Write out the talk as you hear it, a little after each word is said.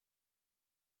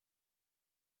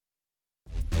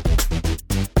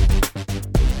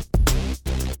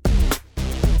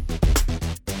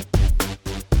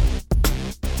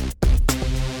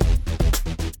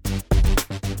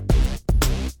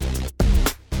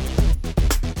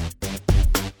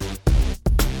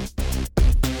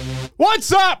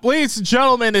What's up, ladies and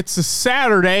gentlemen? It's a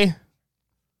Saturday,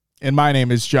 and my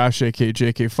name is Josh, a.k.a.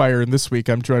 JK Fire, and this week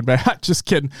I'm joined by, just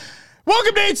kidding.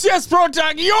 Welcome to HCS Pro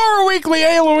Talk, your weekly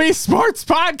Halo Esports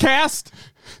podcast.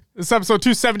 This is episode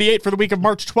 278 for the week of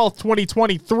March 12th,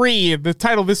 2023. The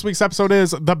title of this week's episode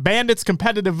is The Bandit's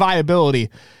Competitive Viability.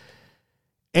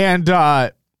 And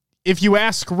if you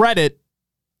ask Reddit...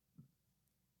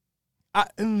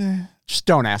 just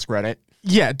don't ask Reddit.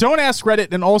 Yeah, don't ask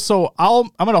Reddit, and also I'm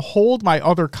going to hold my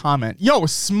other comment. Yo,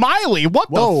 Smiley,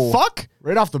 what the fuck?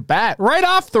 Right off the bat. Right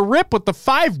off the rip with the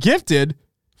 5 gifted.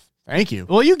 Thank you.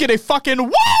 Well, you get a fucking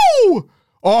woo!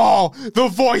 Oh, the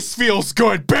voice feels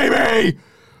good, baby!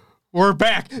 We're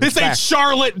back. This ain't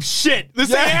Charlotte shit. This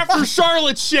ain't after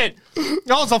Charlotte shit.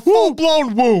 That was a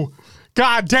full-blown woo.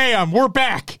 God damn, we're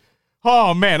back.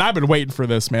 Oh, man, I've been waiting for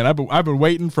this, man. I've been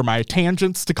waiting for my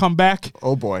tangents to come back.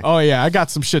 Oh, boy. Oh, yeah, I got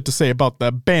some shit to say about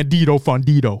the Bandito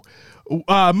Fundito.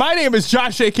 My name is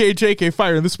Josh, a.k.a. JK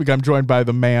Fire, and this week I'm joined by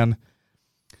the man.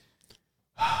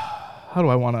 How do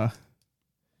I want to...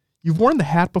 You've worn the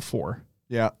hat before.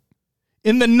 Yeah.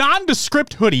 In the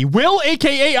nondescript hoodie, Will,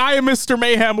 a.k.a. I am Mr.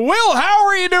 Mayhem. Will, how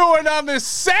are you doing on this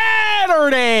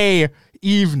Saturday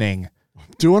evening?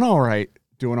 Doing all right.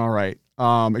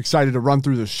 Excited to run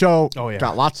through the show. Oh, yeah.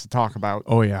 Got lots to talk about.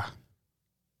 Oh, yeah.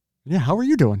 Yeah, how are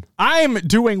you doing? I'm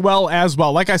doing well as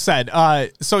well. Like I said,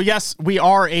 so yes, we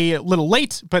are a little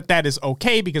late, but that is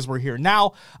okay because we're here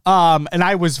now. And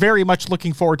I was very much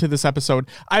looking forward to this episode.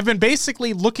 I've been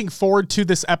basically looking forward to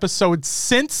this episode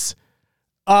since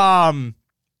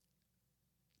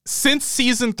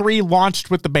season 3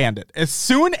 launched with the Bandit. As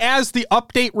soon as the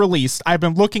update released, I've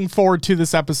been looking forward to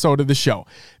this episode of the show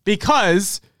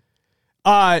because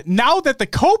now that the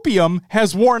copium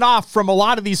has worn off from a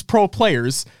lot of these pro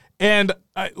players, and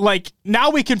now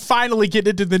we can finally get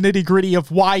into the nitty gritty of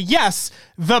why, yes,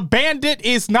 the Bandit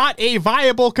is not a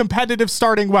viable competitive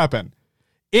starting weapon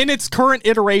in its current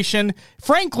iteration.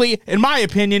 Frankly, in my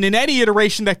opinion, in any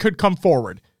iteration that could come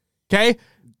forward. Okay?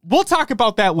 We'll talk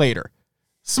about that later.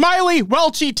 Smiley,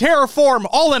 Welchie, Terraform,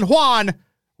 All in Juan,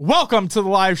 welcome to the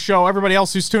live show. Everybody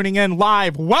else who's tuning in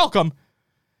live, welcome.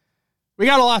 We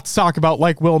got a lot to talk about,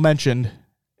 like Will mentioned.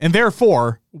 And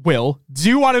therefore, Will, do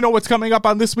you want to know what's coming up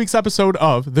on this week's episode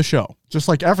of the show? Just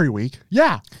like every week.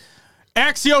 Yeah.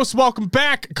 Axios, welcome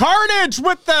back. Carnage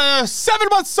with the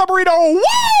 7-month submarino.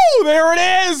 Woo! There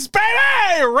it is,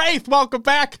 baby! Wraith, welcome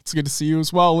back. It's good to see you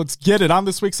as well. Let's get it. On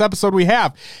this week's episode, we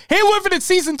have Halo Infinite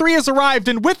Season 3 has arrived,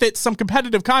 and with it, some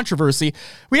competitive controversy.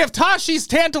 We have Tashi's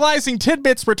tantalizing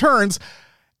tidbits returns.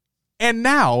 And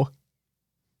now,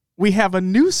 we have a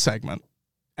new segment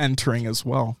entering as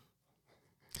well.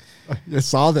 I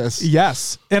saw this.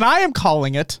 Yes. And I am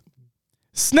calling it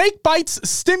Snake Bites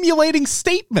Stimulating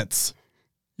Statements.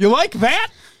 You like that?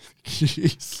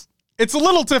 Jeez. It's a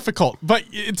little difficult, but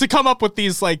to come up with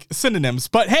these synonyms.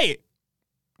 But hey,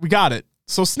 we got it.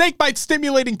 So Snake Bites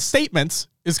Stimulating Statements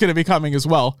is going to be coming as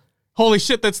well. Holy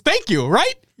shit, that's thank you,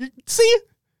 right? See?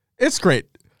 It's great.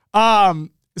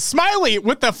 Smiley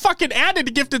with the fucking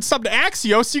added gifted sub to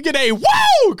Axios, you get a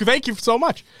woo! Thank you so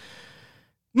much.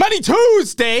 Money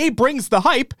Tuesday brings the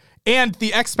hype and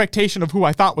the expectation of who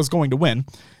I thought was going to win.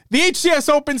 The HCS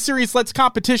Open Series lets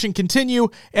competition continue,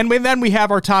 and then we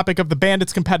have our topic of the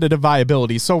Bandit's competitive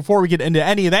viability. So before we get into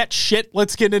any of that shit,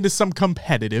 let's get into some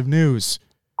competitive news.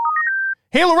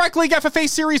 Halo Rec League FFA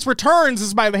Series returns. This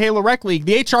is by the Halo Rec League.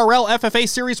 The HRL FFA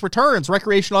Series returns.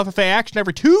 Recreational FFA action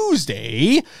every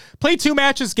Tuesday. Play 2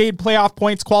 matches, gain playoff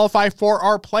points, qualify for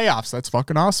our playoffs. That's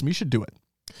fucking awesome. You should do it.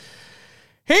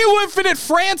 Halo Infinite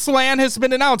France LAN has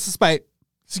been announced by,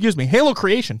 Halo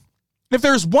Creation. If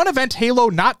there's one event Halo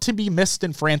not to be missed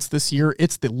in France this year,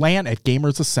 it's the LAN at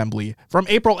Gamers Assembly. From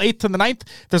April 8th to the 9th,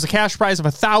 there's a cash prize of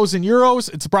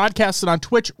 €1,000. It's broadcasted on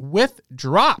Twitch with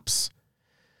drops.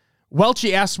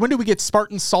 Welchie asked, when do we get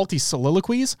Spartan Salty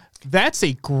Soliloquies? That's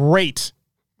a great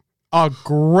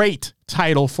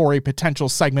title for a potential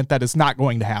segment that is not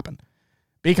going to happen.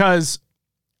 Because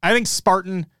I think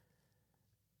Spartan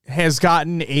has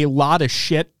gotten a lot of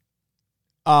shit.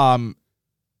 And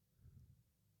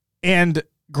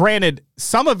granted,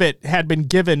 some of it had been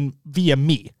given via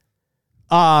me.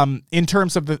 In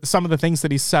terms of some of the things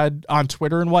that he said on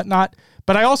Twitter and whatnot.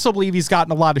 But I also believe he's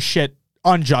gotten a lot of shit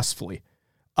unjustly.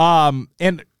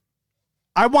 And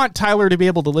I want Tyler to be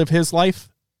able to live his life.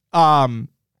 And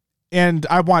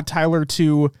I want Tyler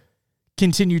to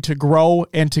continue to grow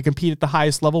and to compete at the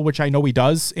highest level, which I know he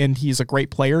does. And he's a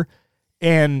great player.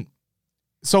 And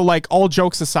so all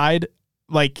jokes aside,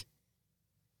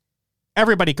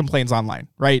 everybody complains online,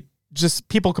 right? Just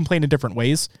people complain in different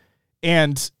ways.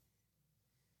 And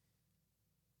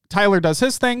Tyler does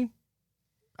his thing.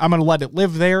 I'm going to let it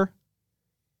live there.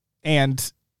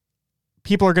 And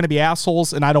people are going to be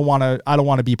assholes, and I don't want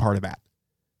to be part of that.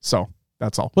 So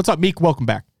that's all. What's up, Meek? Welcome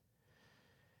back.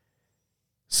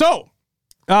 So,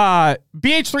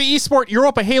 BH3 Esport,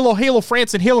 Europa, Halo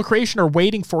France, and Halo Creation are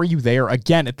waiting for you there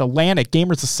again at the LAN at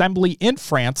Gamers Assembly in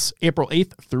France, April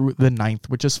 8th through the 9th,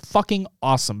 which is fucking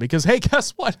awesome because, hey,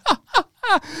 guess what?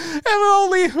 If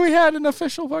only we had an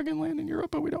official fucking LAN in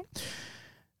Europe, but we don't.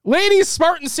 Ladies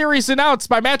Spartan Series announced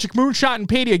by Magic Moonshot and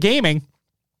Padia Gaming.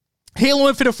 Halo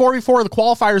Infinite 4v4, the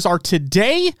qualifiers are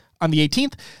today on the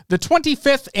 18th, the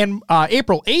 25th, and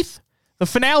April 8th. The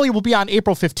finale will be on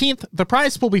April 15th. The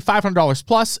prize will be $500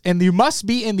 plus, and you must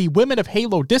be in the Women of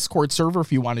Halo Discord server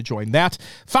if you want to join that.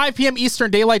 5 p.m. Eastern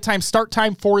Daylight Time start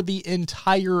time for the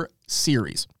entire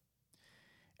series.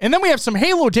 And then we have some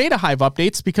Halo Data Hive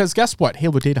updates because guess what?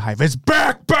 Halo Data Hive is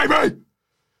back, baby!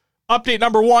 Update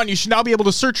number 1, you should now be able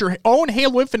to search your own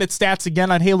Halo Infinite stats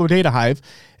again on Halo Data Hive.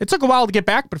 It took a while to get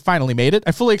back, but finally made it.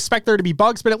 I fully expect there to be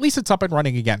bugs, but at least it's up and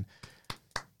running again.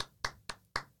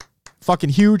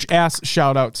 Fucking huge ass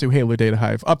shout out to Halo Data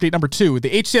Hive. Update number 2. The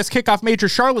HCS Kickoff Major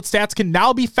Charlotte stats can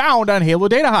now be found on Halo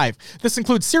Data Hive. This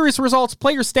includes series results,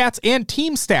 player stats, and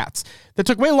team stats. That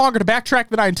took way longer to backtrack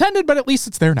than I intended, but at least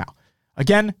it's there now.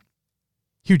 Again,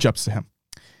 huge ups to him.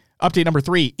 Update number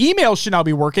 3. Emails should now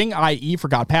be working, i.e.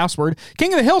 forgot password.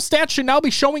 King of the Hill stats should now be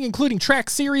showing, including track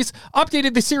series,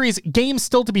 updated the series games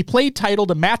still to be played title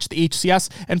to match the HCS,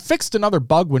 and fixed another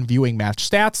bug when viewing match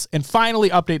stats. And finally,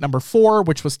 update number 4,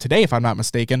 which was today, if I'm not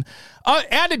mistaken,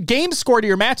 added game score to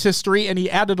your match history, and he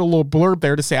added a little blurb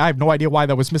there to say, I have no idea why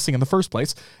that was missing in the first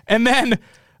place. And then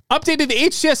updated the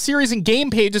HCS series and game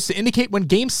pages to indicate when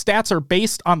game stats are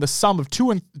based on the sum of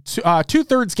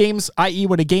 2/3 games, i.e.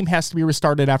 when a game has to be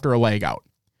restarted after a lag out.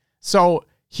 So,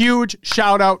 huge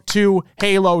shout out to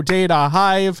Halo Data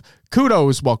Hive.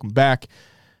 Kudos, welcome back.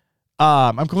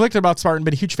 I'm conflicted about Spartan,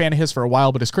 been a huge fan of his for a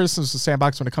while, but his criticisms of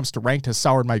Sandbox when it comes to ranked has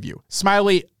soured my view.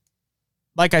 Smiley,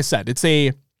 like I said, it's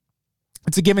a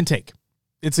give and take.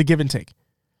 It's a give and take.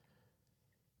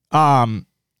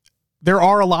 There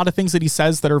are a lot of things that he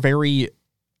says that are very,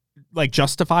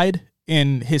 justified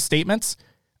in his statements.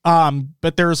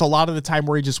 But there's a lot of the time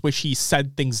where he just wish he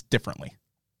said things differently.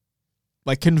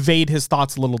 Conveyed his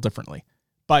thoughts a little differently.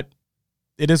 But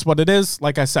it is what it is.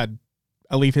 Like I said,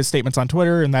 I leave his statements on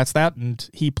Twitter, and that's that. And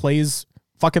he plays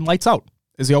fucking lights out,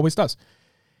 as he always does.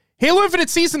 Halo Infinite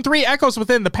Season 3 echoes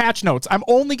within the patch notes. I'm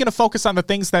only going to focus on the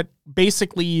things that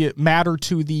basically matter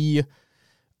to the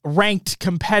ranked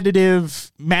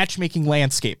competitive matchmaking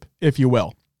landscape, if you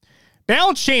will.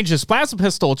 Balance changes. Plasma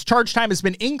pistol. Its charge time has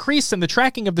been increased and the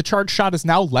tracking of the charge shot is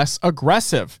now less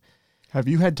aggressive. Have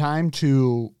you had time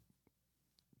to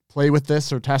play with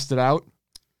this or test it out?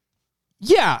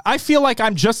 Yeah, I feel like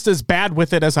I'm just as bad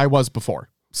with it as I was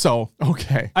before. So,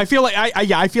 okay. I feel like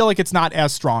I feel like it's not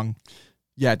as strong.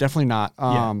 Yeah, definitely not.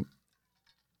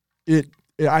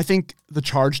 I think the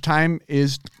charge time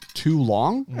is too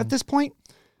long at this point.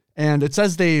 And it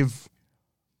says they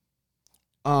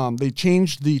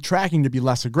changed the tracking to be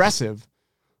less aggressive.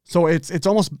 So it's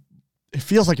almost, it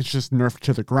feels like it's just nerfed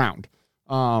to the ground.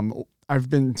 I've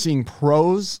been seeing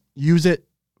pros use it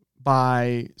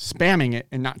by spamming it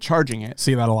and not charging it.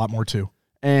 See that a lot more too.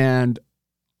 And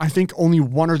I think only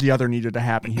one or the other needed to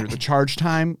happen here, the charge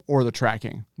time or the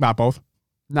tracking. Not both?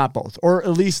 Not both. Or at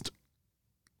least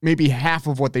maybe half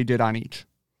of what they did on each.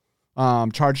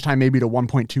 Charge time maybe to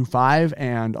 1.25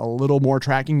 and a little more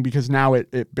tracking because now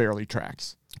it barely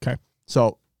tracks. Okay.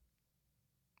 So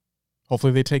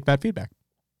hopefully they take that feedback.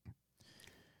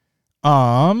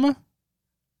 The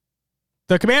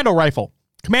Commando rifle.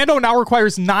 Commando now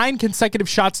requires 9 consecutive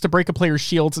shots to break a player's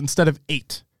shields instead of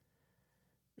 8.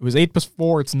 It was 8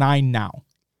 before, it's 9 now.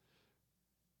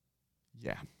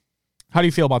 Yeah. How do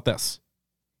you feel about this?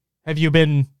 Have you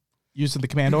been using the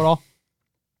Commando at all?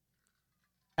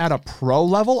 At a pro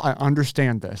level, I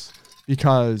understand this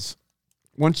because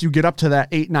once you get up to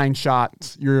that 8-9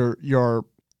 shots, your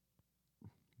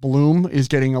bloom is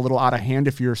getting a little out of hand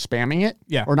if you're spamming it.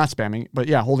 Yeah. Or not spamming, but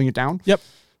yeah, holding it down. Yep.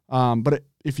 But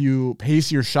if you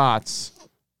pace your shots,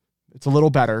 it's a little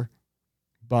better,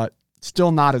 but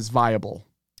still not as viable.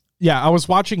 Yeah, I was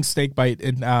watching Snakebite,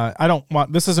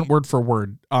 and this isn't word for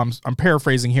word. I'm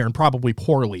paraphrasing here and probably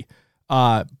poorly.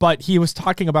 But he was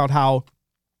talking about how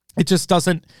it just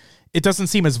doesn't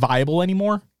seem as viable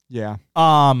anymore. Yeah.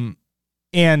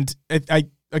 And I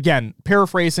again,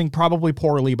 paraphrasing probably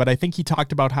poorly, but I think he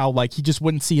talked about how he just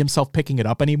wouldn't see himself picking it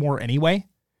up anymore anyway.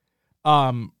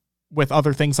 With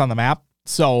other things on the map.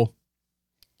 So,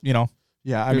 yeah,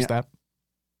 there's that.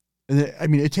 I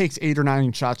mean, it takes 8 or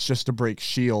 9 shots just to break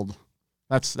shield.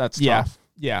 That's yeah. tough.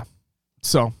 Yeah.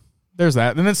 So there's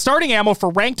that. And then starting ammo for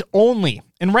ranked only.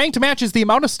 In ranked matches, the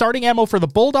amount of starting ammo for the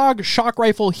Bulldog, Shock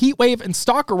Rifle, Heatwave, and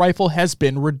Stalker Rifle has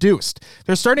been reduced.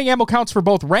 Their starting ammo counts for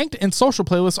both ranked and social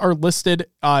playlists are listed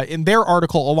in their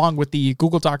article along with the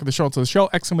Google Doc of the show notes of the show, !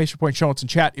 Show notes in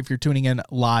chat if you're tuning in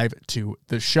live to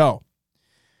the show.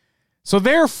 So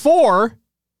therefore,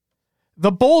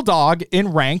 the Bulldog in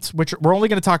ranked, which we're only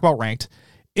going to talk about ranked,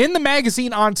 in the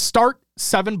magazine on start,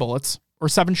 7 bullets or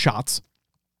 7 shots.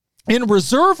 In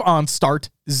reserve on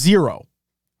start, 0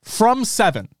 from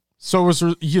 7. So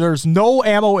there's no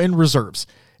ammo in reserves.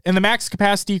 And the max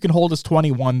capacity you can hold is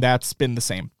 21. That's been the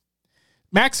same.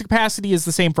 Max capacity is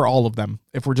the same for all of them,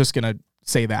 if we're just going to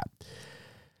say that.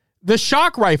 The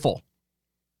Shock Rifle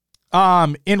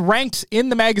in ranked in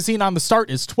the magazine on the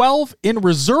start is 12. In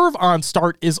reserve on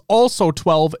start is also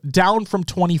 12, down from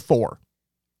 24.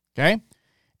 Okay?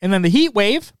 And then the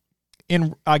Heatwave,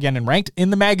 in ranked, in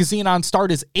the magazine on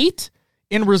start is 8.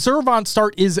 In reserve on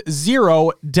start is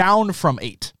 0, down from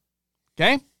 8.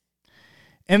 Okay?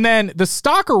 And then the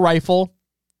Stalker Rifle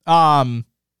in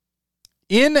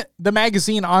the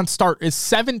magazine on start is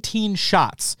 17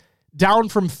 shots, down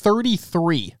from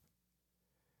 33.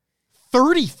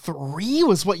 33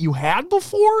 was what you had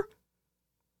before?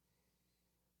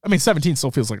 I mean, 17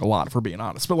 still feels like a lot, if we're being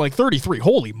honest, but like 33,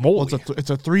 holy moly. Well, it's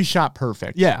a 3-shot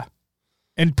perfect. Yeah.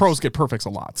 And pros get perfects a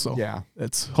lot, so yeah,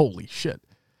 it's holy shit.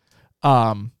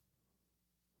 So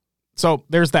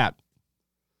there's that.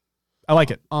 I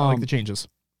like it. I like the changes.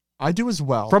 I do as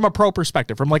well. From a pro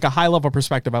perspective, from like a high level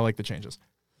perspective, I like the changes.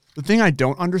 The thing I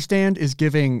don't understand is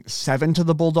giving 7 to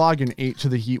the Bulldog and 8 to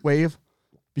the Heatwave,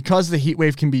 because the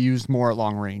Heatwave can be used more at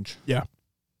long range. Yeah.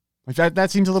 Like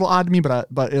that seems a little odd to me, but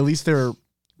at least they're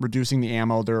reducing the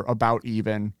ammo. They're about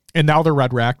even. And now they're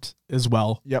red racked as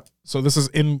well. Yep. So this is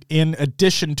in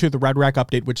addition to the red rack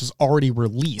update, which is already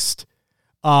released.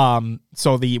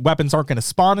 So the weapons aren't going to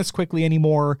spawn as quickly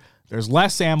anymore. There's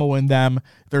less ammo in them.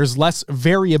 There's less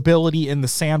variability in the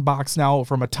sandbox now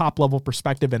from a top level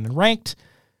perspective and in ranked.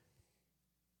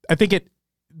 I think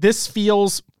this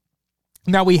feels,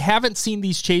 now we haven't seen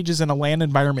these changes in a LAN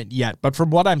environment yet, but from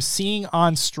what I'm seeing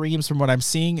on streams, from what I'm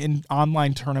seeing in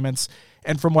online tournaments,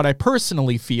 and from what I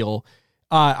personally feel,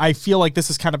 I feel like this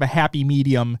is kind of a happy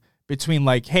medium between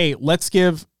like, hey, let's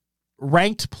give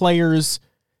ranked players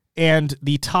and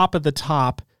the top of the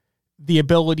top the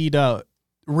ability to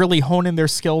really hone in their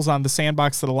skills on the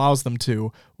sandbox that allows them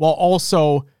to, while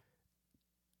also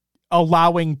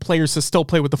allowing players to still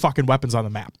play with the fucking weapons on the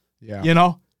map. Yeah. You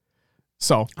know?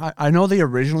 So I know they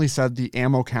originally said the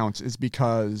ammo counts is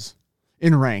because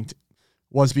in ranked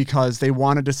was because they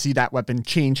wanted to see that weapon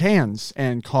change hands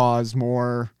and cause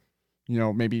more,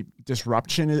 maybe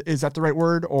disruption. Is that the right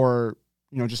word? Or,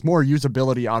 just more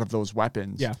usability out of those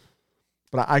weapons. Yeah.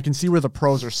 But I can see where the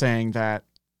pros are saying that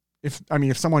if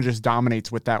someone just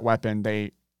dominates with that weapon,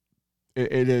 it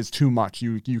is too much.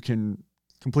 You can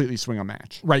completely swing a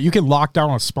match. Right. You can lock down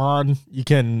a spawn. You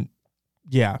can,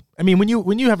 yeah. I mean, when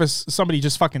you have somebody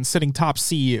just fucking sitting top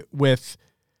C with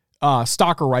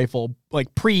Stalker Rifle,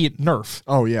 like pre-nerf.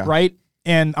 Oh yeah. Right.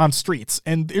 And on streets,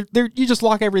 and you just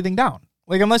lock everything down.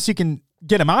 Like, unless you can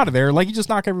get them out of there, like you just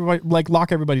lock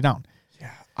everybody down.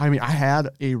 Yeah. I mean, I had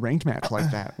a ranked match like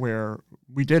that where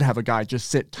we did have a guy just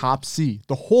sit top C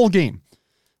the whole game.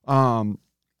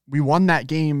 We won that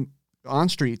game on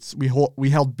streets. We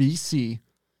held BC.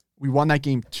 We won that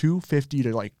game 250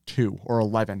 to like 2 or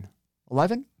 11.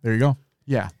 11? There you go.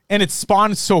 Yeah. And it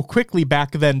spawned so quickly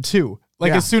back then too.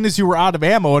 Like, as soon as you were out of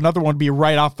ammo, another one would be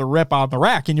right off the rip on the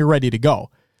rack and you're ready to go.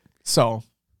 So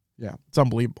yeah, it's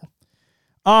unbelievable.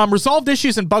 Resolved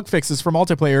issues and bug fixes for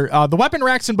multiplayer. The weapon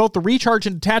racks in both the recharge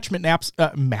and detachment maps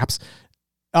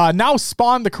now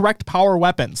spawn the correct power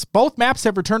weapons. Both maps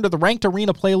have returned to the ranked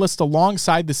arena playlist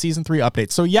alongside the Season 3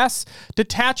 update. So yes,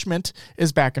 detachment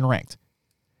is back in ranked.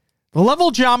 The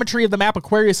level geometry of the map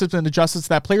Aquarius has been adjusted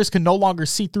so that players can no longer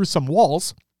see through some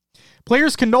walls.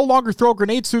 Players can no longer throw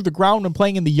grenades through the ground when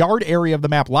playing in the yard area of the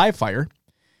map live fire.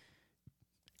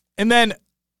 And then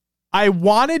I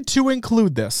wanted to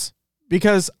include this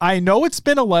because I know it's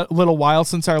been a little while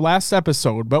since our last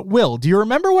episode, but Will, do you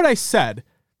remember what I said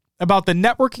about the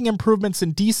networking improvements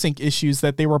and desync issues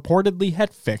that they reportedly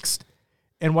had fixed,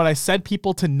 and what I said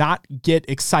people to not get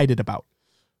excited about?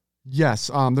 Yes.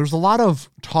 There's a lot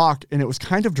of talk, and it was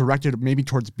kind of directed maybe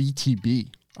towards BTB.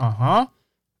 Uh-huh.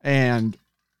 And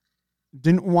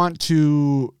didn't want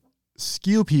to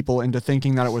skew people into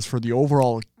thinking that it was for the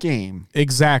overall game.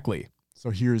 Exactly.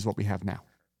 So here's what we have now.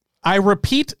 I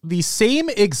repeat the same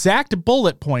exact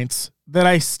bullet points that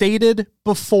I stated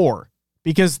before,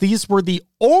 because these were the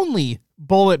only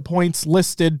bullet points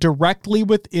listed directly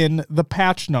within the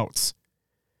patch notes.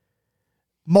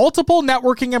 Multiple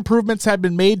networking improvements have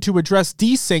been made to address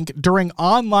desync during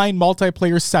online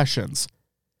multiplayer sessions.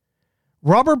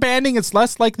 Rubber banding is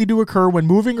less likely to occur when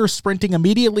moving or sprinting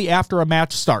immediately after a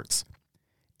match starts.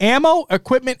 Ammo,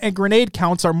 equipment, and grenade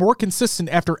counts are more consistent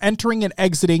after entering and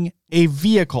exiting a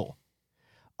vehicle.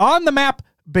 On the map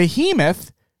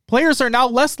Behemoth, players are now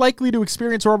less likely to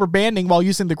experience rubber banding while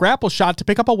using the grapple shot to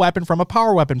pick up a weapon from a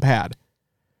power weapon pad.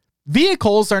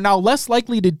 Vehicles are now less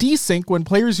likely to desync when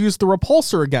players use the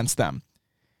repulsor against them.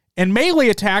 And melee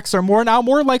attacks are now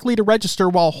more likely to register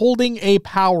while holding a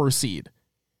power seed.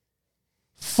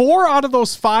 4 out of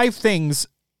those 5 things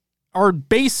are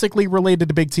basically related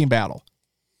to big team battle.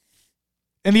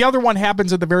 And the other one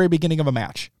happens at the very beginning of a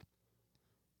match.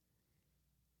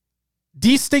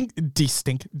 Desync.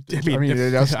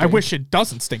 I wish it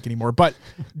doesn't stink anymore, but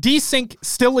desync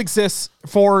still exists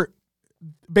for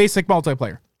basic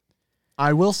multiplayer.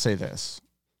 I will say this,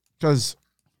 because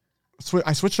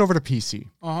I switched over to PC.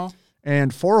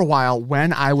 And for a while,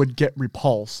 when I would get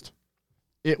repulsed,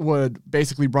 it would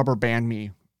basically rubber band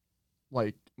me.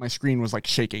 Like, my screen was like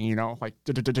shaking, you know, like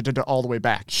all the way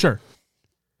back. Sure.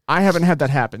 I haven't had that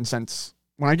happen since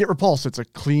when I get repulsed, it's a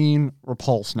clean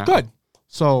repulse now. Good.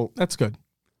 So that's good.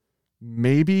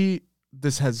 Maybe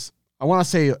this has, I want to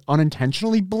say,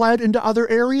 unintentionally bled into other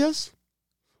areas,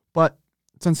 but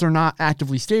since they're not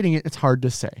actively stating it, it's hard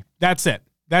to say. That's it.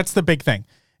 That's the big thing.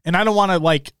 And I don't want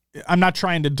to I'm not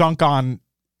trying to dunk on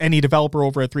any developer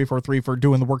over at 343 for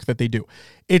doing the work that they do.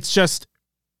 It's just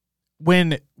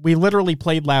when we literally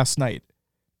played last night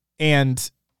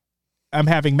and I'm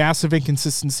having massive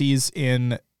inconsistencies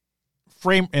in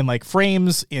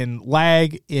frames, in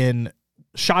lag, in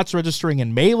shots registering,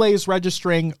 in melees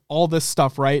registering, all this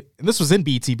stuff, right? And this was in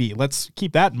BTB. Let's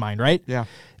keep that in mind, right? Yeah.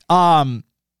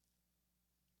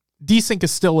 Desync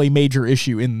is still a major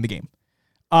issue in the game.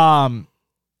 And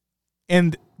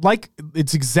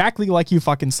it's exactly like you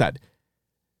fucking said.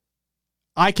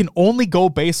 I can only go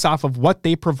based off of what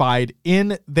they provide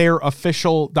in their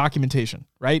official documentation,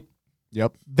 right?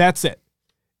 Yep. That's it.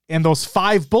 And those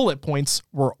 5 bullet points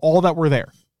were all that were there.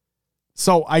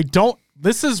 So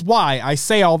this is why I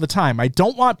say all the time, I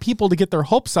don't want people to get their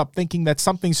hopes up thinking that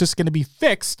something's just going to be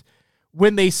fixed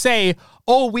when they say,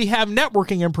 oh, we have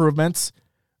networking improvements.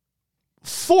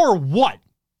 For what?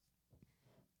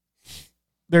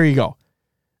 There you go.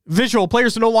 Visual,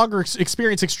 players no longer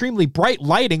experience extremely bright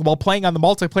lighting while playing on the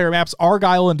multiplayer maps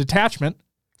Argyle and Detachment.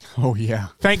 Oh, yeah.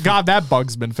 Thank God that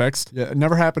bug's been fixed. Yeah, it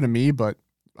never happened to me, but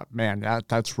man,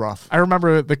 that's rough. I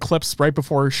remember the clips right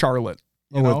before Charlotte.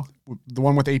 You know? The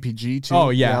one with APG, too. Oh,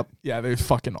 yeah. Yep. Yeah, they're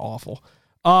fucking awful.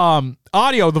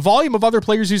 Audio, the volume of other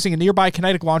players using a nearby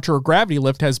kinetic launcher or gravity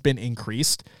lift has been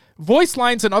increased. Voice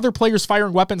lines and other players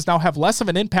firing weapons now have less of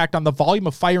an impact on the volume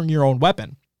of firing your own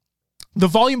weapon. The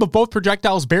volume of both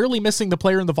projectiles barely missing the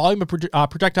player and the volume of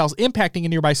projectiles impacting a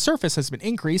nearby surface has been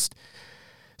increased.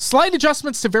 Slight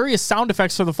adjustments to various sound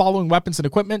effects for the following weapons and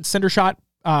equipment: Cinder Shot,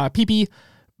 PP,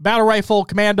 Battle Rifle,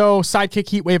 Commando, Sidekick,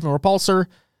 Heatwave, and Repulsor.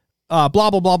 Blah, blah,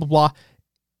 blah, blah, blah.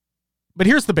 But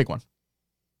here's the big one.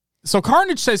 So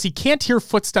Carnage says he can't hear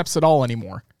footsteps at all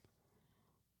anymore.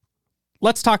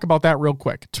 Let's talk about that real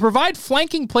quick. To provide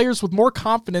flanking players with more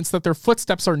confidence that their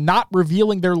footsteps are not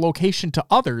revealing their location to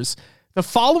others, the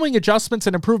following adjustments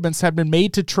and improvements have been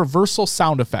made to traversal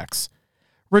sound effects.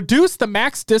 Reduce the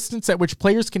max distance at which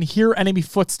players can hear enemy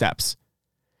footsteps.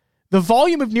 The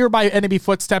volume of nearby enemy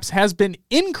footsteps has been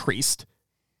increased.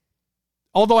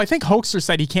 Although I think Hoaxer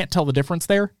said he can't tell the difference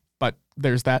there, but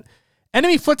there's that.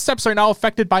 Enemy footsteps are now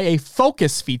affected by a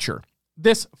focus feature.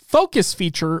 This focus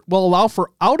feature will allow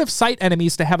for out-of-sight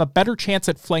enemies to have a better chance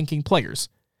at flanking players.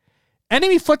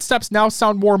 Enemy footsteps now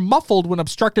sound more muffled when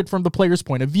obstructed from the player's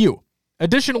point of view.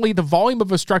 Additionally, the volume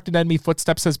of obstructed enemy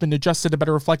footsteps has been adjusted to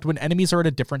better reflect when enemies are at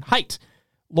a different height,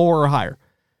 lower or higher.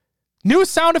 New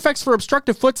sound effects for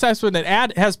obstructive footsteps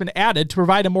has been added to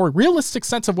provide a more realistic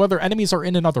sense of whether enemies are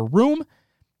in another room,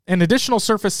 and additional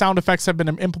surface sound effects have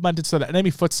been implemented so that enemy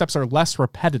footsteps are less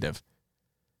repetitive.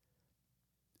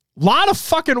 Lot of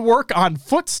fucking work on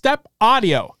footstep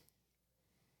audio.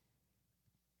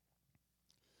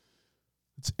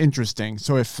 It's interesting.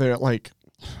 So if they're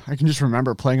I can just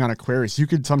remember playing on Aquarius, you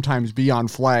could sometimes be on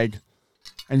flag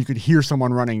and you could hear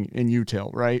someone running in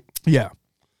util, right? Yeah.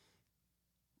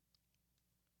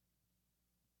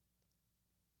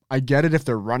 I get it. If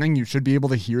they're running, you should be able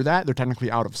to hear that. They're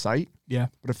technically out of sight. Yeah.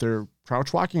 But if they're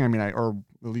crouch walking, or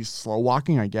at least slow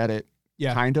walking, I get it.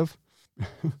 Yeah. Kind of.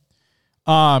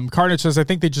 Carnage says, I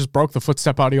think they just broke the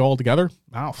footstep audio altogether.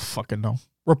 I don't fucking know.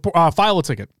 File a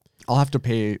ticket. I'll have to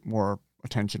pay more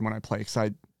attention when I play because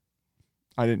I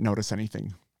didn't notice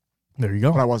anything. There you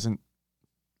go. But I wasn't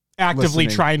actively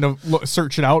trying to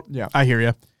search it out. Yeah. I hear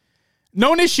you.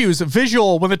 Known issues,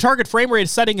 visual. When the target frame rate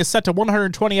setting is set to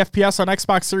 120 FPS on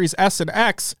Xbox Series S and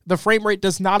X, the frame rate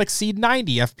does not exceed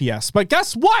 90 FPS. But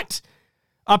guess what?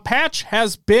 A patch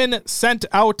has been sent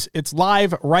out. It's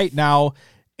live right now,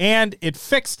 and it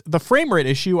fixed the frame rate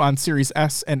issue on Series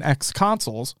S and X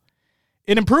consoles.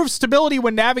 It improves stability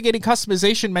when navigating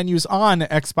customization menus on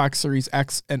Xbox Series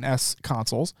X and S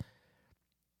consoles.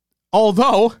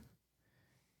 Although,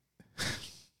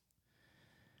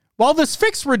 while this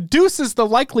fix reduces the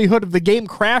likelihood of the game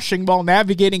crashing while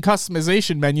navigating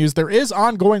customization menus, there is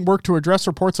ongoing work to address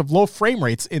reports of low frame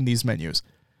rates in these menus.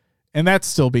 And that's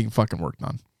still being fucking worked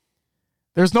on.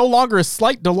 There's no longer a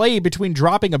slight delay between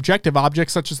dropping objective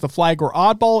objects such as the flag or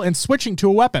oddball and switching to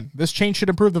a weapon. This change should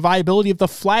improve the viability of the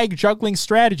flag juggling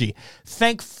strategy.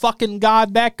 Thank fucking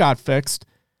God that got fixed.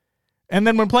 And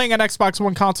then when playing on Xbox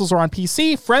One consoles or on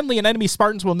PC, friendly and enemy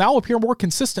Spartans will now appear more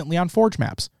consistently on Forge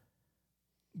maps.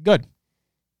 Good.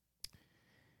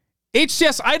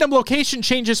 HCS item location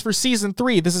changes for Season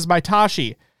 3. This is by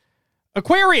Tashi.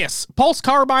 Aquarius, pulse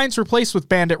carbines replaced with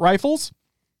bandit rifles.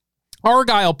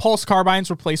 Argyle, pulse carbines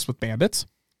replaced with bandits.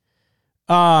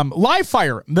 Live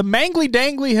fire, the mangly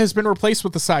dangly has been replaced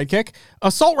with the sidekick.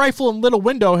 Assault rifle and little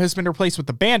window has been replaced with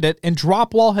the bandit, and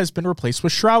drop wall has been replaced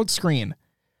with shroud screen.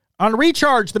 On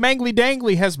recharge, the mangly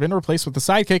dangly has been replaced with the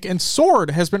sidekick, and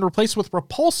sword has been replaced with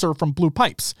repulsor from blue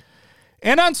pipes.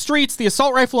 And on streets, the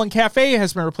assault rifle and cafe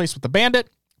has been replaced with the bandit.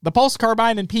 The pulse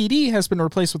carbine and PD has been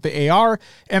replaced with the AR,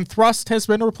 and thrust has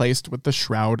been replaced with the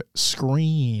shroud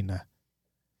screen.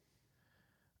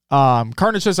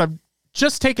 Carnage says, I've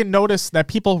just taken notice that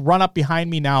people run up behind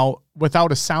me now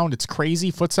without a sound. It's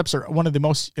crazy. Footsteps are one of the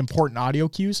most important audio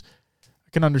cues. I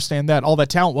can understand that. All that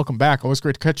talent, welcome back. Always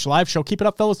great to catch the live show. Keep it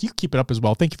up, fellas. You keep it up as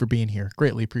well. Thank you for being here.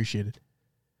 Greatly appreciated.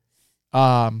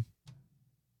 Kudo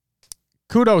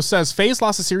says, FaZe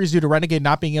lost a series due to Renegade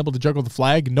not being able to juggle the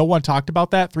flag. No one talked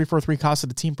about that. 343 costed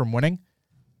the team from winning.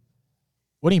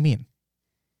 What do you mean?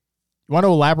 You want to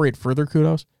elaborate further,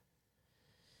 Kudos?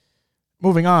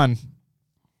 Moving on.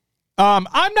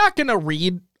 I'm not going to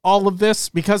read all of this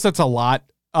because it's a lot,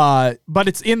 but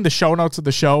it's in the show notes of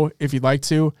the show if you'd like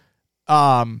to.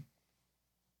 Well,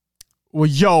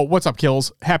 yo, what's up,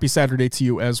 Kills? Happy Saturday to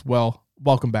you as well.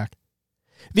 Welcome back.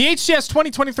 The HCS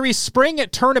 2023 spring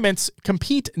tournaments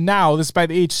compete now. This is by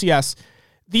the HCS.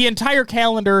 The entire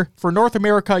calendar for North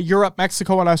America, Europe,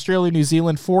 Mexico, and Australia, New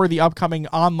Zealand for the upcoming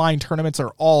online tournaments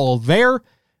are all there.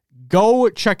 Go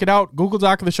check it out. Google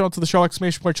Doc of the show notes of the show,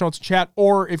 exclamation point show notes chat,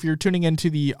 or if you're tuning into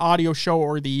the audio show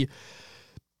or the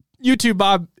YouTube,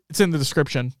 Bob, it's in the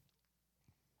description.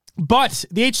 But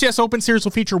the HCS Open Series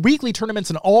will feature weekly tournaments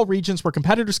in all regions where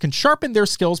competitors can sharpen their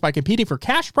skills by competing for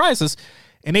cash prizes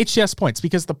and HCS points,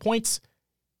 because the points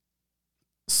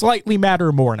slightly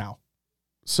matter more now.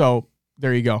 So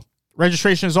there you go.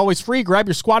 Registration is always free. Grab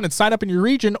your squad and sign up in your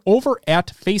region over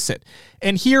at Faceit.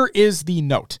 And here is the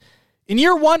note. In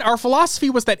year one, our philosophy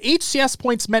was that HCS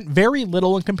points meant very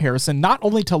little in comparison not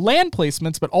only to LAN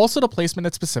placements, but also to placement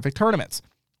at specific tournaments.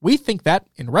 We think that,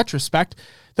 in retrospect,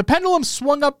 the pendulum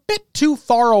swung a bit too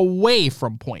far away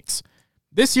from points.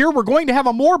 This year, we're going to have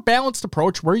a more balanced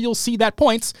approach where you'll see that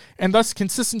points, and thus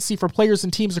consistency for players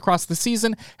and teams across the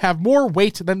season, have more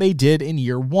weight than they did in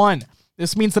year one.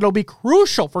 This means that it'll be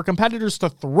crucial for competitors to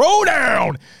throw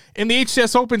down in the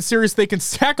HCS Open Series. They can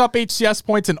stack up HCS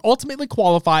points and ultimately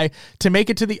qualify to make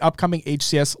it to the upcoming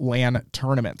HCS LAN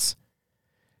tournaments.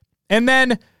 And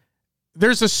then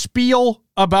there's a spiel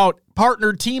about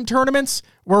partnered team tournaments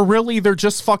where really they're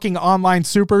just fucking online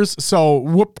supers. So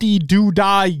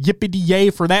whoop-de-doo-dah,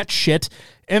 yippity-yay for that shit.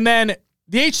 And then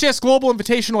the HCS Global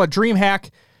Invitational at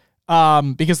DreamHack,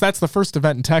 because that's the first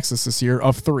event in Texas this year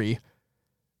of 3.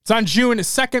 It's on June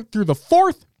 2nd through the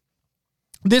 4th.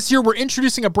 This year, we're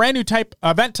introducing a brand new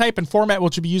event type and format,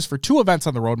 which will be used for 2 events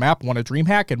on the roadmap, one at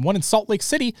DreamHack and one in Salt Lake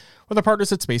City with our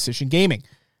partners at Space Station Gaming.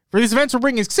 For these events, we're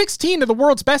bringing 16 of the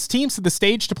world's best teams to the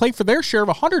stage to play for their share of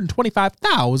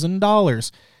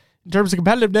 $125,000. In terms of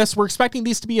competitiveness, we're expecting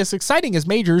these to be as exciting as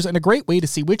majors and a great way to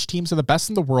see which teams are the best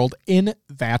in the world in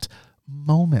that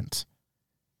moment.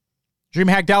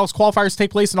 DreamHack Dallas qualifiers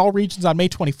take place in all regions on May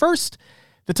 21st.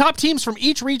 The top teams from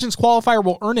each region's qualifier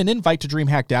will earn an invite to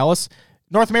DreamHack Dallas.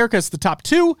 North America is the top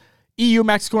 2. EU,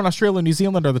 Mexico, and Australia and New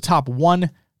Zealand are the top 1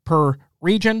 per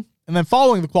region. And then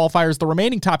following the qualifiers, the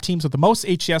remaining top teams with the most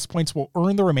HCS points will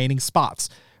earn the remaining spots.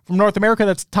 From North America,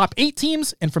 that's the top 8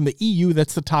 teams, and from the EU,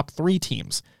 that's the top 3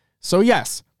 teams. So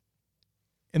yes,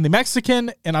 in the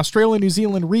Mexican and Australia, New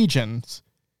Zealand regions,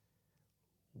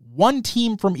 One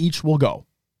team from each will go.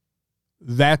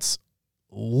 That's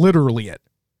literally it.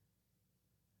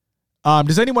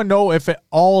 Does anyone know if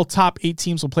all top 8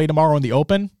 teams will play tomorrow in the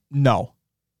Open? No.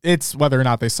 It's whether or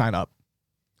not they sign up.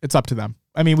 It's up to them.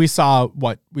 I mean, we saw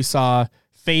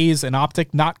FaZe and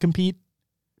Optic not compete.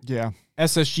 Yeah.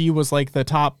 SSG was like the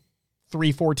top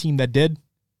 3-4 team that did.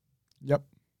 Yep.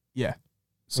 Yeah.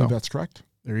 So that's correct.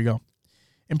 There you go.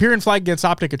 Empyrean flag against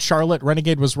Optic at Charlotte.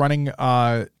 Renegade was running.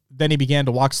 Then he began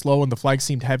to walk slow and the flag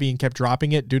seemed heavy and kept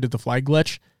dropping it due to the flag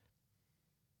glitch.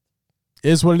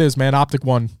 Is what it is, man. Optic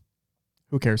won.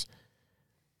 Who cares?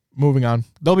 Moving on.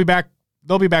 They'll be back.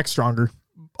 They'll be back stronger.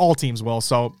 All teams will.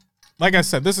 So, like I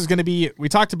said, this is going to be, we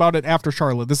talked about it after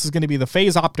Charlotte. This is going to be the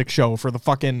FaZe Optic show for the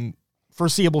fucking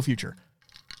foreseeable future.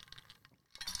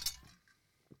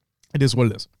 It is what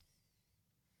it is.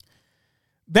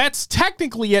 That's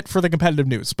technically it for the competitive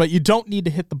news, but you don't need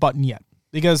to hit the button yet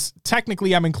because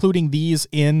technically I'm including these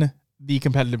in the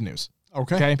competitive news.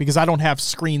 Okay. Because I don't have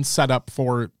screens set up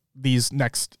for these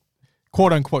next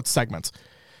quote unquote segments.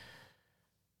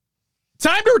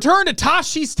 Time to return to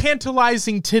Tashi's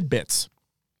tantalizing tidbits.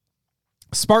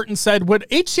 Spartan said, would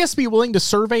HCS be willing to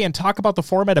survey and talk about the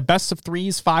format of best of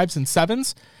 3s, 5s, and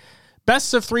 7s?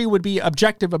 Best of 3 would be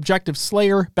objective, objective,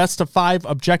 Slayer. Best of 5,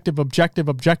 objective, objective,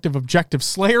 objective, objective,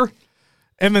 Slayer.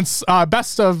 And then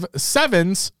best of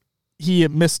 7s, he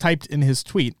mistyped in his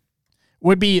tweet,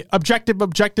 would be objective,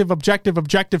 objective, objective,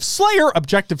 objective, Slayer,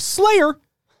 objective, Slayer.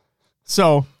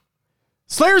 So,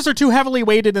 Slayers are too heavily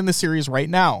weighted in the series right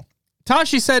now.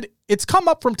 Tashi said, it's come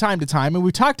up from time to time, and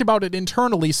we talked about it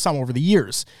internally some over the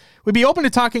years. We'd be open to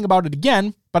talking about it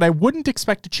again, but I wouldn't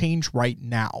expect to change right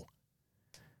now.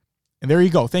 And there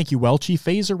you go. Thank you, Welchie.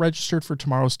 FaZe are registered for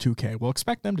tomorrow's 2K. We'll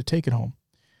expect them to take it home.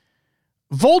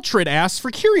 Voltrid asks,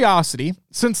 for curiosity,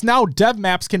 since now dev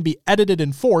maps can be edited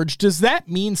and forged, does that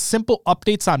mean simple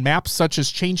updates on maps such as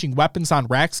changing weapons on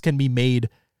racks can be made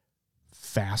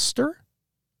faster?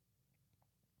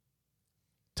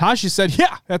 Tashi said,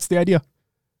 yeah, that's the idea.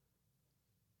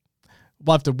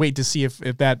 We'll have to wait to see if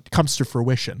that comes to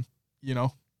fruition, you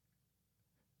know?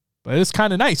 But it's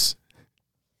kind of nice.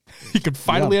 You could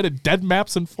finally edit dead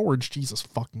maps and forge. Jesus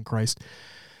fucking Christ.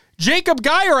 Jacob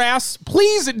Geyer asks,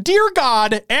 please, dear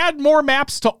God, add more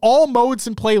maps to all modes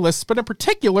and playlists, but in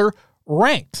particular,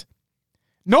 ranked.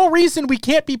 No reason we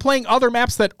can't be playing other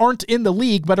maps that aren't in the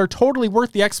league, but are totally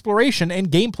worth the exploration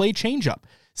and gameplay change-up.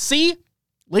 See,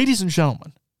 ladies and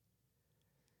gentlemen,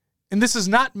 and this is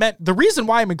not meant, the reason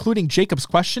why I'm including Jacob's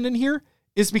question in here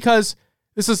is because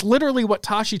this is literally what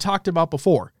Tashi talked about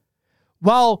before.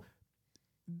 While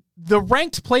the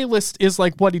ranked playlist is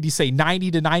like, what did he say,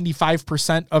 90 to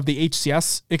 95% of the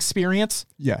HCS experience?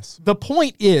 Yes. The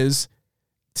point is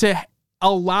to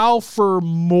allow for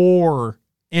more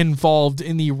involved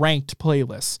in the ranked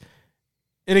playlists.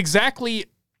 It exactly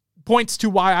points to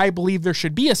why I believe there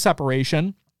should be a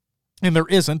separation, and there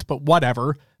isn't, but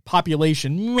whatever.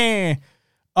 Population, meh.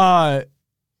 But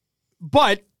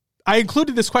I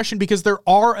included this question because there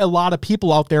are a lot of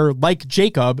people out there like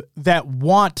Jacob that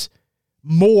want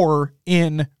more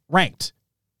in ranked.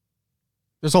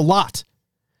 There's a lot.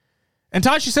 And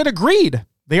Tashi said, agreed.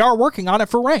 They are working on it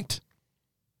for ranked.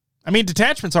 I mean,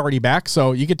 Detachment's already back,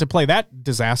 so you get to play that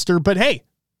disaster. But hey,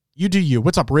 you do you.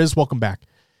 What's up, Riz? Welcome back.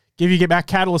 Give you get back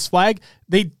Catalyst flag.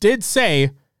 They did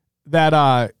say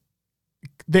that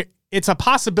it's a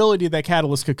possibility that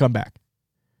Catalyst could come back.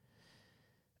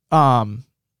 And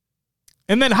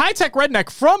then High Tech Redneck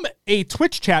from a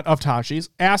Twitch chat of Tashi's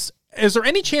asked, is there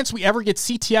any chance we ever get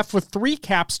CTF with 3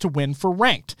 caps to win for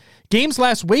ranked? Games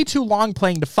last way too long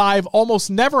playing to 5, almost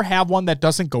never have one that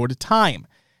doesn't go to time.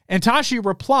 And Tashi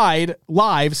replied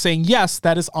live saying, yes,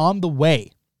 that is on the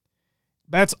way.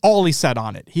 That's all he said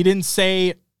on it. He didn't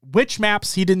say which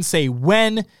maps. He didn't say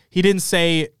when. He didn't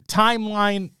say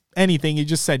timeline, anything. He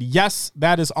just said, yes,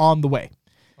 that is on the way.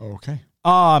 Okay.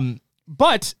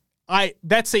 But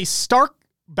that's a stark,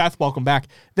 Beth, welcome back.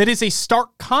 That is a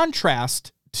stark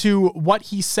contrast to what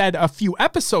he said a few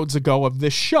episodes ago of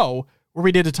this show where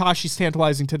we did a Tashi's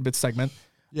Tantalizing Tidbits segment.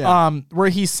 Yeah. Where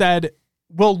he said,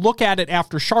 we'll look at it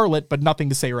after Charlotte, but nothing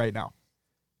to say right now.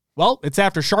 Well, it's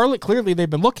after Charlotte. Clearly they've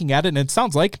been looking at it and it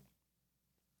sounds like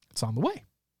it's on the way.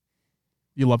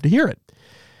 You love to hear it.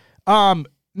 Now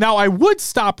I would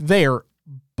stop there,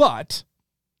 but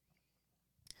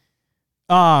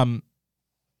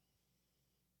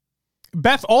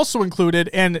Beth also included,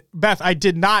 and Beth, I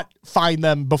did not find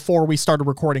them before we started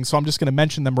recording, so I'm just going to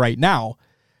mention them right now.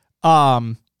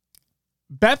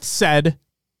 Beth said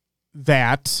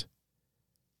that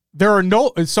there are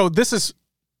no, so this is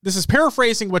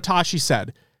paraphrasing what Tashi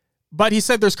said. But he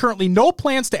said there's currently no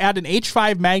plans to add an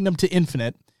H5 Magnum to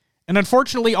Infinite, and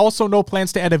unfortunately also no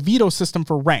plans to add a veto system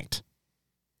for Ranked.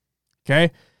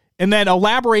 Okay? And then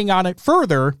elaborating on it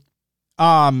further,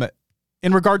 in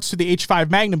regards to the H5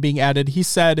 Magnum being added, he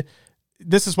said,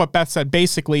 this is what Beth said,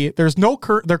 basically, there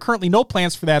are currently no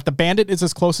plans for that. The Bandit is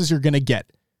as close as you're going to get.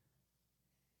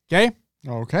 Okay?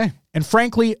 Okay. And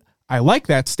frankly, I like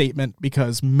that statement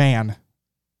because, man,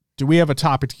 do we have a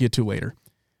topic to get to later.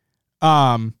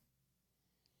 So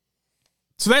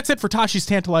that's it for Tashi's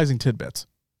tantalizing tidbits.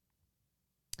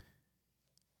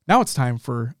 Now it's time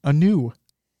for a new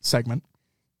segment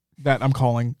that I'm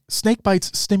calling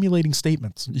Snakebite's Stimulating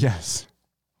Statements. Yes.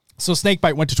 So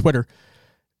Snakebite went to Twitter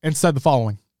and said the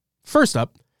following. First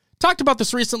up, talked about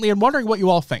this recently and wondering what you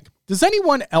all think. Does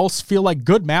anyone else feel like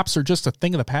good maps are just a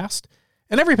thing of the past?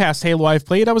 In every past Halo I've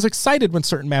played, I was excited when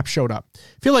certain maps showed up.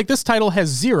 Feel like this title has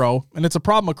zero, and it's a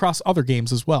problem across other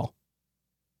games as well.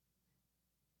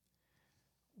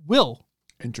 Will.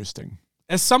 Interesting.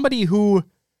 As somebody who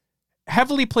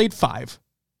heavily played 5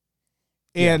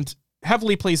 and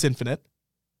heavily plays Infinite,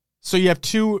 so you have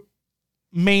 2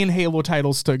 main Halo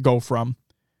titles to go from,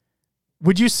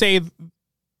 would you say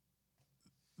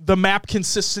the map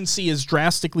consistency is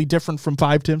drastically different from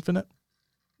 5 to Infinite?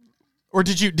 Or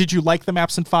did you like the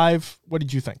maps in 5? What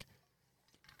did you think?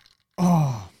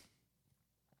 Oh,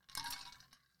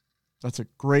 that's a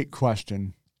great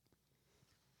question.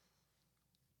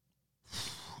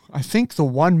 I think the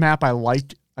one map I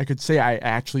liked, I could say I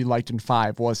actually liked in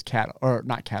 5 was Coliseum.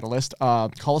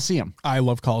 I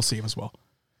love Coliseum as well.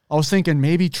 I was thinking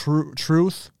maybe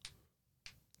Truth,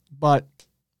 but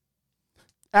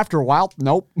after a while,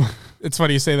 nope. It's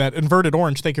funny you say that. Inverted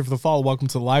Orange, thank you for the follow. Welcome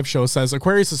to the live show. Says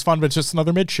Aquarius is fun, but it's just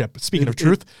another midship. Speaking of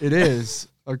Truth. It is.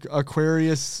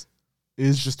 Aquarius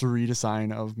is just a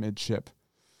redesign of midship.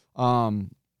 It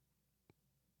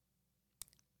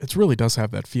really does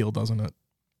have that feel, doesn't it?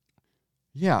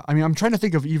 Yeah. I mean, I'm trying to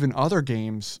think of even other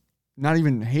games, not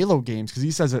even Halo games, because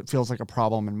he says it feels like a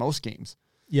problem in most games.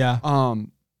 Yeah.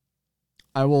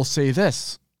 I will say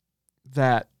this,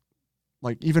 that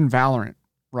like even Valorant,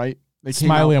 right?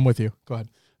 Smiley, I'm with you. Go ahead.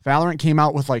 Valorant came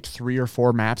out with like 3 or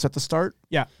 4 maps at the start.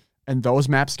 Yeah. And those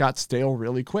maps got stale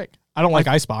really quick. I don't like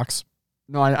Icebox.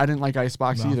 No, I didn't like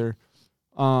Icebox either.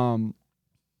 The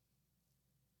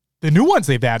new ones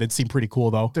they've added seem pretty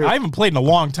cool, though. I haven't played in a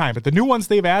long time, but the new ones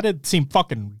they've added seem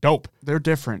fucking dope. They're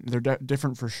different. They're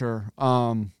different for sure.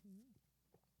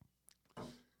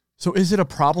 So is it a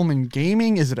problem in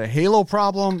gaming? Is it a Halo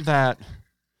problem that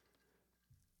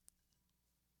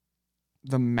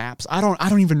the maps? I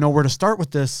don't even know where to start with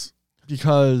this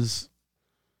because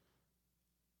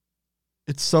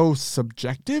it's so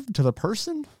subjective to the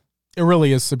person. It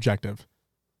really is subjective.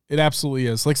 It absolutely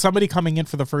is. Like somebody coming in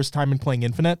for the first time and playing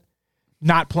Infinite,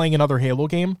 not playing another Halo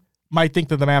game, might think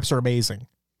that the maps are amazing,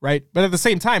 right? But at the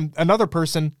same time, another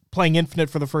person playing Infinite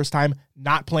for the first time,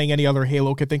 not playing any other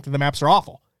Halo, could think that the maps are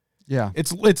awful. Yeah.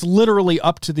 It's literally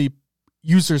up to the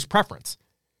user's preference.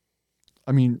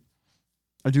 I mean,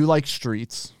 I do like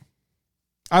Streets.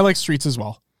 I like Streets as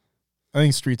well. I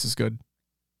think Streets is good.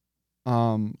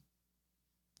 Live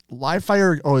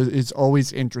Fire is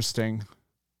always interesting.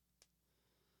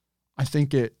 I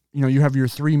think you have your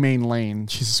 3 main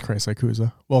lanes. Jesus Christ,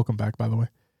 Yakuza. Welcome back, by the way.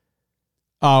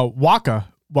 Waka,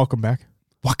 welcome back.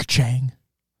 Waka Chang.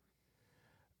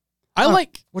 What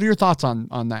are your thoughts on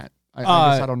that? I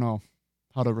guess I don't know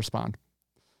how to respond.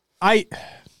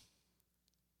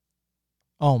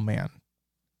 Oh, man.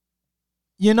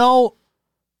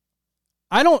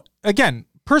 Again,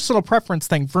 personal preference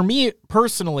thing. For me,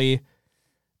 personally,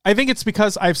 I think it's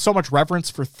because I have so much reverence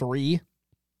for 3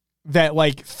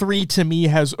 that, 3 to me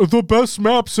has the best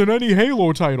maps in any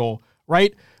Halo title,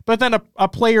 right? But then a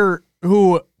player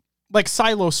who, like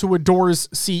Silos, who adores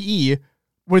CE,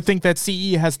 would think that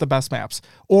CE has the best maps.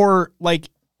 Or,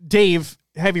 Dave,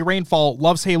 Heavy Rainfall,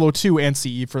 loves Halo 2 and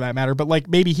CE for that matter, but,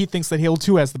 maybe he thinks that Halo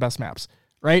 2 has the best maps,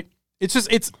 right? It's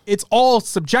just, it's all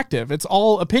subjective. It's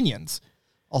all opinions.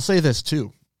 I'll say this,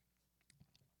 too.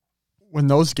 When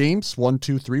those games, 1,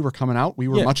 2, 3, were coming out, we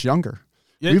were much younger.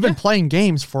 Yeah, We've been playing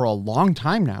games for a long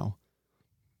time now.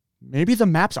 Maybe the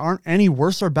maps aren't any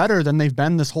worse or better than they've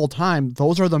been this whole time.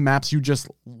 Those are the maps you just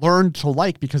learned to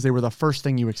like because they were the first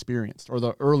thing you experienced or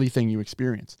the early thing you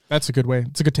experienced. That's a good way.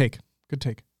 It's a good take. Good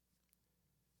take.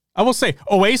 I will say,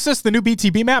 Oasis, the new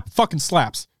BTB map, fucking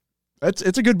slaps.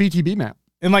 It's a good BTB map.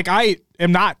 And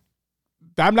I'm not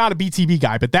a BTB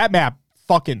guy, but that map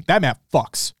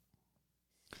fucks.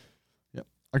 Yep.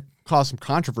 I caused some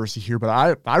controversy here,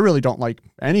 but I really don't like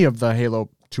any of the Halo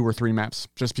 2 or 3 maps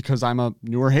just because I'm a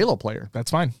newer Halo player.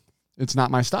 That's fine. It's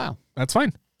not my style. That's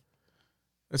fine.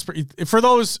 That's pretty, for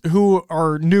those who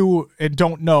are new and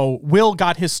don't know, Will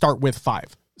got his start with 5.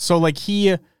 So like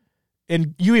he,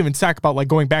 and you even talk about like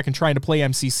going back and trying to play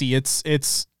MCC.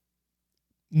 It's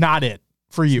not it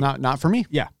for you. It's not for me.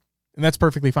 Yeah. And that's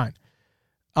perfectly fine.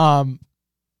 Ghana,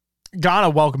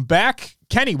 welcome back.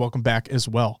 Kenny, welcome back as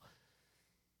well.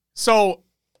 So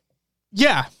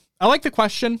yeah, I like the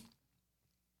question.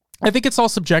 I think it's all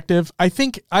subjective. I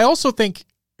also think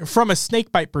from a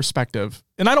snakebite perspective,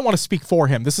 and I don't want to speak for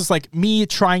him. This is like me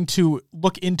trying to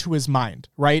look into his mind,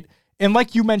 right? And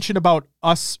like you mentioned about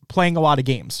us playing a lot of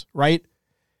games, right?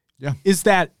 Yeah. Is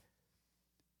that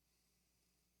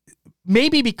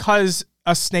maybe because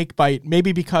a snakebite,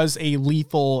 maybe because a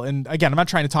lethal, and again, I'm not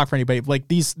trying to talk for anybody, like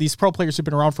these pro players who've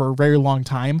been around for a very long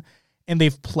time and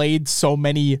they've played so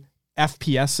many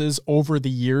FPSs over the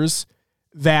years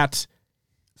that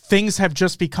things have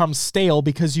just become stale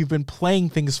because you've been playing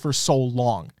things for so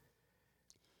long.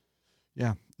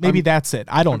 Yeah. Maybe that's it.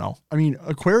 I don't know. I mean,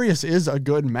 Aquarius is a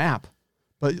good map,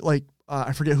 but like,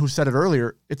 I forget who said it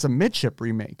earlier. It's a midship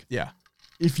remake. Yeah.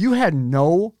 If you had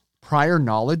no prior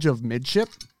knowledge of midship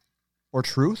or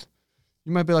truth,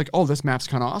 you might be like, oh, this map's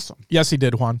kind of awesome. Yes, he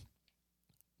did, Juan.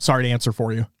 Sorry to answer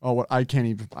for you. Oh, what? I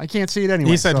can't see it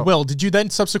anyway. He said, so. Will, did you then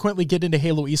subsequently get into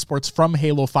Halo esports from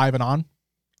Halo 5 and on?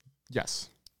 Yes.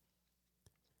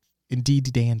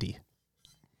 Indeed dandy.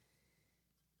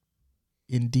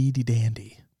 Indeed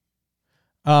dandy.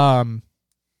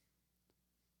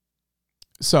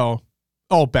 So,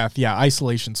 oh, Beth, yeah,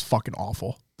 isolation's fucking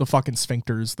awful. The fucking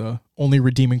sphincter is the only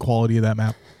redeeming quality of that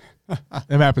map. That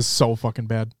map is so fucking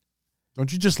bad.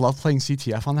 Don't you just love playing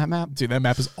CTF on that map? Dude, that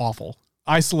map is awful.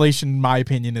 Isolation, in my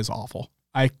opinion, is awful.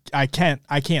 I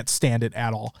can't stand it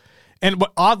at all. And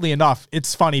oddly enough,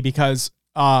 it's funny because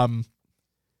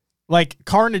like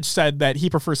Carnage said that he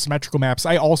prefers symmetrical maps.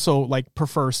 I also like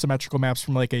prefer symmetrical maps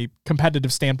from like a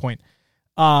competitive standpoint.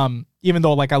 Even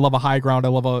though like I love a high ground, I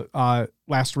love a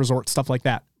last resort, stuff like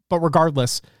that. But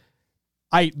regardless,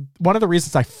 one of the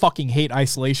reasons I fucking hate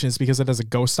isolation is because it has a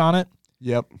ghost on it.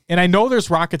 Yep. And I know there's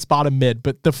rockets bottom mid,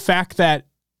 but the fact that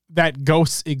that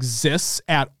ghost exists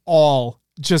at all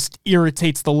just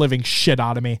irritates the living shit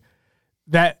out of me.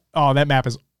 That map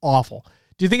is awful.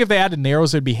 Do you think if they added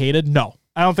narrows, it'd be hated? No,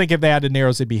 I don't think if they added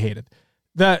narrows, it'd be hated.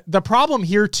 The problem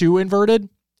here too, Inverted,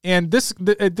 and this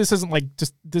isn't like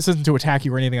this isn't to attack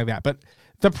you or anything like that, but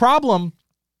the problem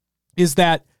is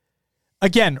that,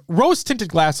 again, rose tinted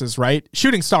glasses, right?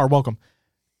 Shooting Star, welcome.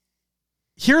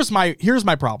 Here's my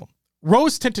problem.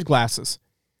 Rose tinted glasses.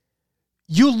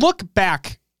 You look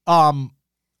back, Uncle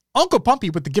Pumpy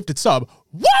with the gifted sub.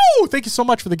 Whoa! Thank you so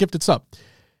much for the gifted sub.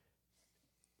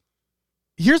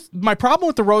 Here's my problem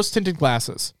with the rose tinted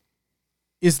glasses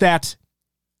is that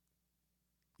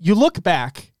you look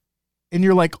back and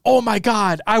you're like, oh my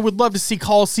God, I would love to see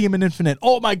Coliseum and Infinite.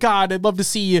 Oh my God, I'd love to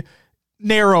see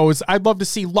Narrows. I'd love to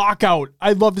see Lockout.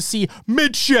 I'd love to see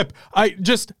Midship. I'd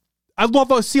love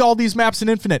to see all these maps in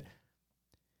Infinite.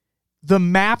 The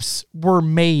maps were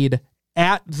made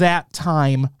at that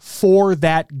time for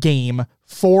that game,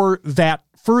 for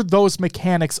those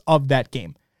mechanics of that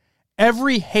game.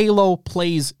 Every Halo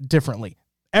plays differently.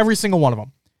 Every single one of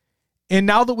them. And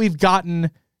now that we've gotten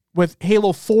with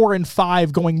Halo 4 and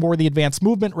 5 going more the advanced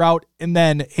movement route, and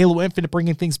then Halo Infinite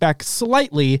bringing things back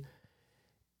slightly,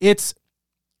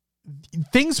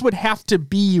 things would have to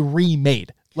be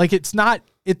remade. Like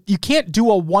you can't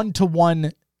do a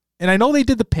one-to-one. And I know they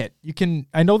did the Pit.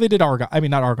 I know they did Argon. I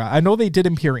mean, not Argon. I know they did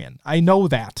Empyrean. I know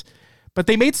that. But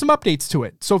they made some updates to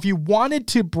it. So if you wanted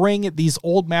to bring these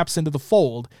old maps into the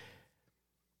fold,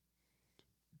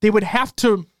 they would have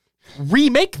to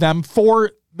remake them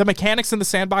for the mechanics in the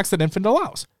sandbox that Infinite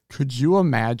allows. Could you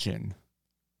imagine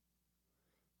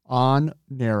on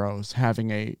Narrows having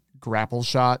a grapple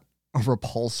shot, a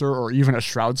repulsor, or even a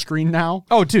shroud screen now?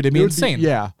 Oh, dude, it'd be insane.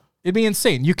 Yeah. It'd be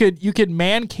insane. You could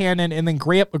man cannon and then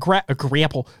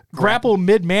grapple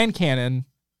mid man cannon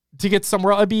to get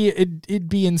somewhere. It'd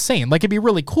be insane. Like, it'd be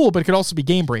really cool, but it could also be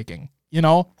game breaking. You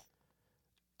know?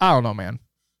 I don't know, man.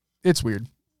 It's weird.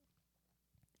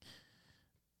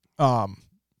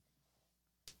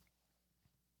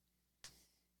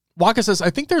 Waka says, I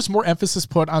think there's more emphasis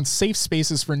put on safe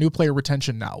spaces for new player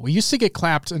retention now. We used to get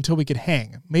clapped until we could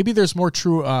hang. Maybe there's more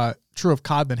true of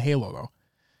COD than Halo, though.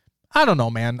 I don't know,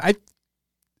 man.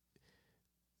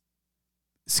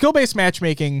 Skill-based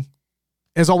matchmaking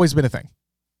has always been a thing.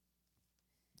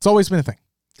 It's always been a thing.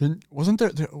 Wasn't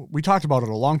there? We talked about it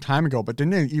a long time ago, but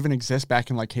didn't it even exist back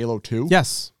in like Halo 2?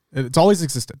 Yes, it's always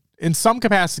existed. In some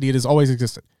capacity, it has always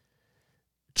existed.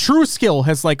 True skill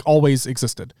has like always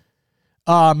existed.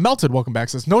 Melted, welcome back,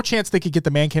 says, no chance they could get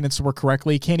the man cannons to work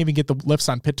correctly. Can't even get the lifts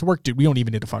on pit to work. Dude, we don't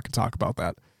even need to fucking talk about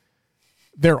that.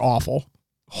 They're awful.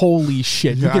 Holy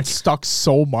shit. You get stuck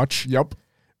so much. Yep.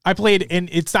 I played, and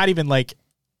it's not even like,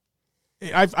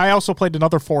 I also played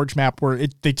another Forge map where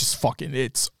they just fucking,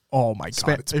 it's, oh my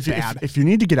God, it's bad. If you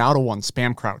need to get out of one,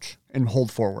 spam crouch and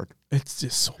hold forward. It's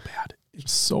just so bad.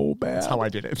 It's so bad. That's how I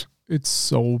did it. It's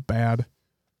so bad.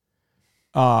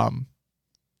 And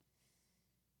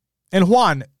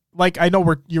Juan, like, I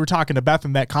know you were talking to Beth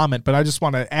in that comment, but I just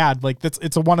want to add, like,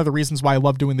 it's one of the reasons why I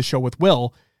love doing the show with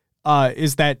Will,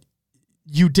 is that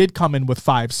you did come in with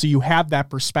 5. So you have that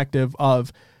perspective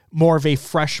of more of a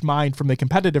fresh mind from the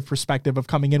competitive perspective of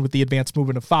coming in with the advanced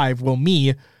movement of 5. Well,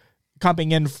 me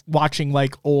coming in watching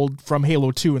like old from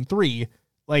Halo 2 and 3,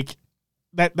 like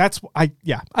I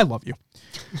love you.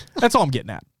 That's all I'm getting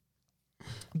at.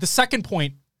 The second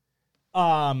point,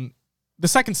 the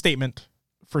second statement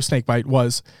for Snakebite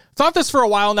was, thought this for a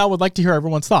while now, would like to hear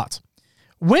everyone's thoughts.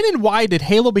 When and why did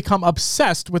Halo become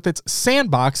obsessed with its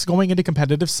sandbox going into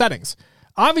competitive settings?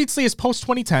 Obviously, it's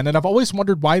post-2010, and I've always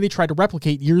wondered why they try to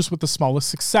replicate years with the smallest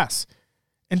success.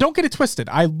 And don't get it twisted,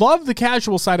 I love the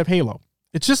casual side of Halo.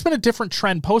 It's just been a different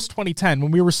trend post-2010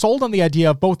 when we were sold on the idea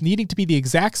of both needing to be the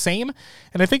exact same,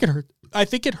 and I think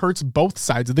it hurts both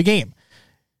sides of the game.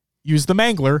 Use the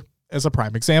Mangler as a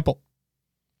prime example.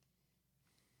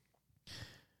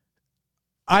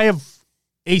 I have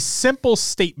a simple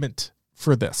statement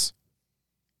for this.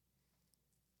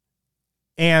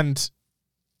 And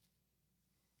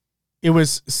it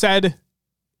was said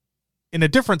in a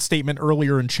different statement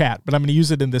earlier in chat, but I'm going to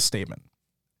use it in this statement.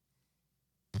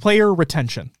 Player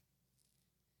retention.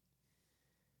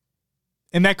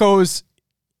 And that goes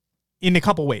in a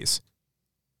couple ways.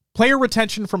 Player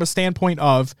retention from a standpoint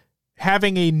of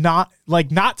having a not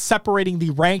separating the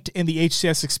ranked and the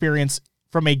HCS experience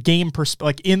from a game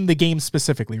like in the game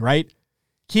specifically, right?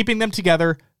 Keeping them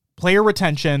together, player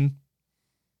retention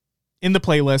in the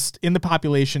playlist, in the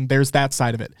population, there's that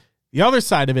side of it. The other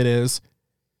side of it is,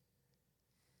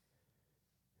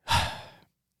 and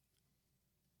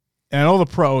I know the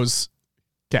pros,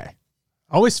 okay,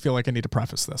 I always feel like I need to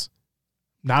preface this.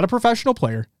 Not a professional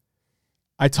player.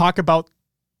 I talk about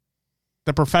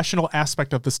the professional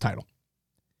aspect of this title.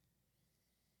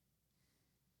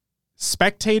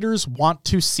 Spectators want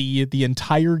to see the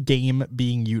entire game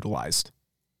being utilized.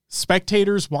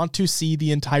 Spectators want to see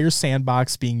the entire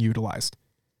sandbox being utilized.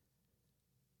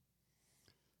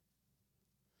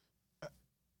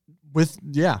 To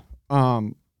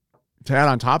add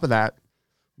on top of that,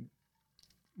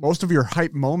 most of your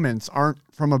hype moments aren't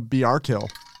from a BR kill.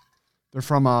 They're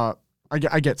from I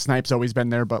get Snipe's always been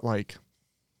there, but like,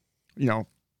 you know,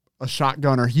 a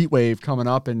shotgun or heat wave coming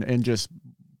up and just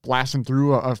blasting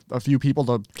through a few people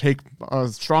to take a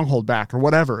stronghold back or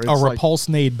whatever. It's a repulse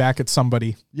nade back at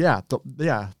somebody. Yeah.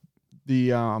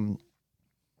 It's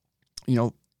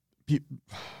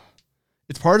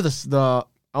part of the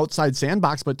outside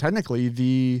sandbox, but technically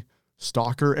the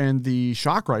Stalker and the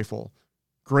shock rifle,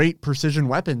 great precision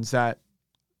weapons that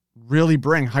really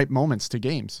bring hype moments to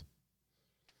games.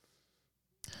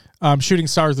 Shooting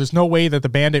Stars, there's no way that the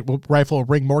Bandit rifle will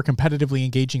bring more competitively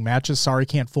engaging matches. Sorry,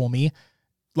 can't fool me.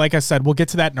 Like I said, we'll get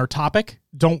to that in our topic.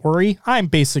 Don't worry. I'm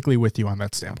basically with you on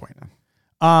that standpoint.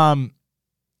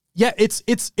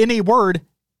 It's in a word,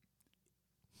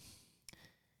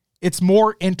 it's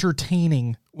more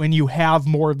entertaining when you have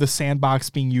more of the sandbox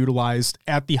being utilized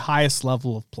at the highest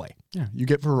level of play. Yeah, you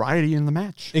get variety in the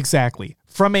match. Exactly.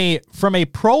 From a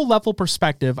pro level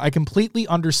perspective, I completely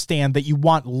understand that you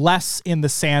want less in the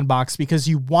sandbox because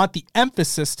you want the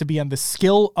emphasis to be on the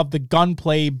skill of the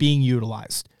gunplay being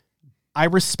utilized. I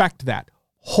respect that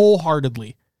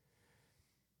wholeheartedly.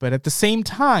 But at the same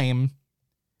time,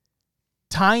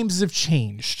 times have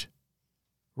changed,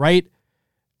 right?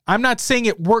 I'm not saying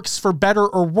it works for better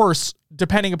or worse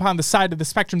depending upon the side of the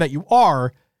spectrum that you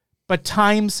are, but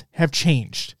times have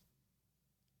changed.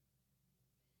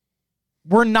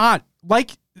 We're not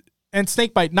like, and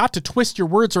Snakebite, not to twist your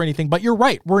words or anything, but you're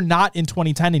right. We're not in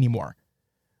 2010 anymore.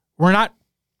 We're not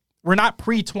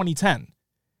pre-2010.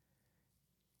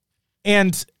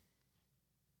 And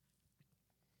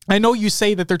I know you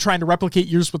say that they're trying to replicate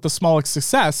years with the smallest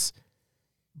success,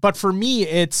 but for me,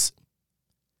 it's,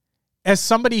 as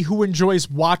somebody who enjoys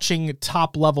watching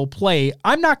top level play,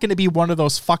 I'm not going to be one of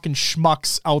those fucking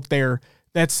schmucks out there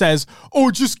that says,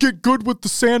 oh, just get good with the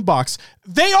sandbox.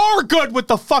 They are good with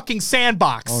the fucking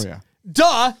sandbox. Oh, yeah.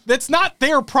 Duh, that's not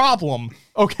their problem,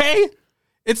 okay?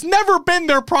 It's never been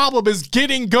their problem is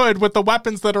getting good with the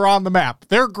weapons that are on the map.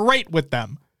 They're great with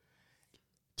them.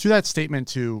 To that statement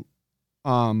too,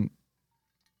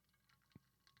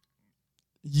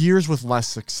 years with less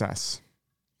success.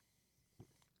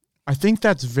 I think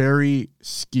that's very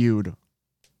skewed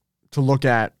to look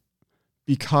at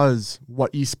because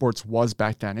what esports was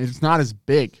back then. It's not as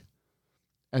big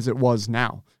as it was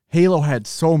now. Halo had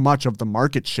so much of the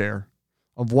market share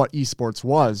of what esports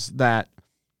was that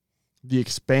the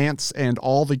expanse and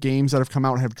all the games that have come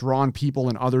out have drawn people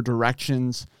in other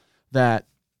directions, that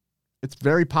it's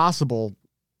very possible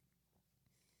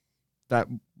that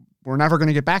we're never going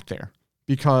to get back there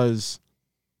because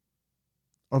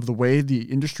of the way the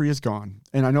industry has gone.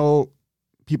 And I know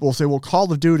people will say, well,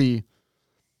 Call of Duty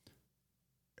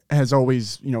has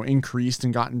always, increased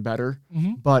and gotten better.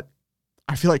 Mm-hmm. But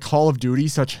I feel like Call of Duty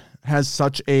has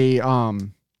such a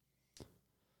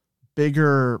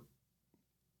bigger,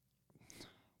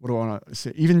 what do I want to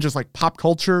say? Even just like pop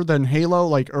culture than Halo,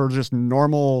 or just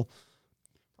normal.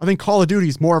 I think Call of Duty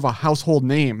is more of a household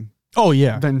name. Oh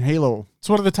yeah, than Halo. It's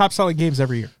one of the top selling games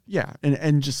every year. Yeah,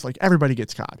 and just like everybody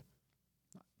gets COD.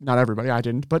 Not everybody, I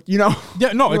didn't, but Yeah, no,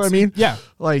 you know what I mean? Yeah.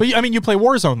 But you play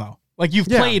Warzone though. Like you've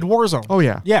played Warzone. Oh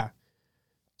yeah. Yeah.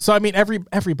 So I mean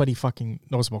everybody fucking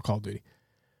knows about Call of Duty.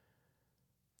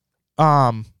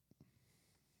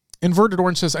 Inverted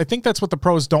Orange says, I think that's what the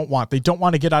pros don't want. They don't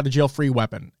want to get out of jail free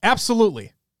weapon.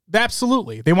 Absolutely.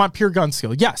 Absolutely. They want pure gun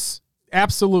skill. Yes.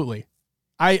 Absolutely.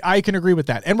 I can agree with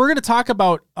that. And we're going to talk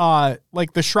about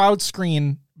the shroud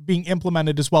screen being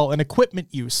implemented as well and equipment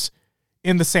use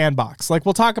in the sandbox.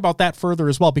 We'll talk about that further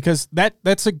as well, because that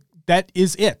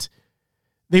is it.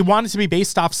 They want it to be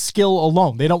based off skill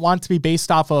alone. They don't want it to be based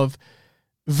off of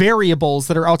variables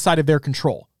that are outside of their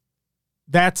control.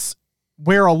 That's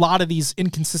where a lot of these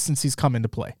inconsistencies come into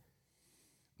play.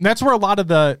 And that's where a lot of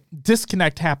the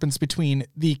disconnect happens between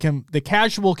the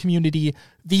casual community,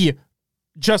 the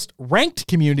just ranked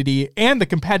community, and the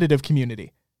competitive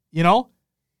community. The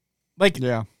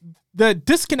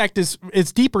disconnect is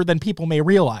deeper than people may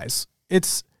realize.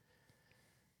 It's,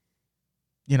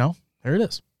 there it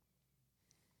is.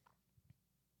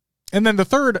 And then the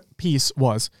third piece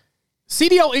was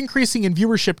CDL increasing in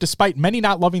viewership despite many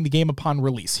not loving the game upon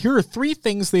release. Here are 3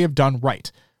 things they have done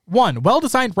right. 1,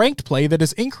 well-designed ranked play that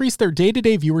has increased their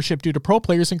day-to-day viewership due to pro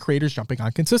players and creators jumping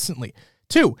on consistently.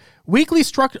 2, weekly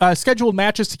scheduled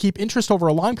matches to keep interest over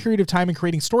a long period of time and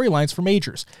creating storylines for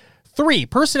majors. 3,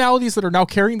 personalities that are now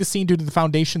carrying the scene due to the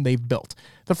foundation they've built.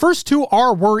 The first 2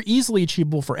 were easily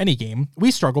achievable for any game.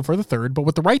 We struggle for the third, but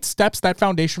with the right steps, that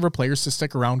foundation for players to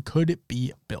stick around could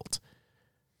be built.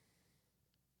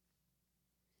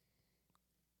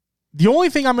 The only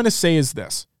thing I'm going to say is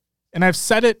this, and I've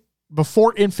said it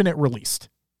before Infinite released,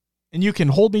 and you can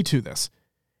hold me to this.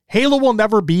 Halo will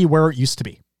never be where it used to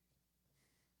be.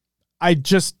 I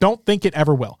just don't think it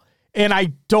ever will. And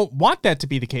I don't want that to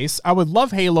be the case. I would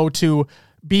love Halo to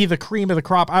be the cream of the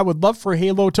crop. I would love for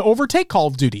Halo to overtake Call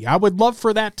of Duty. I would love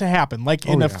for that to happen.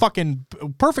 In a fucking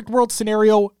perfect world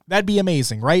scenario, that'd be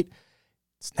amazing, right?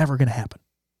 It's never going to happen.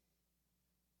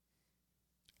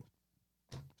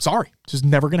 Sorry, it's just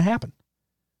never going to happen.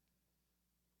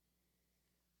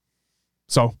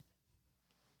 So,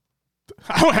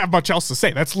 I don't have much else to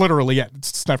say. That's literally it.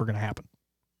 It's never going to happen.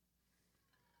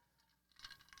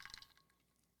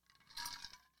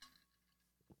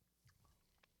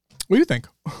 What do you think?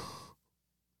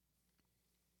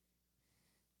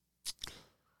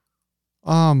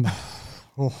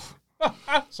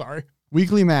 Sorry.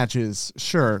 Weekly matches,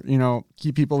 sure,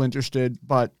 keep people interested,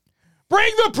 but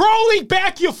bring the Pro League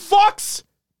back, you fucks!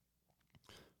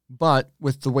 But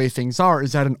with the way things are,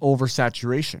 is that an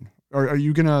oversaturation? Or are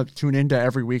you going to tune into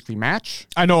every weekly match?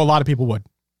 I know a lot of people would.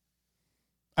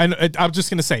 I'm just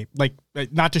going to say,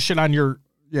 not to shit on your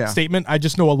statement, I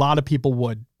just know a lot of people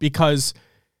would, because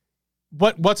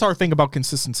what's our thing about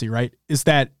consistency, right? Is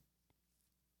that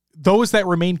those that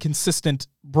remain consistent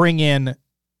bring in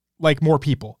more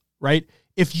people, right?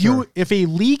 If a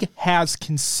league has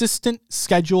consistent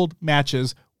scheduled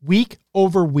matches week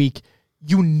over week,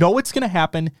 you know it's going to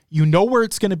happen. You know where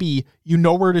it's going to be. You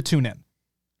know where to tune in.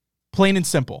 Plain and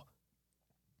simple.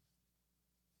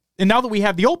 And now that we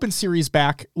have the Open Series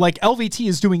back, LVT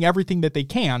is doing everything that they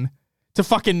can to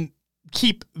fucking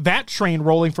keep that train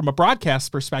rolling from a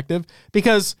broadcast perspective,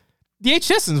 because the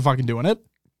HCS isn't fucking doing it.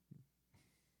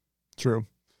 True.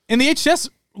 And the HCS,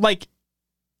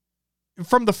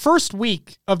 from the first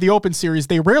week of the Open Series,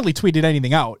 they rarely tweeted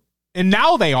anything out. And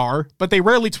now they are, but they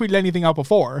rarely tweeted anything out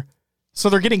before. So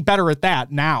they're getting better at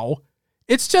that now.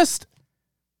 It's just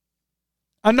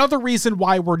another reason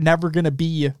why we're never going to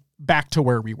be back to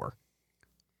where we were.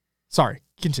 Sorry,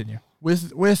 continue.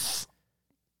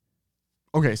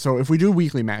 Okay, so if we do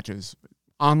weekly matches,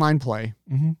 online play,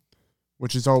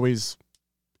 which is always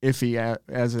iffy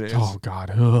as it is. Oh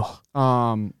God.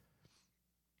 Ugh.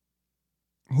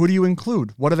 Who do you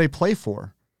include? What do they play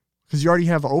for? Because you already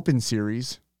have open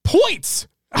series. Points.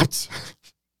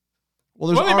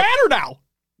 Well, Well, they matter now.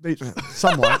 They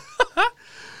somewhat.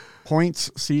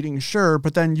 Points, seeding, sure,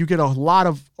 but then you get a lot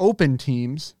of open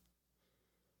teams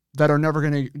that are never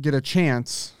going to get a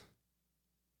chance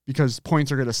because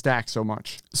points are going to stack so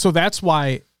much. So that's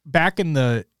why back in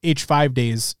the H5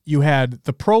 days, you had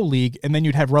the Pro League and then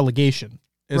you'd have relegation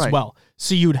as well.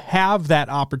 So you'd have that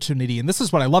opportunity. And this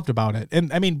is what I loved about it.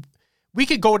 And I mean, we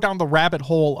could go down the rabbit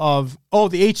hole of,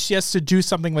 the HCS to do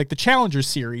something like the Challenger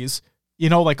Series,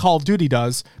 like Call of Duty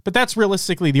does, but that's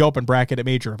realistically the open bracket at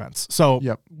major events. So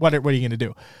what are you going to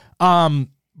do?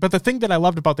 But the thing that I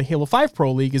loved about the Halo 5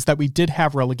 Pro League is that we did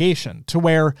have relegation to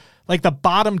where like the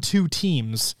bottom 2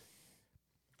 teams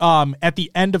at the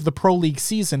end of the Pro League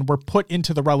season were put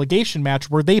into the relegation match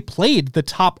where they played the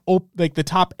top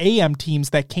AM teams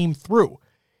that came through.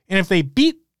 And if they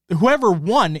beat whoever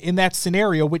won in that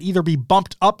scenario would either be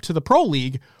bumped up to the Pro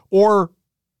League or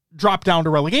drop down to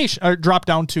relegation or drop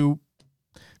down to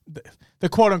the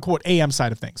quote unquote AM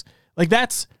side of things. Like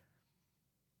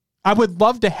I would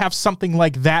love to have something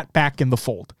like that back in the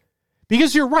fold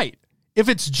because you're right. If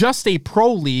it's just a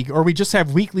pro league or we just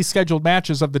have weekly scheduled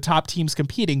matches of the top teams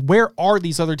competing, where are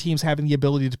these other teams having the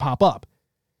ability to pop up?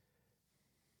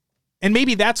 And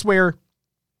maybe that's where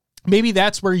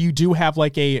you do have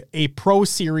like a pro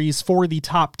series for the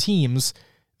top teams,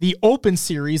 the open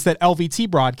series that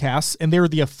LVT broadcasts, and they're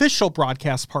the official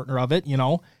broadcast partner of it,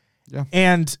 Yeah.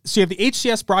 And so you have the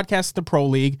HCS broadcast the pro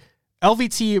league,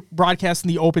 LVT broadcast in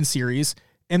the open series,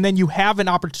 and then you have an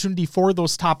opportunity for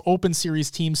those top open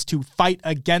series teams to fight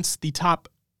against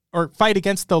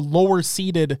the lower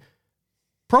seeded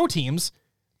pro teams,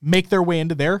 make their way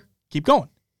into there, keep going.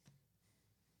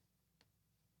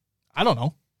 I don't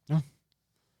know. Yeah.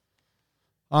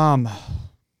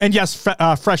 And yes,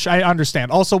 Fresh, I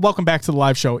understand. Also, welcome back to the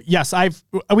live show. Yes,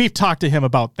 we've talked to him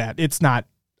about that. It's not,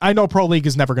 I know Pro League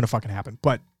is never going to fucking happen,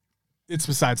 but it's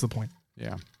besides the point.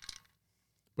 Yeah.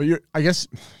 But I guess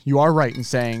you are right in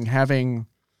saying having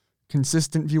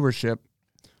consistent viewership,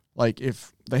 like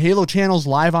if the Halo channel's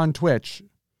live on Twitch,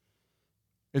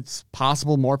 it's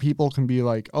possible more people can be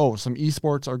like, oh, some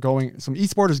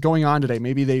esport is going on today.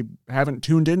 Maybe they haven't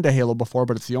tuned into Halo before,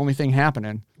 but it's the only thing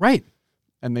happening. Right.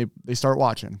 And they start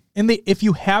watching. And if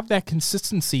you have that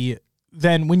consistency,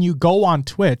 then when you go on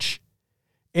Twitch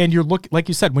and like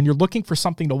you said, when you're looking for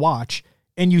something to watch,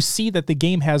 and you see that the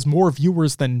game has more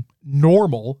viewers than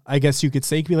normal, I guess you could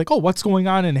say, you could be like, oh, what's going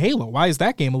on in Halo? Why is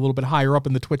that game a little bit higher up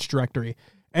in the Twitch directory?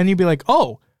 And you'd be like,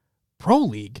 oh, Pro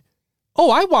League.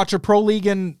 Oh, I watch a Pro League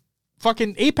in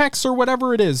fucking Apex or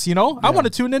whatever it is, I want to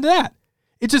tune into that.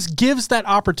 It just gives that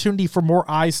opportunity for more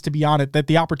eyes to be on it that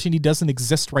the opportunity doesn't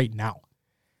exist right now.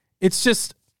 It's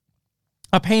just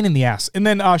a pain in the ass. And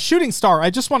then Shooting Star, I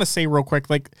just want to say real quick,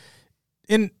 like,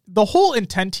 the whole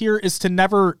intent here is to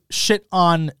never shit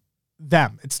on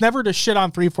them. It's never to shit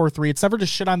on 343. It's never to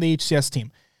shit on the HCS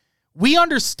team. We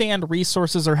understand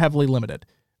resources are heavily limited.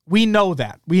 We know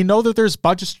that. We know that there's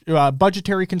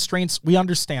budgetary constraints. We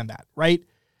understand that, right?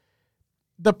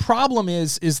 The problem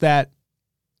is that,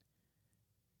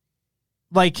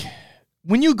 like,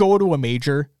 when you go to a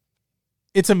major,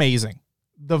 it's amazing.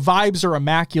 The vibes are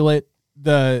immaculate.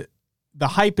 The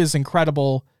hype is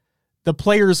incredible. The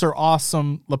players are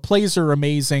awesome. The plays are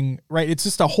amazing, right? It's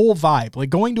just a whole vibe.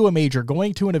 Like going to a major,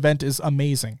 going to an event is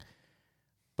amazing.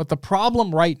 But the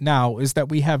problem right now is that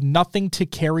we have nothing to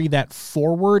carry that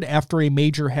forward after a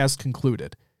major has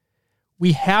concluded.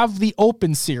 We have the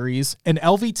open series, and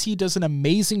LVT does an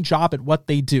amazing job at what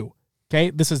they do. Okay?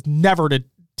 This is never to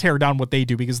tear down what they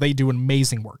do because they do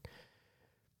amazing work.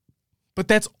 But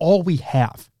that's all we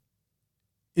have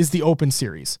is the open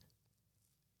series.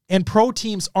 And pro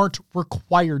teams aren't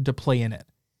required to play in it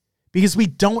because we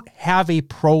don't have a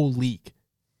pro league.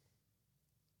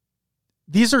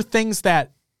 These are things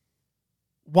that,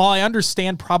 while I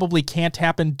understand probably can't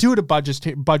happen due to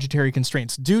budgetary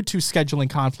constraints, due to scheduling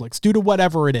conflicts, due to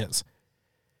whatever it is,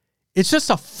 it's just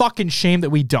a fucking shame that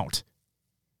we don't.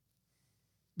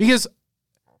 Because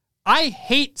I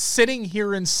hate sitting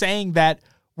here and saying that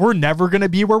we're never going to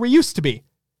be where we used to be.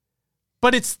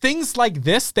 But it's things like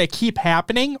this that keep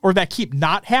happening or that keep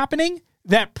not happening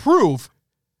that prove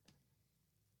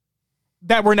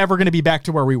that we're never going to be back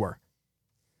to where we were.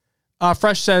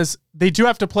 Fresh says they do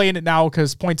have to play in it now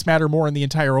because points matter more in the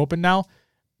entire open now.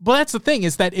 But that's the thing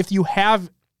is that if you have,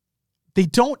 they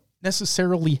don't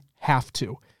necessarily have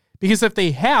to. Because if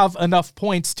they have enough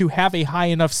points to have a high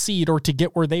enough seed or to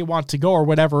get where they want to go or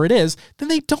whatever it is, then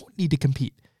they don't need to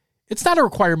compete. It's not a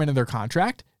requirement in their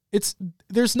contract.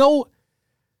 There's no.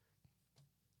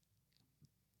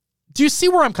 Do you see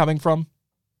where I'm coming from?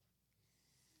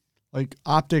 Like,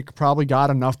 Optic probably got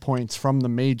enough points from the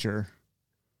major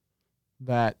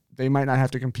that they might not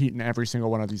have to compete in every single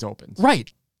one of these opens.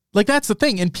 Right. Like, that's the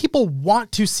thing. And people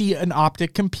want to see an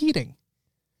Optic competing.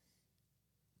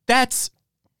 And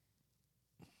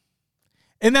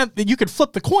then you could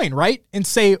flip the coin, right? And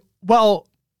say, well,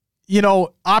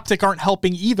 Optic aren't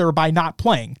helping either by not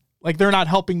playing. Like, they're not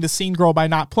helping the scene grow by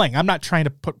not playing. I'm not trying to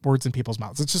put words in people's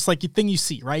mouths. It's just like the thing you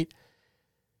see, right?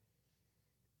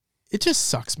 It just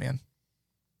sucks, man.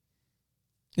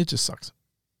 It just sucks.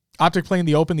 Optic playing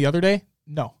the Open the other day?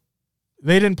 No.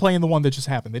 They didn't play in the one that just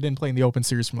happened. They didn't play in the Open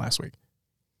series from last week.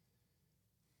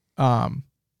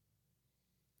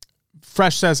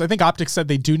 Fresh says, I think Optic said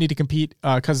they do need to compete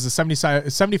because it's a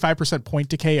 75% point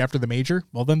decay after the major.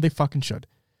 Well, then they fucking should.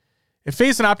 If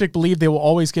FaZe and Optic believe they will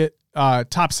always get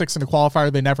top 6 in a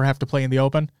qualifier, they never have to play in the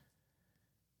Open.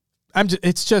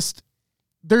 Yes,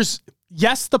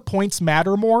 the points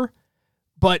matter more,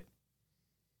 but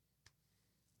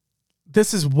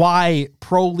this is why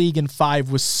Pro League in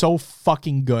 5 was so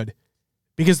fucking good,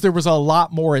 because there was a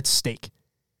lot more at stake.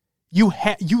 You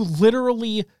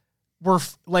literally were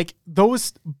like,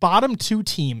 those bottom 2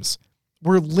 teams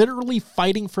were literally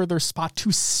fighting for their spot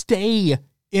to stay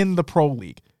in the Pro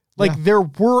League. Like, there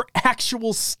were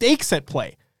actual stakes at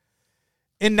play.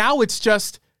 And now it's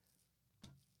just,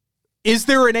 is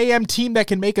there an AM team that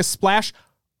can make a splash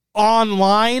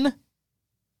online?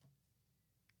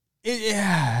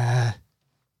 Yeah.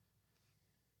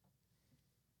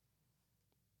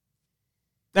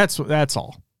 That's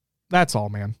all. That's all,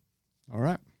 man. All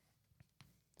right.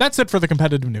 That's it for the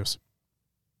competitive news.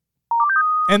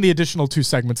 And the additional 2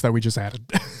 segments that we just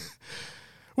added.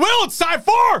 Well, it's time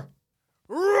for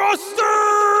Roster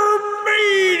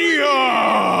Media.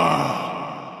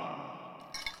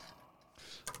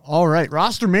 All right,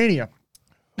 Roster Mania.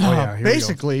 Oh, yeah, here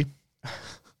basically,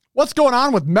 what's going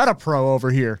on with MetaPro over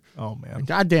here? Oh, man.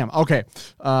 Goddamn. Okay.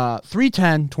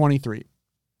 310-23.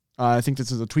 I think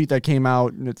this is a tweet that came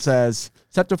out, and it says,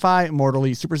 Septify,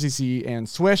 Immortally, Super CC, and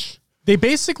Swish. They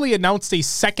basically announced a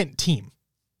second team.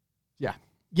 Yeah.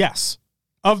 Yes.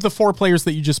 Of the 4 players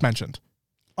that you just mentioned.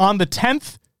 On the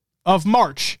 10th of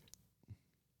March.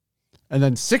 And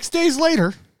then 6 days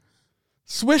later,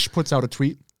 Swish puts out a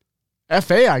tweet.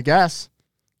 FA, I guess.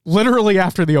 Literally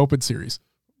after the Open Series.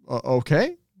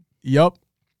 Okay. Yep.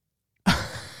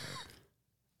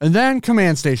 And then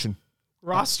Command Station.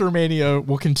 Roster Mania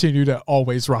will continue to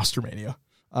always Roster Mania.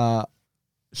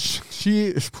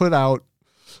 She put out,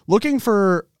 looking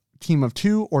for team of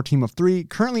 2 or team of 3,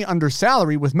 currently under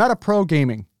salary with MetaPro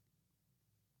Gaming.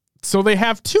 So they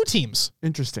have 2 teams.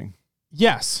 Interesting.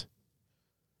 Yes.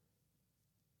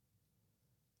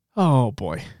 Oh,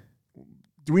 boy.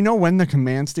 Do we know when the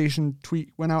Command Station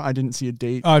tweet went out? I didn't see a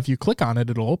date. If you click on it,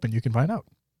 it'll open. You can find out.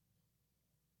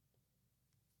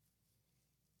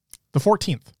 The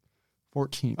 14th.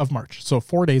 14th of March. So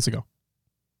 4 days ago.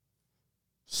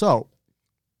 So,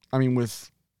 I mean,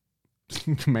 with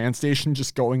Command Station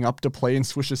just going up to play in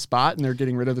Swish's spot and they're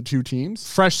getting rid of the 2 teams.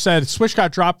 Fresh said Swish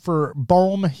got dropped for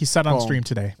Bohm. He said on stream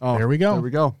today. Oh, there we go. There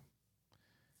we go.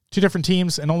 2 different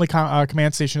teams and only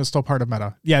Command Station is still part of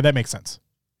Meta. Yeah, that makes sense.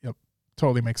 Yep.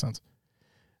 Totally makes sense.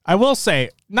 I will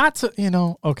say, not to,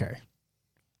 okay.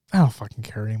 I don't fucking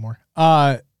care anymore.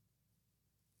 I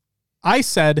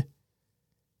said,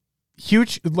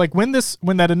 huge, like when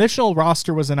that initial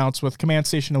roster was announced with Command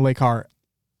Station and Lakar,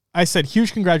 I said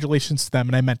huge congratulations to them,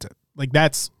 and I meant it. Like,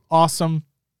 that's awesome.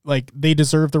 Like, they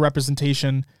deserve the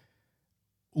representation.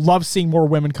 Love seeing more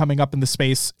women coming up in the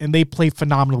space, and they play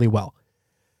phenomenally well.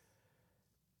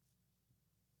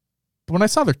 But when I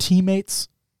saw their teammates,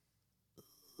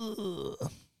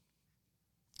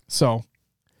 so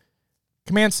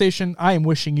Command Station, I am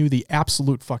wishing you the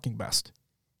absolute fucking best.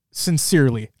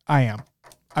 Sincerely, I am.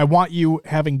 I want you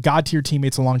having God-tier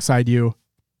teammates alongside you.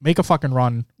 Make a fucking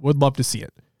run. Would love to see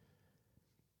it.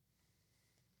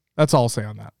 That's all I'll say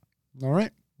on that. All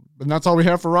right. And that's all we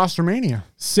have for Roster Mania.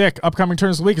 Sick. Upcoming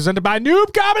turns of the week is presented by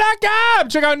noobcombo.com.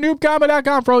 Check out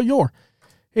noobcombo.com for all your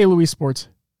Halo esports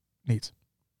needs.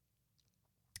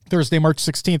 Thursday, March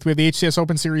 16th, we have the HCS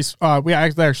Open Series. We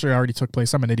actually already took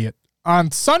place. I'm an idiot.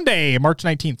 On Sunday, March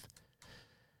 19th,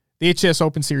 the HCS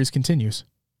Open Series continues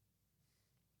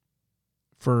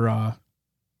for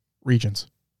regions.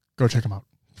 Go check them out.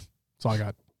 That's all I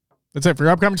got. That's it for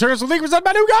your upcoming turns. We'll presented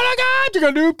by noobcombo.com. Check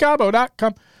out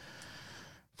noobcombo.com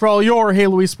for all your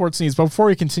Halo esports needs. But before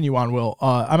we continue on, Will,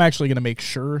 I'm actually going to make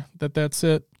sure that that's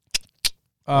it.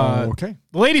 Okay.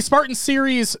 The Lady Spartan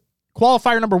Series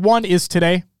Qualifier number 1 is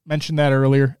today. Mentioned that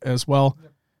earlier as well.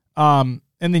 And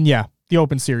then, the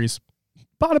Open Series.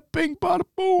 Bada bing, bada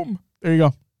boom. There you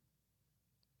go.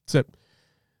 That's it.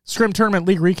 Scrim Tournament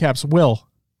League recaps. Will,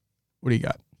 what do you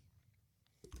got?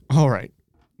 All right.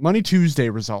 Money Tuesday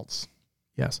results.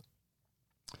 Yes.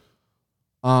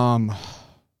 Game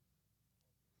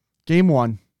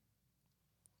 1.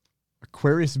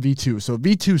 Aquarius V2. So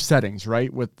V2 settings,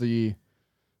 right? With the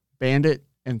Bandit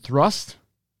and Thrust.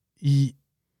 Yeah.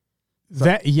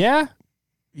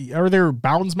 Are there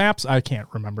bounds maps? I can't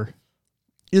remember.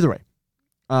 Either way.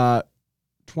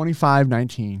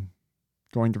 25-19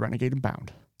 going to Renegade and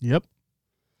Bound. Yep.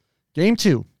 Game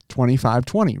 2,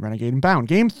 25-20, Renegade and Bound.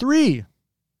 Game 3,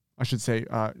 I should say,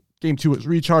 Game 2 was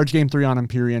Recharge. Game 3 on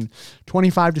Empyrean,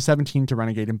 25-17 to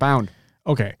Renegade and Bound.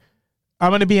 Okay.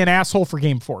 I'm going to be an asshole for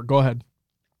Game 4. Go ahead.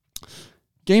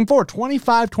 Game 4,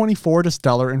 25-24 to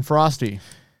Stellar and Frosty.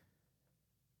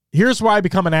 Here's why I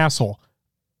become an asshole.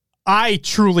 I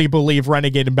truly believe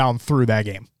Renegade and Bound threw that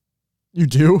game. You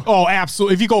do? Oh,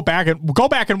 absolutely. If you go back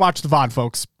and watch the VOD,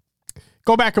 folks.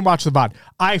 Go back and watch the VOD.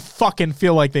 I fucking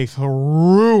feel like they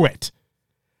threw it.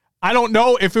 I don't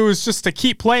know if it was just to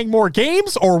keep playing more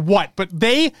games or what, but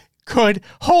they could,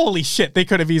 holy shit, they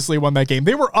could have easily won that game.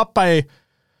 They were up by,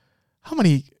 how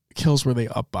many kills were they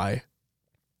up by?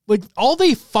 Like, all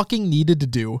they fucking needed to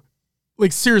do,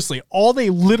 like, seriously, all they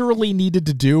literally needed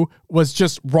to do was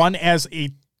just run as a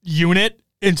unit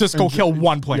and just go kill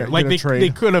one player. Yeah, like, they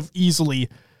could have easily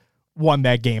won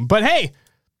that game. But hey,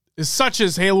 such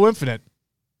as Halo Infinite.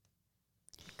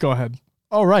 Go ahead.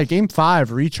 All right, Game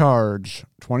 5, Recharge,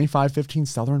 25-15,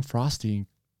 Stellar and Frosty.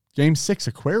 Game 6,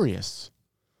 Aquarius,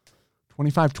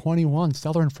 25-21,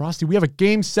 Stellar and Frosty. We have a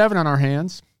Game 7 on our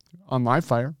hands on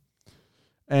Livefire.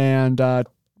 And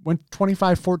went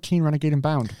 25-14, Renegade and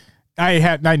Bound.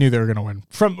 I knew they were going to win.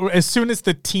 From as soon as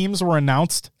the teams were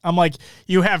announced, I'm like,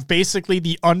 you have basically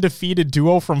the undefeated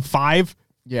duo from 5.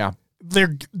 Yeah.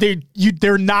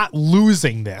 They're not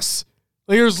losing this.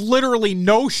 Like, there's literally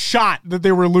no shot that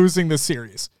they were losing this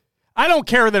series. I don't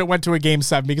care that it went to a Game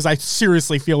 7 because I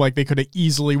seriously feel like they could have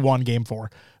easily won Game 4.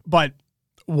 But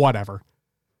whatever.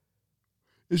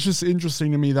 It's just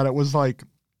interesting to me that it was like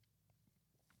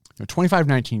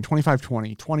 25-19,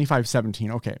 25-20,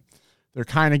 25-17. Okay. They're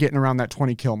kind of getting around that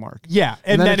 20 kill mark. Yeah.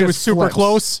 And then it was super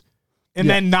close. And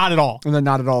then not at all. And then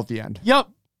not at all at the end. Yep.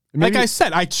 Like I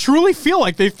said, I truly feel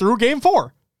like they threw Game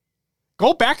 4.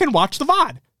 Go back and watch the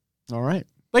VOD. All right.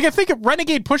 Like, I think if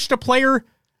Renegade pushed a player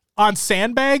on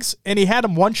sandbags and he had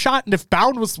him one shot, and if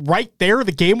Bound was right there,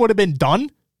 the game would have been done.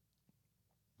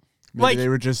 Maybe they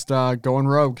were just going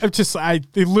rogue.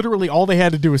 They literally, all they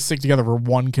had to do was stick together for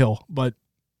one kill. But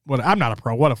I'm not a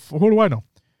pro. Who do I know?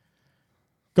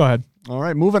 Go ahead. All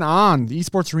right, moving on. The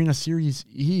Esports Arena Series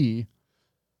E.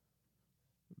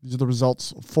 These are the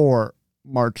results for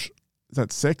March. Is that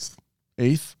 6th?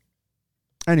 8th?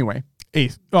 Anyway.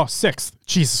 8th. Oh, 6th.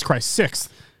 Jesus Christ, 6th.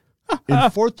 In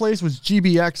 4th place was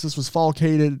GBX. This was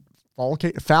Falcated,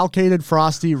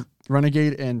 Frosty,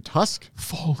 Renegade, and Tusk.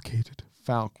 Falcated.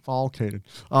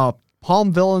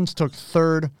 Palm Villains took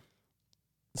 3rd.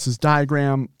 This is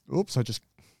Diagram. Oops, I just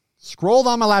scrolled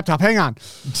on my laptop. Hang on.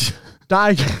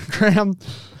 Diagram,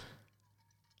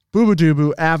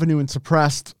 Boobadooboo, Avenue, and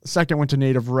Suppressed. 2nd went to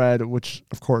Native Red, which,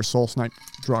 of course, Soul Snipe,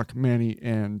 Druck, Manny,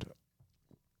 and...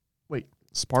 Wait,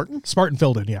 Spartan? Spartan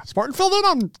filled in, yeah. Spartan filled in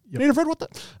on Native Red? What the...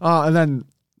 and then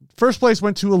 1st place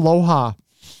went to Aloha.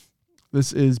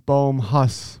 This is Bohm,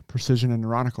 Huss, Precision, and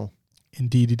Neuronical.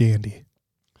 Indeedy dandy.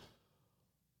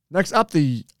 Next up,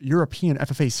 the European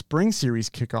FFA Spring Series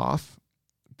kickoff.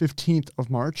 15th of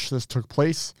March. This took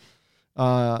place...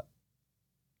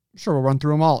 Sure, we'll run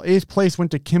through them all. 8th place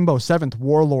went to Kimbo. 7th,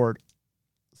 Warlord.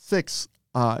 6th,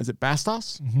 is it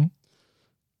Bastos? Mm-hmm.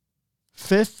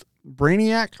 5th,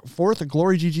 Brainiac. 4th,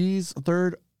 Glory GG's.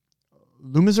 3rd,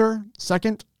 Lumizer.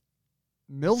 2nd,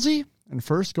 Milsey. And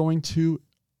 1st going to,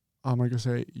 I'm going to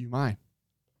say Umai.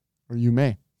 Or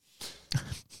Umay.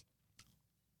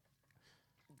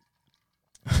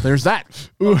 There's that.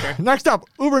 Okay. Next up,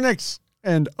 Uber Nix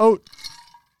and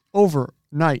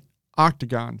Overnight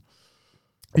Octagon.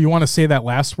 You want to say that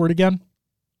last word again?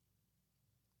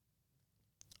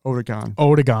 Otagon.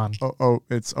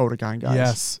 It's Otagon, guys.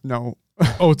 Yes. No.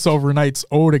 It's Overnight's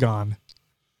Otagon.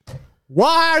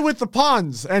 Why with the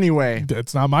puns? Anyway.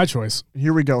 It's not my choice.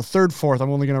 Here we go. 3rd, 4th. I'm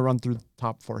only going to run through the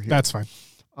top 4 here. That's fine.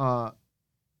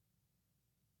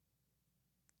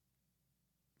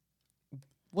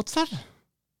 What's that?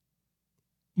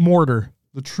 Mortar.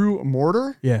 The True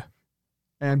Mortar? Yeah.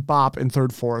 And Bop in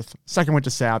 3rd, 4th. 2nd went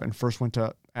to Sab, and 1st went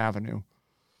to Avenue.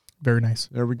 Very nice.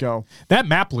 There we go. That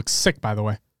map looks sick, by the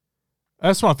way. I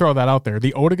just want to throw that out there.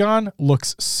 The Otagon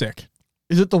looks sick.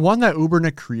 Is it the one that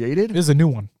Ubernick created? It is a new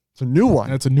one. It's a new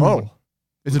one. It's a new one.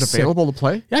 Is it available to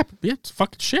play? Yeah, it's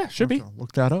fucking shit. Should be.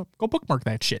 Look that up. Go bookmark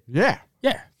that shit. Yeah.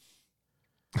 Yeah.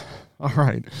 All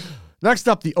right. Next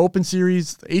up, the Open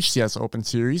Series, the HCS Open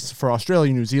Series for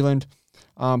Australia, New Zealand.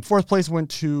 Fourth place went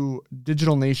to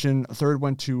Digital Nation. Third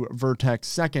went to Vertex.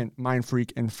 Second, Mind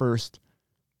Freak. And first,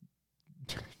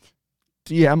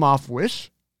 DM off Wish.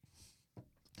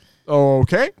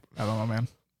 Okay. I don't know,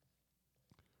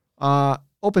 man.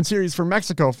 Open Series for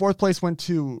Mexico. Fourth place went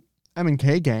to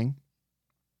M&K Gang.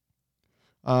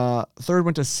 Third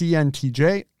went to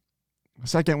CNTJ.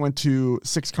 Second went to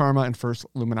Six Karma. And first,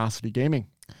 Luminosity Gaming.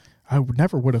 I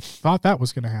never would have thought that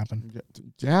was going to happen.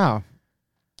 Yeah.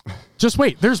 Just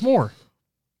wait. There's more.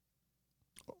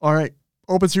 All right.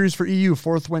 Open Series for EU.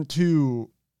 Fourth went to,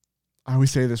 I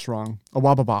always say this wrong,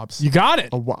 Awaba Bobs. You got it.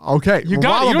 Okay. You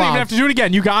got it. You don't even have to do it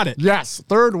again. You got it. Yes.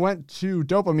 Third went to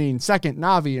Dopamine. Second,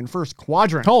 Navi. And first,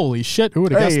 Quadrant. Holy shit. Who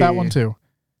would have guessed that one too?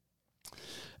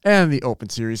 And the Open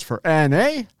Series for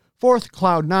NA. Fourth,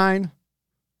 Cloud9.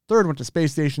 Third went to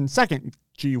Space Station. Second,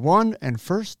 G1. And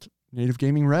first, Native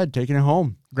Gaming Red, taking it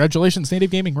home. Congratulations, Native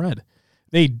Gaming Red.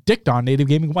 They dicked on Native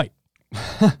Gaming White.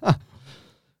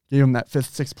 Gave him that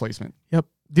fifth, sixth placement. Yep.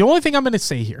 The only thing I'm going to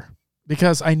say here,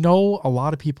 because I know a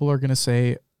lot of people are going to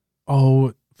say,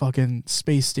 oh, fucking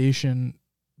Space Station,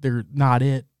 they're not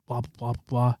it, blah, blah, blah, blah,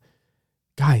 blah.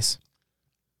 Guys,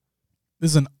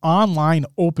 this is an online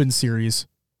open series.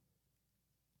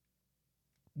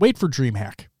 Wait for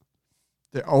DreamHack.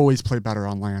 They always play better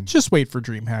on land. Just wait for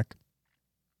DreamHack.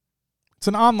 It's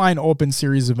an online open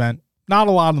series event. Not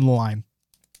a lot on the line.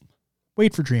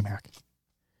 Wait for DreamHack.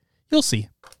 You'll see.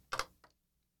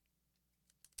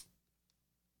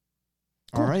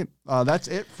 All right. That's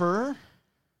it for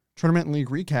Tournament and League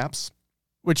recaps.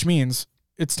 Which means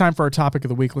it's time for our topic of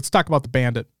the week. Let's talk about the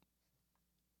Bandit.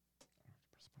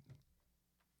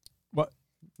 What?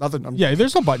 Nothing. Yeah,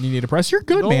 there's no button you need to press. You're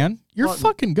good, man. You're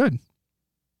fucking good.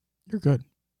 You're good.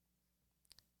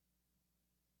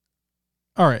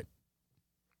 All right.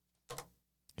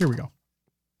 Here we go.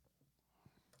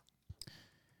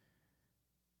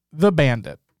 The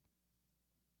Bandit.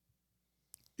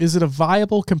 Is it a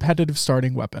viable competitive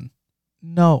starting weapon?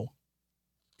 No,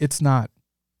 it's not.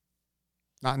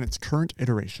 Not in its current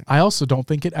iteration. I also don't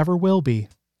think it ever will be.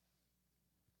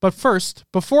 But first,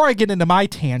 before I get into my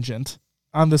tangent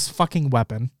on this fucking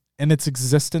weapon and its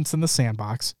existence in the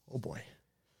sandbox. Oh boy.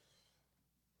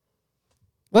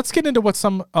 Let's get into what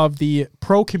some of the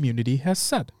pro community has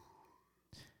said.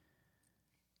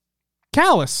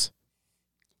 Callus.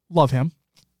 Love him.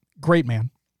 Great man.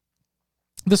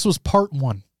 This was part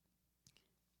 1.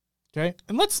 Okay?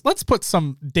 And let's put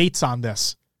some dates on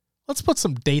this. Let's put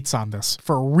some dates on this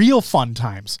for real fun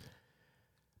times.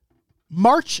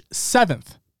 March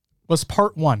 7th was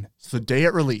part 1. It's the day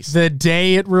it released. The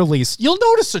day it released. You'll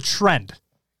notice a trend.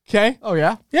 Okay? Oh,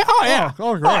 yeah? Yeah. Oh, yeah.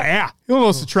 Oh, great. Oh, yeah. You'll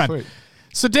notice a trend. Sweet.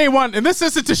 So day 1, and this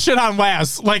isn't to shit on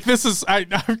Waz. Like, this is, I'm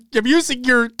using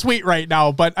your tweet right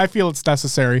now, but I feel it's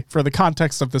necessary for the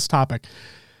context of this topic.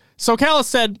 So Callus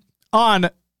said on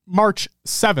March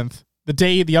 7th, the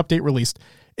day the update released,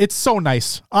 it's so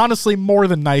nice. Honestly, more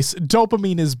than nice.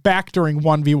 Dopamine is back during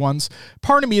 1v1s.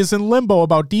 Part of me is in limbo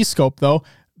about D-Scope, though.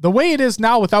 The way it is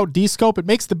now without D-Scope, it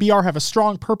makes the BR have a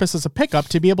strong purpose as a pickup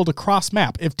to be able to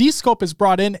cross-map. If D-Scope is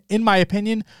brought in my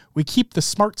opinion, we keep the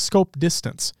smart scope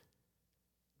distance.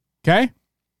 Okay?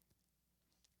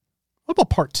 What about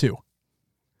part 2?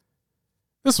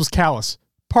 This was Callus.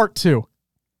 Part 2.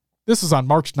 This is on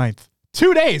March 9th.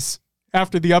 2 days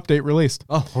after the update released.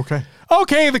 Oh, okay.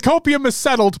 Okay, the copium is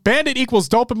settled. Bandit equals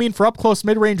Dopamine for up-close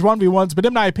mid-range 1v1s, but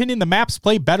in my opinion, the maps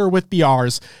play better with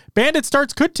BRs. Bandit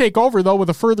starts could take over, though,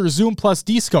 with a further zoom plus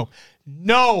D-Scope.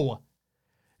 No!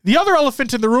 The other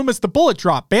elephant in the room is the bullet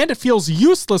drop. Bandit feels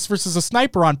useless versus a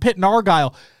sniper on Pit and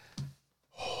Argyle.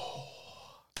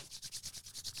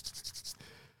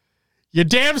 You're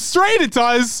damn straight it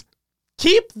does.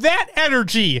 Keep that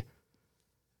energy.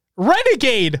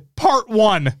 Renegade, part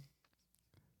 1.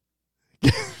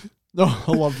 Oh,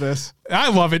 I love this. I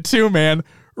love it too, man.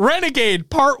 Renegade,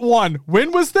 part 1.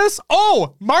 When was this?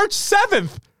 Oh, March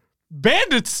 7th.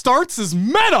 Bandit starts as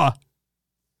meta.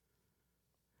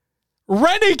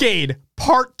 Renegade,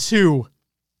 part 2.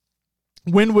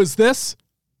 When was this?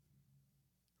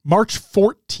 March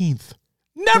 14th.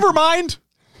 Never mind.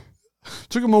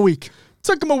 Took him a week.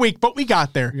 Took him a week, but we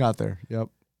got there. We got there. Yep.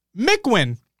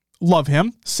 Mickwin, love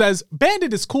him, says,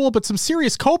 Bandit is cool, but some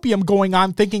serious copium going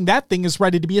on thinking that thing is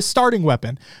ready to be a starting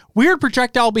weapon. Weird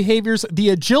projectile behaviors, the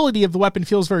agility of the weapon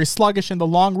feels very sluggish, and the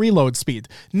long reload speed.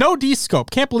 No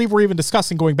D-scope. Can't believe we're even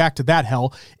discussing going back to that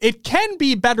hell. It can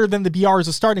be better than the BR as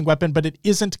a starting weapon, but it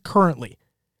isn't currently.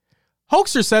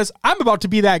 Hoaxer says, I'm about to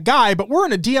be that guy, but we're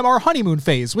in a DMR honeymoon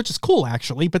phase, which is cool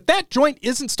actually, but that joint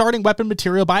isn't starting weapon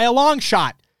material by a long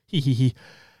shot. Hehehe.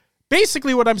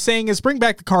 Basically what I'm saying is bring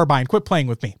back the carbine, quit playing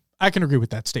with me. I can agree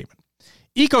with that statement.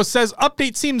 Eco says,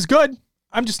 update seems good.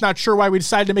 I'm just not sure why we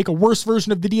decided to make a worse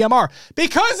version of the DMR.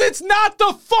 Because it's not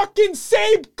the fucking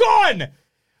same gun!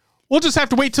 We'll just have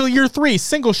to wait till year 3.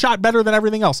 Single shot better than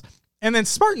everything else. And then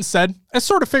Spartan said, I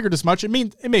sort of figured as much. It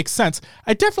makes sense.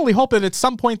 I definitely hope that at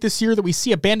some point this year that we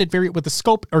see a Bandit variant with a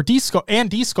scope or D-scope and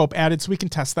D-scope added so we can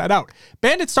test that out.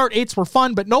 Bandit Start 8s were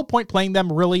fun, but no point playing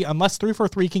them really unless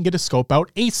 343 can get a scope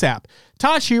out ASAP.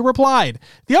 Tashi replied,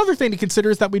 the other thing to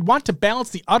consider is that we'd want to balance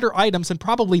the other items and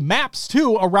probably maps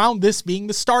too around this being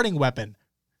the starting weapon.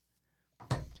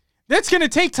 That's going to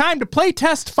take time to play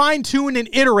test, fine tune, and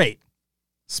iterate.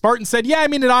 Spartan said, yeah,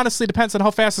 it honestly depends on how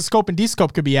fast the scope and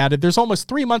D-scope could be added. There's almost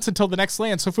 3 months until the next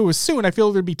land, so if it was soon, I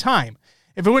feel there'd be time.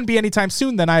 If it wouldn't be anytime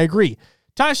soon, then I agree.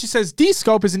 Tashi says,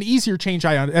 D-scope is an easier change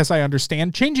as I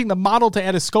understand. Changing the model to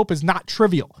add a scope is not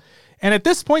trivial. And at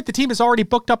this point, the team is already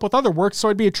booked up with other work, so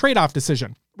it'd be a trade-off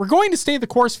decision. We're going to stay the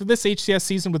course for this HCS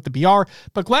season with the BR,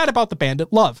 but glad about the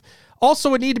Bandit love.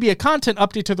 Also, it need to be a content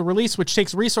update to the release, which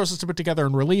takes resources to put together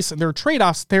and release, and there are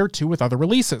trade-offs there too with other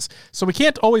releases. So we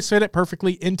can't always fit it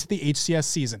perfectly into the HCS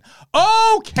season.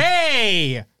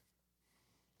 Okay!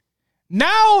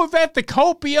 Now that the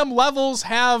copium levels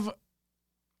have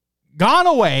gone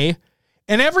away,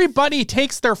 and everybody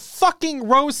takes their fucking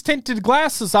rose-tinted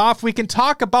glasses off, we can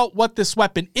talk about what this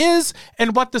weapon is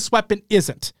and what this weapon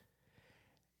isn't.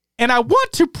 And I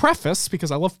want to preface,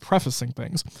 because I love prefacing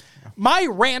things, my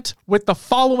rant with the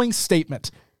following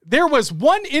statement. There was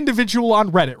one individual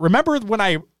on Reddit. Remember when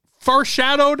I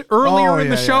foreshadowed earlier in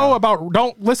the show about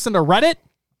don't listen to Reddit?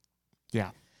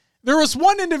 Yeah. There was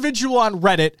one individual on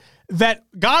Reddit that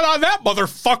got on that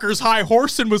motherfucker's high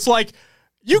horse and was like,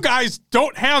 you guys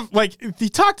don't have, he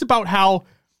talked about how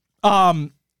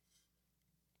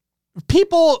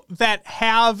people that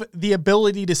have the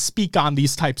ability to speak on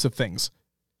these types of things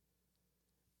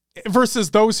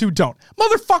versus those who don't.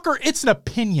 Motherfucker, it's an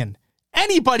opinion.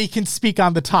 Anybody can speak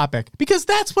on the topic because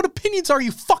that's what opinions are,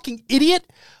 you fucking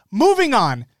idiot. Moving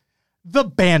on. The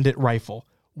Bandit rifle.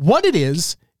 What it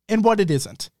is and what it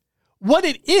isn't. What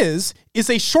it is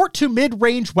a short to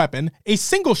mid-range weapon, a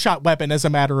single-shot weapon, as a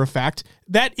matter of fact,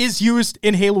 that is used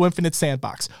in Halo Infinite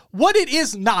Sandbox. What it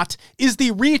is not is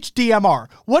the Reach DMR.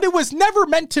 What it was never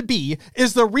meant to be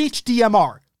is the Reach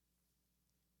DMR.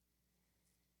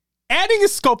 Adding a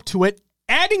scope to it,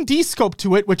 adding D-scope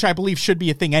to it, which I believe should be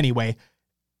a thing anyway,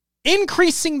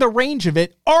 increasing the range of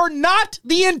it are not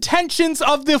the intentions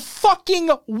of the fucking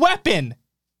weapon.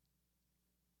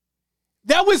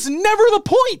 That was never the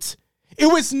point. It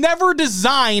was never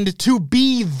designed to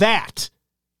be that.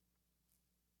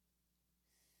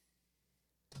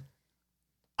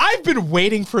 I've been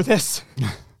waiting for this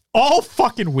all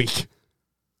fucking week.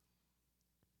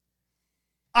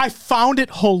 I found it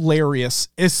hilarious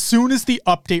as soon as the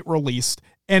update released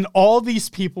and all these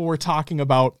people were talking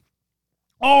about,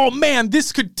 oh man,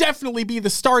 this could definitely be the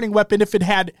starting weapon if it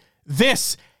had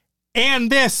this and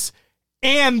this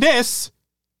and this.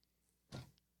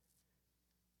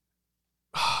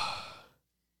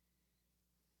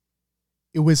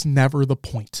 It was never the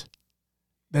point.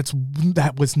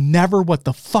 That was never what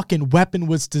the fucking weapon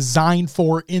was designed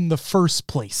for in the first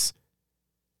place.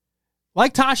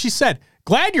 Like Tashi said,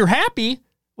 glad you're happy.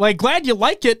 Glad you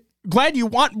like it. Glad you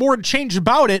want more to change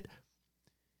about it.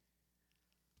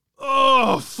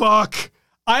 Oh, fuck.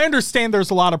 I understand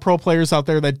there's a lot of pro players out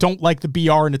there that don't like the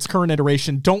BR in its current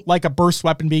iteration, don't like a burst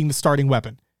weapon being the starting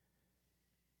weapon.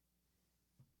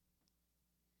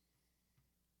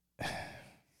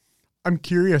 I'm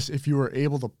curious if you were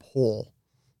able to poll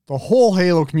the whole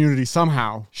Halo community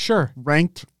somehow. Sure.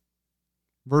 Ranked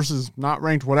versus not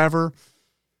ranked, whatever.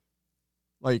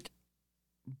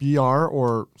 BR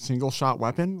or single shot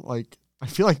weapon. I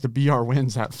feel like the BR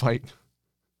wins that fight.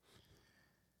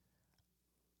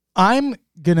 I'm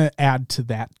going to add to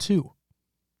that too.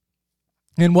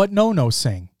 And what No-No's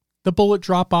saying. The bullet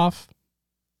drop off.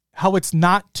 How it's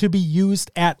not to be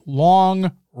used at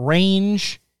long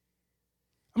range.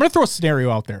 I'm going to throw a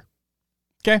scenario out there.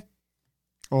 Okay?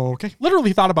 Okay.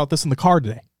 Literally thought about this in the car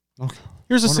today. Okay.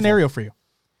 Here's a scenario for you.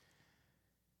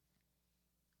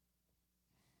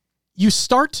 You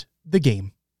start the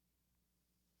game.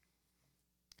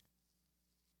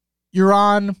 you're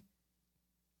on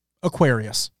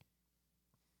Aquarius.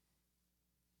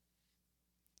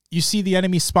 You see the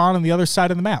enemy spawn on the other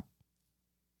side of the map.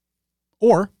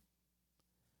 Or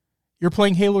you're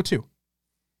playing Halo 2.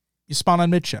 You spawn on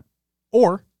midship.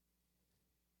 Or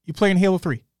you play in Halo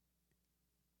 3.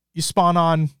 You spawn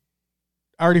on,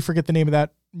 I already forget the name of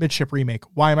that midship remake.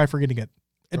 Why am I forgetting it?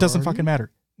 It doesn't fucking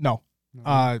matter. No.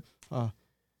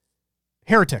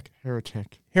 Heretic.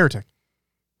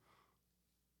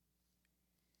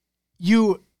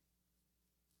 You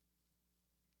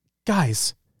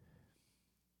guys,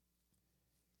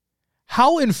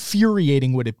 how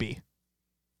infuriating would it be?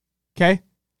 Okay?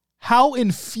 How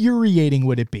infuriating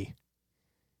would it be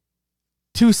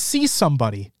to see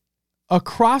somebody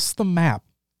across the map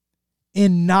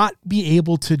and not be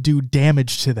able to do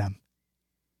damage to them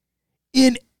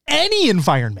in any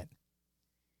environment,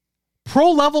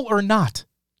 pro level or not?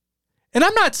 And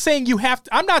I'm not saying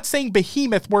I'm not saying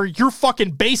behemoth where you're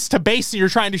fucking base to base and you're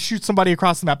trying to shoot somebody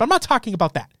across the map. I'm not talking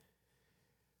about that.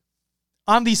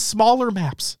 On these smaller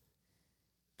maps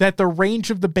that the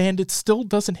range of the Bandit still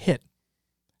doesn't hit,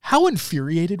 how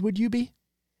infuriated would you be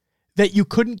that you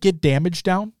couldn't get damage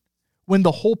down when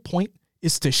the whole point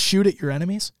is to shoot at your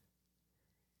enemies?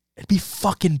 It'd be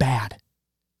fucking bad.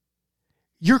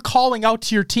 You're calling out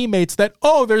to your teammates that,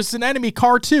 oh, there's an enemy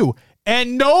car too,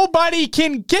 and nobody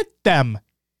can get them.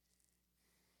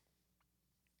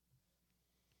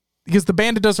 Because the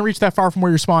Bandit doesn't reach that far from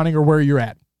where you're spawning or where you're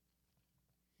at.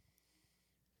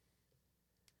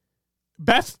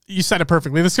 Beth, you said it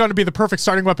perfectly. This is going to be the perfect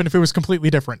starting weapon if it was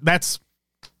completely different.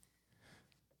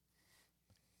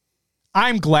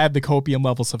 I'm glad the copium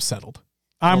levels have settled.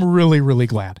 I'm really, really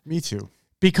glad. Me too.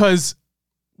 Because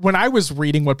when I was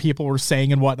reading what people were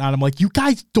saying and whatnot, I'm like, you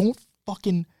guys don't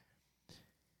fucking...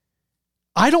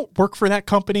 I don't work for that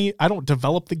company. I don't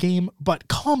develop the game, but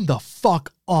come the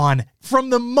fuck on. From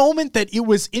the moment that it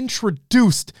was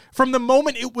introduced, from the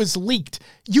moment it was leaked,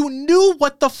 you knew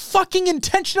what the fucking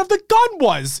intention of the gun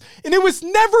was. And it was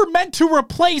never meant to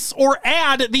replace or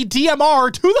add the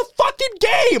DMR to the fucking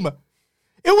game.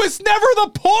 It was never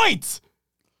the point.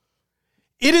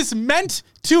 It is meant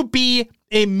to be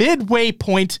a midway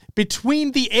point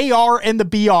between the AR and the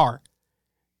BR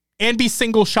and be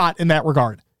single shot in that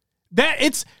regard.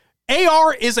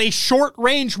 AR is a short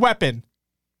range weapon.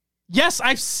 Yes,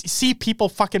 I see people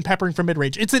fucking peppering from mid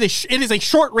range. It is a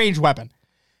short range weapon.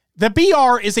 The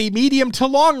BR is a medium to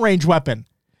long range weapon.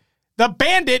 The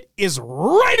Bandit is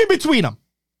right in between them.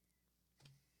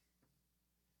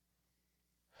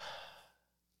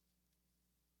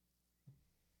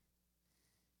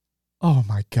 Oh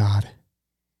my God.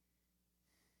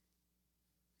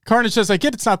 Carnage says, I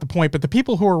get it's not the point, but the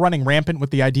people who are running rampant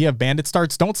with the idea of Bandit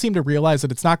starts don't seem to realize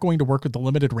that it's not going to work with the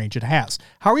limited range it has.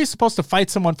 How are you supposed to fight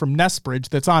someone from Nestbridge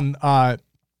that's on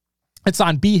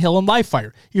B Hill and live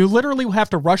fire? You literally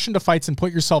have to rush into fights and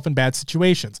put yourself in bad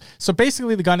situations. So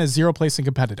basically the gun has zero place in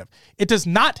competitive. It does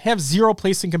not have zero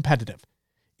place in competitive.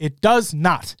 It does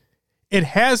not. It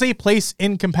has a place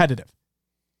in competitive.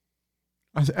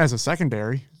 As a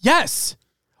secondary. Yes.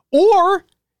 Or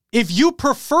if you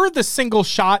prefer the single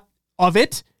shot of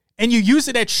it and you use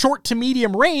it at short to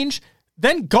medium range,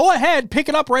 then go ahead, pick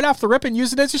it up right off the rip and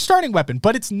use it as your starting weapon.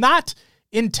 But it's not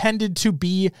intended to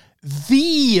be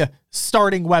the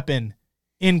starting weapon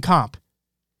in comp.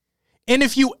 And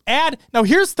if you add, now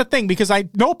here's the thing, because I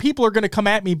know people are going to come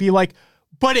at me and be like,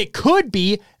 but it could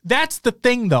be. That's the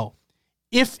thing though.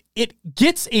 If it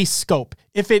gets a scope,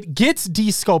 if it gets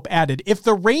D-scope added, if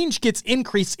the range gets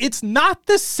increased, it's not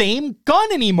the same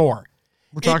gun anymore.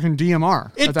 We're talking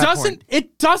DMR. It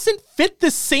doesn't fit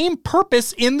the same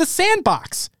purpose in the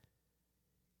sandbox.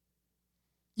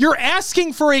 You're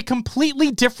asking for a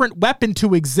completely different weapon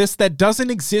to exist that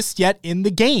doesn't exist yet in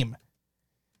the game.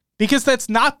 Because that's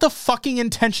not the fucking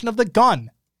intention of the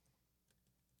gun.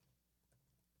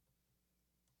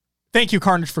 Thank you,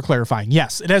 Carnage, for clarifying.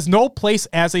 Yes, it has no place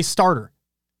as a starter.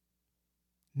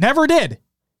 Never did.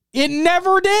 It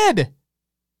never did.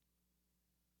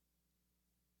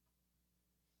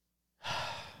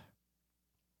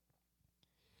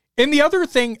 And the other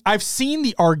thing, I've seen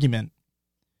the argument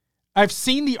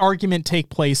take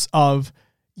place of,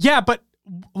 yeah, but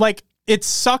like it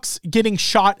sucks getting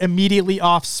shot immediately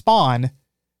off spawn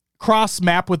cross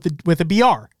map with a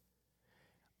BR.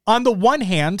 On the one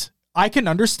hand, I can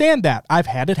understand that. I've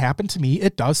had it happen to me.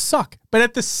 It does suck. But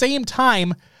at the same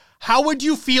time, how would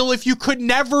you feel if you could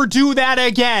never do that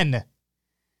again?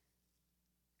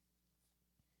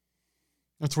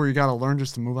 That's where you got to learn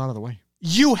just to move out of the way.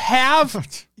 You have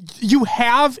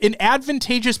an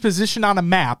advantageous position on a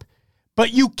map,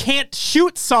 but you can't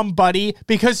shoot somebody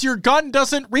because your gun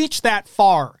doesn't reach that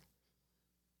far.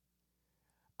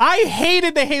 I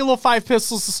hated the Halo 5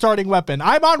 pistol as a starting weapon.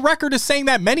 I'm on record as saying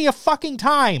that many a fucking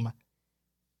time.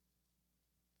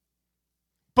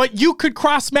 But you could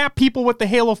cross-map people with the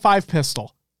Halo 5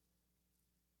 pistol.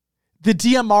 The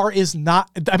DMR is not,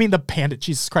 the Bandit,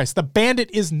 Jesus Christ. The Bandit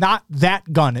is not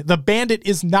that gun. The Bandit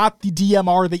is not the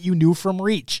DMR that you knew from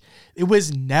Reach. It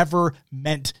was never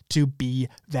meant to be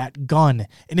that gun.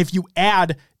 And if you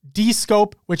add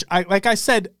D-scope, which like I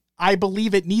said, I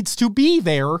believe it needs to be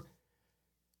there,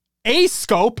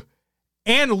 A-scope,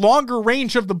 and longer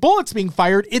range of the bullets being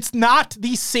fired, it's not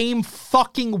the same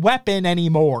fucking weapon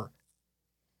anymore.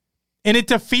 And it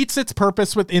defeats its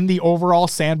purpose within the overall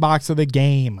sandbox of the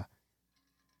game.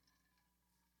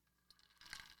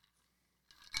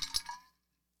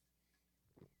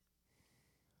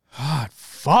 God,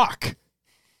 fuck.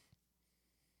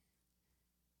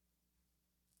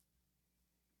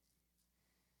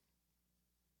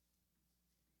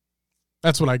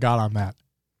 That's what I got on that.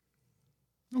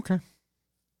 Okay.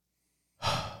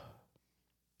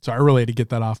 So I really had to get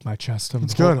that off my chest.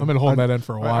 It's good. I've been holding that in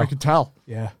for a while. I could tell.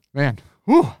 Yeah. Man.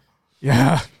 Whew.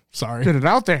 Yeah. Sorry. Get it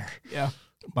out there. Yeah.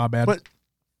 My bad. But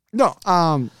no,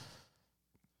 I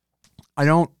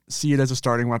don't see it as a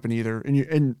starting weapon either.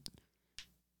 And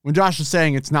when Josh is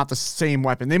saying it's not the same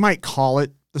weapon, they might call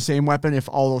it the same weapon if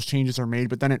all those changes are made,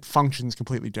 but then it functions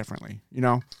completely differently, you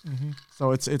know? Mm-hmm.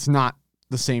 So it's not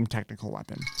the same technical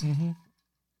weapon. Mm-hmm.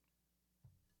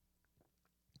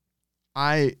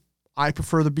 I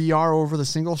prefer the BR over the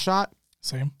single shot.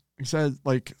 Same. He said,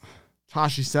 like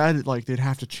Tashi said, like they'd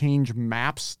have to change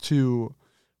maps to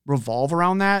revolve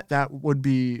around that. That would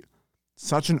be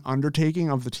such an undertaking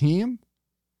of the team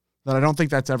that I don't think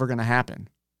that's ever going to happen.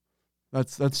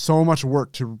 That's so much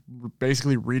work to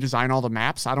basically redesign all the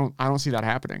maps. I don't see that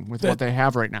happening with what they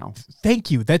have right now. Thank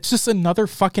you. That's just another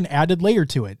fucking added layer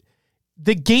to it.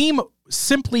 The game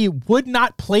simply would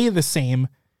not play the same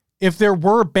if there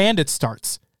were bandit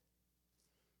starts.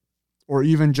 Or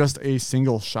even just a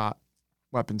single shot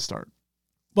weapon start.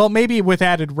 Well, maybe with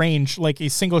added range, like a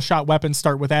single shot weapon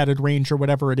start with added range or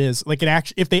whatever it is. Like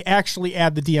if they actually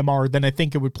add the DMR, then I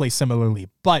think it would play similarly.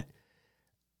 But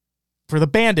for the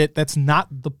bandit, that's not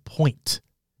the point.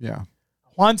 Yeah.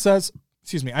 Juan says,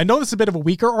 excuse me, I know this is a bit of a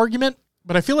weaker argument,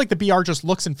 but I feel like the BR just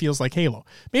looks and feels like Halo.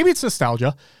 Maybe it's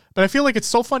nostalgia, but I feel like it's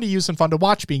so fun to use and fun to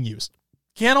watch being used.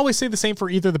 Can't always say the same for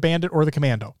either the bandit or the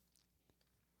commando.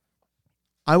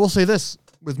 I will say this,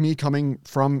 with me coming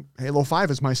from Halo 5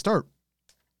 as my start,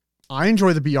 I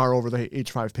enjoy the BR over the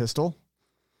H5 pistol.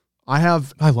 I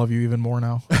love you even more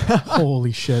now.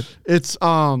 Holy shit. It's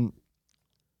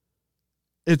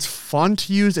fun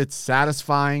to use. It's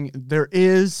satisfying. There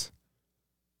is,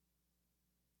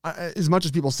 as much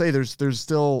as people say, there's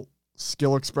still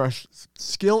skill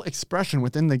expression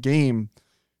within the game,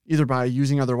 either by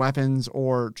using other weapons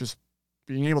or just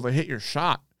being able to hit your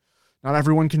shot. Not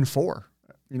everyone can 4.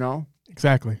 You know?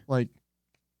 Exactly. Like.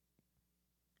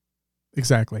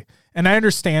 Exactly. And I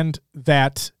understand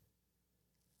that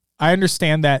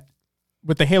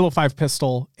with the Halo 5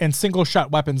 pistol and single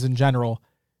shot weapons in general,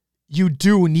 you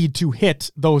do need to hit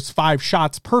those 5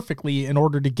 shots perfectly in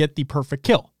order to get the perfect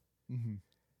kill. Mm-hmm.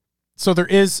 So there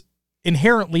is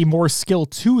inherently more skill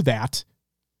to that.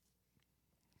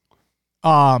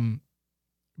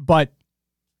 But,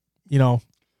 you know.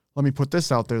 Let me put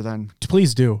this out there then.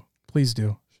 Please do. Please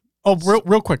do. Oh,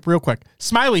 real quick.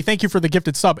 Smiley, thank you for the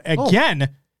gifted sub.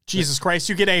 Again, Jesus Christ,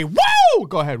 you get a woo!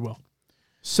 Go ahead, Will.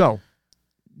 So,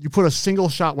 you put a single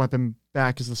shot weapon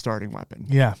back as the starting weapon.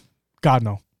 Yeah. God,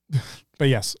 no. But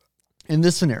yes. In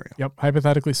this scenario. Yep,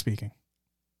 hypothetically speaking.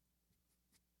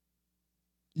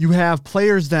 You have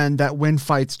players then that win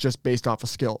fights just based off of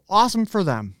skill. Awesome for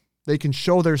them. They can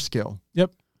show their skill.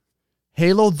 Yep.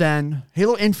 Halo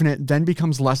Infinite then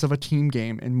becomes less of a team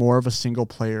game and more of a single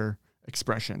player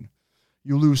expression.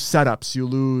 You lose setups, you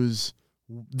lose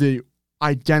the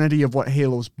identity of what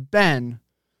Halo's been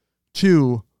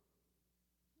to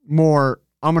more,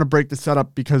 I'm going to break the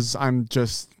setup because I'm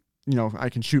just, I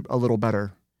can shoot a little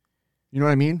better. You know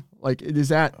what I mean? Like, is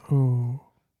that... Ooh.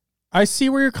 I see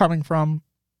where you're coming from.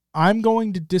 I'm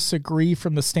going to disagree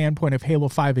from the standpoint of Halo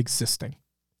 5 existing.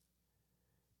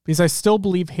 Because I still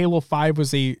believe Halo 5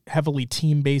 was a heavily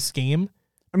team-based game.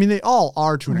 I mean, they all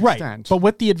are to an extent. Right, but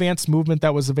with the advanced movement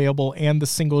that was available and the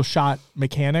single-shot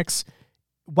mechanics,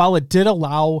 while it did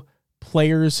allow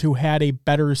players who had a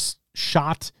better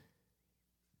shot,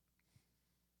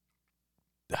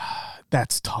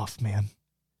 that's tough, man.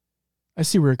 I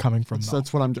see where you're coming from, though.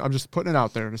 That's what I'm just putting it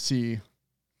out there to see.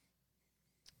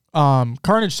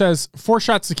 Carnage says 4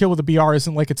 shots to kill with a BR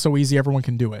isn't like it's so easy everyone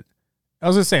can do it. I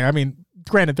was gonna say, I mean,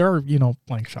 granted, there are,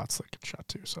 blank shots that get shot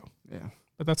too, so Yeah.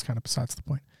 but that's kind of besides the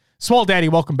point. Swole Daddy,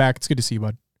 welcome back. It's good to see you,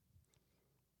 bud.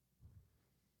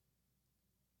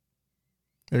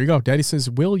 There you go. Daddy says,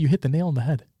 Will, you hit the nail on the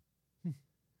head. He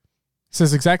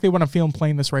says exactly what I'm feeling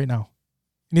playing this right now.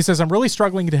 And he says, I'm really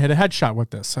struggling to hit a headshot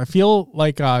with this. I feel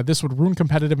like this would ruin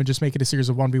competitive and just make it a series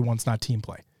of 1v1s, not team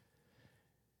play.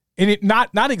 And it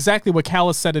not exactly what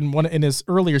Callis said in his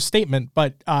earlier statement,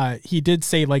 but he did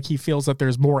say like he feels that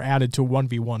there's more added to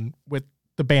 1v1 with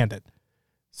the Bandit.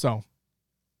 So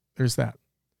there's that.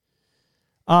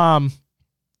 Not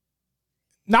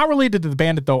related to the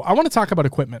Bandit though. I want to talk about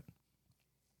equipment.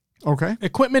 Okay.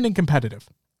 Equipment and competitive.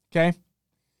 Okay.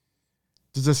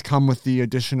 Does this come with the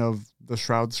addition of the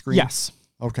shroud screen? Yes.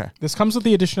 Okay. This comes with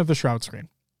the addition of the shroud screen.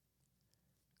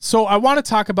 So I want to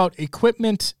talk about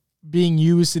equipment being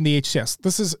used in the HCS.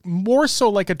 This is more so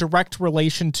like a direct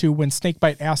relation to when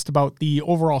Snakebite asked about the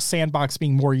overall sandbox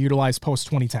being more utilized post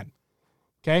 2010.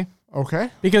 Okay.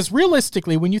 Okay. Because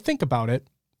realistically, when you think about it,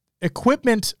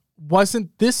 equipment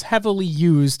wasn't this heavily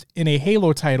used in a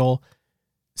Halo title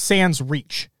sans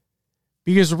Reach.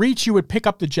 Because Reach, you would pick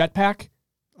up the jetpack.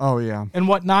 Oh, yeah. And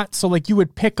whatnot. So, like, you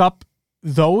would pick up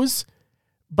those.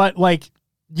 But, like,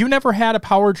 you never had a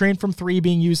power drain from 3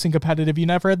 being used in competitive. You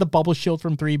never had the bubble shield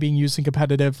from 3 being used in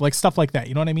competitive. Like, stuff like that.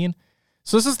 You know what I mean?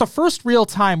 So, this is the first real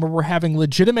time where we're having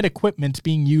legitimate equipment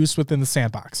being used within the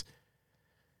sandbox.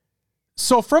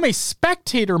 So, from a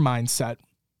spectator mindset,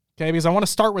 okay, because I want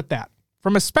to start with that.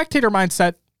 From a spectator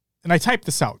mindset, and I typed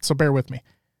this out, so bear with me.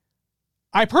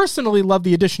 I personally love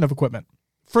the addition of equipment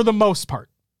for the most part.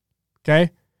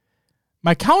 Okay.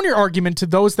 My counter argument to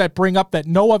those that bring up that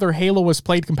no other Halo was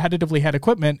played competitively had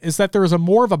equipment is that there is a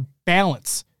more of a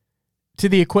balance to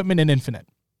the equipment in Infinite.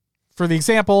 For the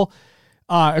example,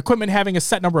 equipment having a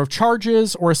set number of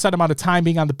charges or a set amount of time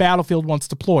being on the battlefield once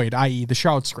deployed, i.e. the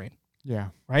shroud screen. Yeah.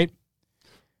 Right?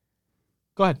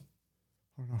 Go ahead.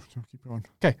 Oh, no, keep going.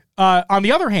 Okay. On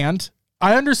the other hand,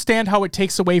 I understand how it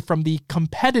takes away from the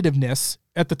competitiveness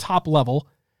at the top level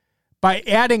by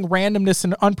adding randomness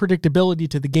and unpredictability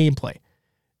to the gameplay.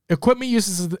 Equipment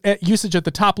usage at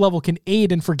the top level can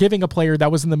aid in forgiving a player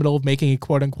that was in the middle of making a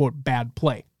quote-unquote bad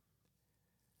play.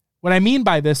 What I mean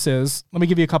by this is, let me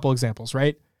give you a couple examples,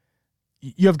 right?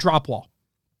 You have drop wall.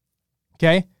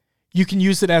 Okay? You can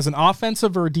use it as an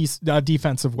offensive or a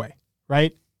defensive way,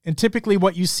 right? And typically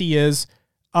what you see is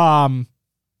a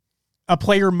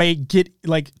player may get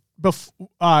like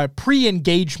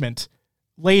pre-engagement,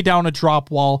 lay down a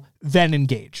drop wall, then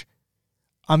engage.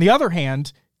 On the other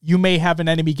hand, you may have an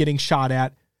enemy getting shot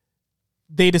at.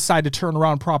 They decide to turn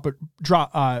around, put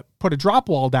a drop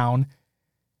wall down,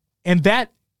 and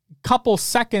that couple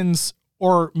seconds,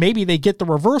 or maybe they get the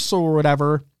reversal or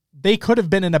whatever, they could have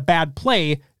been in a bad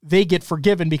play. They get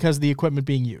forgiven because of the equipment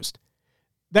being used.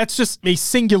 That's just a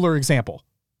singular example,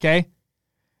 okay?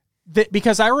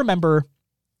 Because I remember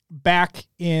back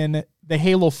in the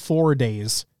Halo 4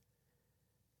 days,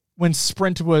 when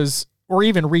Sprint was, or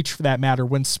even Reach for that matter,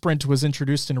 when Sprint was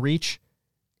introduced in Reach,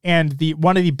 and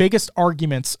one of the biggest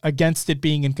arguments against it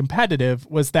being in competitive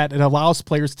was that it allows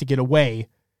players to get away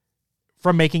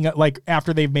from making it, like,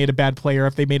 after they've made a bad play or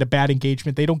if they made a bad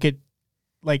engagement, they don't get,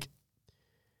 like,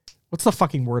 what's the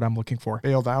fucking word I'm looking for?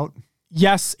 Bailed out?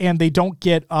 Yes, and they don't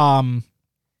get, oh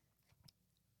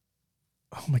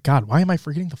my God, why am I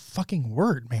forgetting the fucking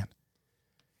word, man?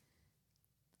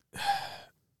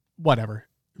 Whatever.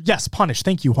 Yes, punished.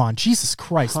 Thank you, Juan. Jesus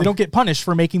Christ. They don't get punished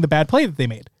for making the bad play that they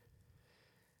made.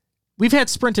 We've had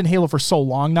Sprint in Halo for so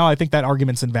long now, I think that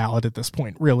argument's invalid at this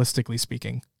point, realistically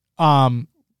speaking.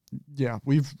 Yeah,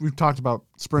 we've talked about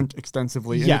Sprint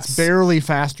extensively. And yes. It's barely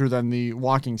faster than the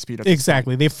walking speed.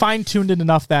 Exactly. They've fine-tuned it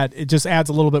enough that it just adds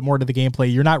a little bit more to the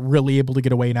gameplay. You're not really able to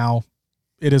get away now.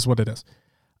 It is what it is.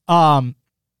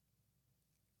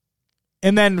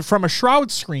 And then from a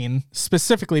shroud screen,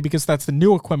 specifically, because that's the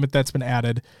new equipment that's been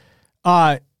added,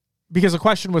 because a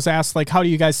question was asked, like, how do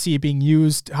you guys see it being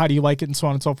used? How do you like it? And so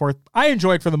on and so forth. I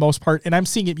enjoy it for the most part, and I'm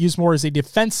seeing it used more as a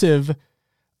defensive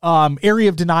area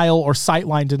of denial or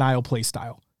sightline denial play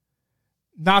style.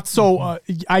 Not so,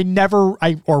 I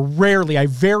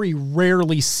very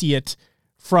rarely see it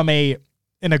from an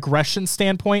aggression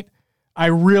standpoint. I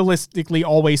realistically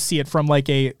always see it from like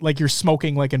you're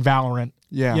smoking like in Valorant.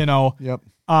 Yeah. You know? Yep.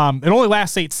 It only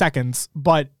lasts 8 seconds,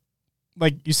 but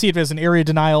like you see it as an area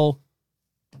denial.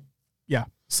 Yeah.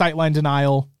 Sightline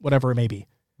denial, whatever it may be.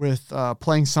 With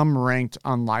playing some ranked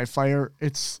on live fire,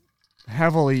 it's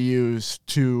heavily used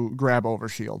to grab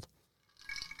overshield.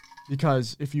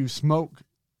 Because if you smoke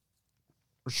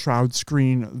shroud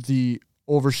screen the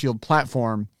overshield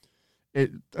platform,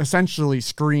 it essentially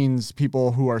screens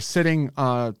people who are sitting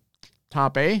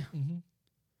top A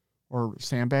or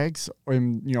sandbags, or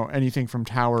anything from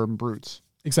tower and brutes.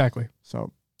 Exactly.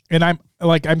 So, and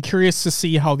I'm curious to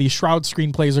see how these shroud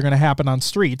screen plays are going to happen on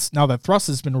streets now that thrust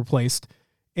has been replaced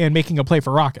and making a play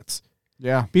for rockets.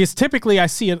 Yeah, because typically I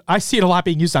see it a lot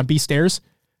being used on B stairs,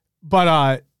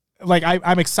 but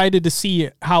I'm excited to see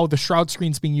how the shroud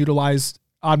screen's being utilized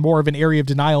on more of an area of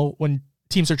denial when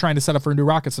teams are trying to set up for new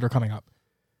rockets that are coming up.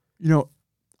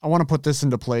 I want to put this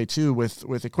into play too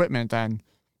with equipment. Then,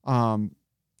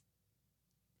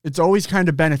 it's always kind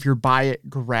of been, if you're buy it,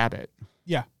 grab it.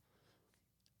 Yeah.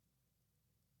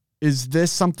 Is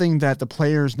this something that the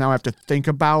players now have to think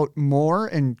about more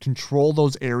and control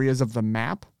those areas of the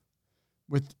map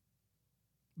with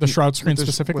the shroud screen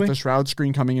specifically? With the shroud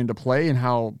screen coming into play and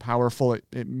how powerful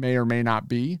it may or may not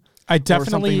be? I definitely, or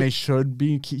something they should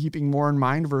be keeping more in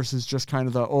mind versus just kind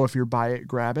of if you're buy it,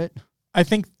 grab it. I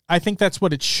think that's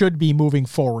what it should be moving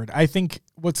forward. I think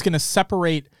what's going to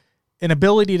separate an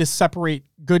ability to separate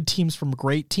good teams from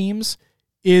great teams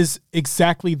is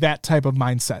exactly that type of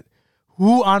mindset.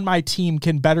 Who on my team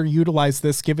can better utilize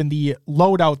this given the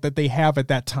loadout that they have at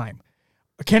that time?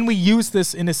 Can we use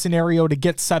this in a scenario to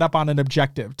get set up on an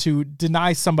objective, to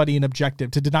deny somebody an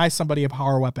objective, to deny somebody a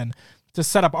power weapon, to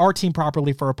set up our team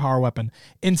properly for a power weapon,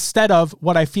 instead of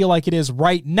what I feel like it is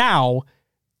right now,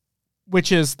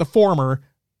 which is the former,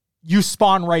 you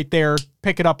spawn right there,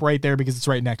 pick it up right there because it's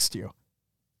right next to you.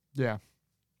 Yeah.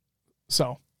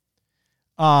 So,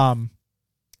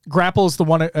 grapple is the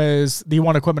one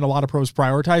equipment a lot of pros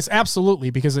prioritize. Absolutely,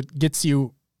 because it gets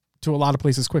you to a lot of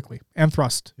places quickly, and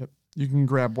thrust. Yep. You can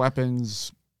grab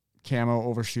weapons,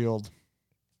 camo, overshield.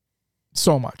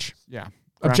 So much. Yeah.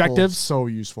 Objectives. So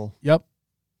useful. Yep.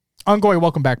 Ongoing,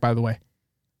 welcome back, by the way.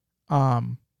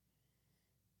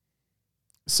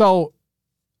 So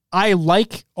I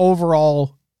like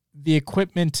overall the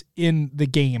equipment in the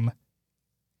game,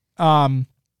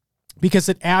 because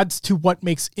it adds to what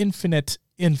makes infinite.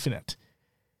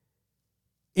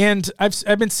 And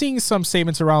I've been seeing some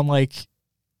statements around, like,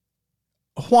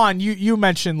 Juan, you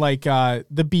mentioned like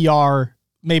the BR,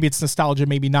 maybe it's nostalgia,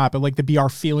 maybe not, but like the BR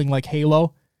feeling like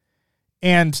Halo.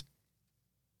 And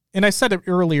I said it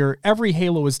earlier, every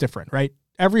Halo is different, right?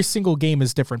 Every single game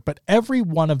is different, but every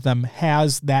one of them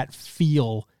has that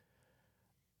feel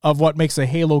of what makes a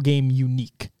Halo game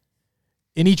unique.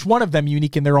 And each one of them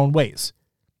unique in their own ways.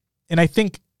 And I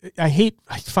think, I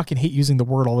fucking hate using the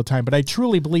word all the time, but I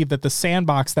truly believe that the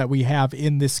sandbox that we have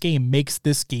in this game makes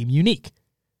this game unique.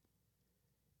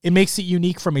 It makes it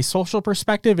unique from a social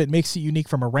perspective. It makes it unique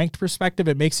from a ranked perspective.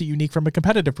 It makes it unique from a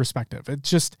competitive perspective.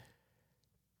 It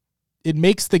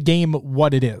makes the game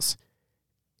what it is.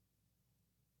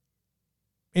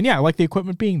 And yeah, I like the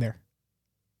equipment being there.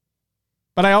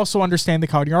 But I also understand the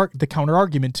counter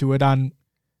argument to it on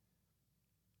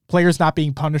players not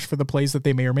being punished for the plays that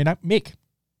they may or may not make.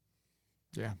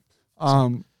 Yeah.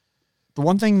 The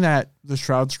one thing that the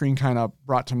shroud screen kind of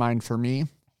brought to mind for me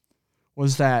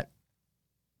was that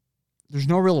there's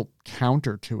no real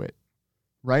counter to it,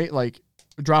 right? Like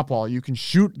a drop wall, you can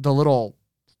shoot the little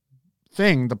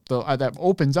thing that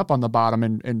opens up on the bottom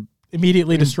and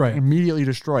immediately destroy it. Immediately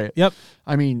destroy it. Yep.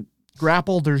 I mean,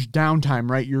 grapple, there's downtime,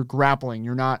 right? You're grappling.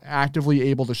 You're not actively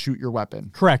able to shoot your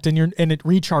weapon. Correct. And it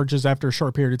recharges after a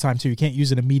short period of time too. You can't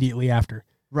use it immediately after.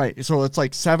 Right. So it's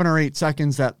like 7 or 8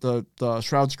 seconds that the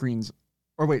shroud screens,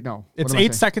 or wait, no. It's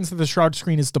 8 seconds that the shroud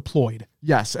screen is deployed.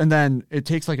 Yes. And then it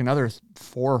takes like another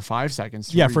 4 or 5 seconds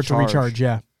to recharge. For it to recharge.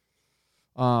 Yeah.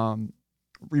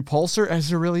 Repulsor, is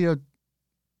there really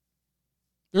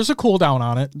there's a cooldown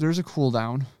on it. There's a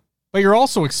cooldown. But you're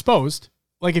also exposed.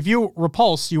 Like if you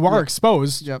repulse, you are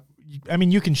exposed. Yep. I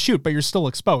mean, you can shoot, but you're still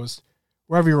exposed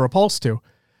wherever you're repulsed to.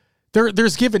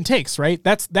 There's give and takes, right?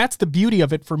 That's the beauty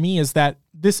of it for me, is that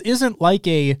this isn't like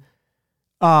a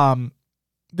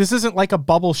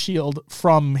bubble shield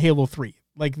from Halo 3.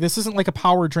 Like this isn't like a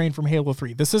power drain from Halo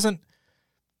 3. This isn't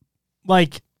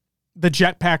like the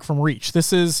jetpack from Reach.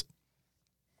 This is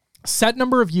set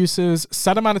number of uses,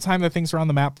 set amount of time that things are on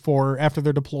the map for after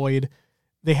they're deployed.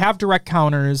 They have direct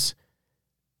counters.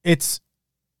 It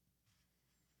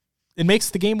makes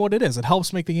the game what it is. It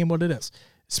helps make the game what it is.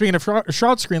 Speaking of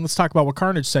shroud screen, let's talk about what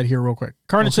Carnage said here real quick.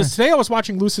 Carnage says, today I was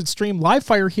watching Lucid stream live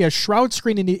fire. He has shroud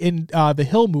screen in the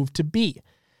hill move to B.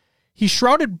 He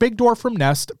shrouded Big Door from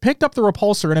Nest, picked up the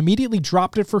repulsor, and immediately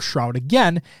dropped it for shroud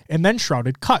again, and then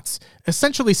shrouded cuts,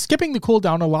 essentially skipping the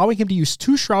cooldown, allowing him to use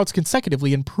 2 shrouds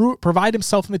consecutively and provide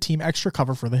himself and the team extra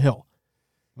cover for the hill.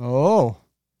 Oh.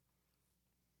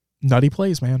 Nutty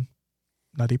plays, man.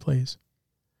 Nutty plays.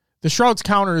 The Shroud's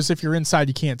counter is if you're inside,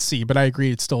 you can't see, but I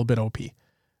agree it's still a bit OP.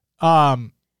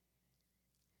 I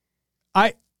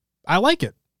like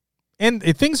it. And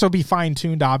things will be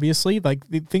fine-tuned, obviously. Like,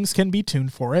 things can be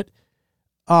tuned for it.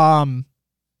 But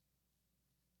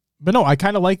no, I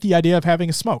kind of like the idea of having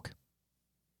a smoke.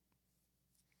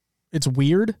 It's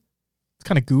weird. It's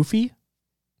kind of goofy.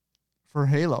 For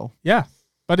Halo. Yeah.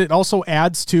 But it also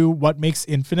adds to what makes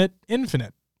Infinite,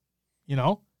 you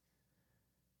know?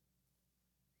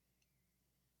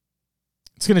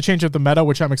 It's going to change up the meta,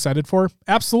 which I'm excited for.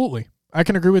 Absolutely. I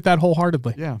can agree with that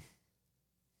wholeheartedly. Yeah.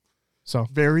 So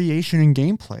variation in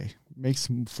gameplay makes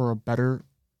for a better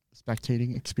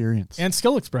spectating experience. And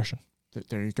skill expression.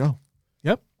 There you go.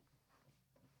 Yep.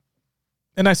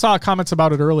 And I saw comments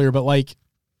about it earlier, but like,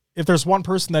 if there's one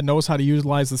person that knows how to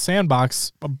utilize the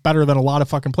sandbox better than a lot of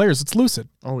fucking players, it's Lucid.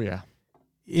 Oh, yeah.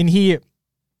 And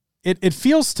it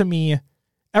feels to me,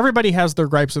 everybody has their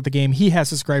gripes with the game. He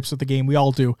has his gripes with the game. We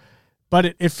all do.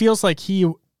 But it feels like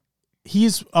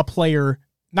he's a player,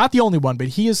 not the only one, but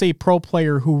he is a pro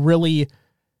player who really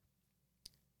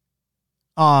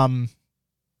not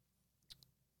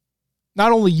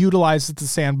only utilizes the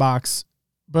sandbox,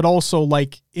 but also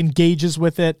like engages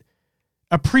with it,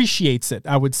 appreciates it,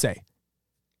 I would say.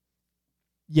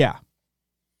 Yeah.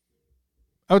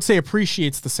 I would say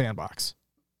appreciates the sandbox.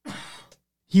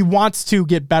 He wants to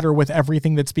get better with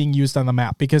everything that's being used on the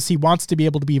map because he wants to be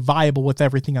able to be viable with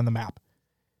everything on the map.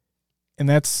 And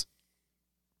it's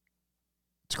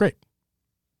great.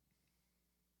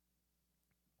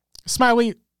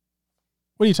 Smiley,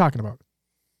 what are you talking about?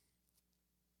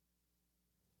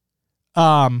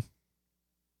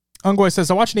 Ungoy says,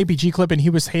 I watched an APG clip and he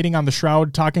was hating on the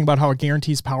Shroud, talking about how it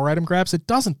guarantees power item grabs. It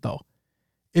doesn't, though.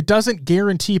 It doesn't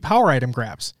guarantee power item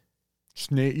grabs.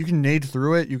 You can nade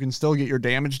through it. You can still get your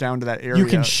damage down to that area. You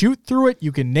can shoot through it.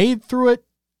 You can nade through it.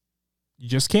 You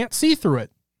just can't see through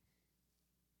it.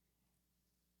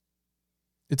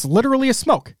 It's literally a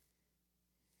smoke.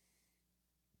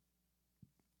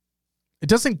 It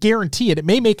doesn't guarantee it. It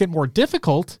may make it more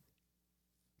difficult.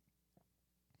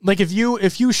 Like if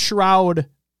you shroud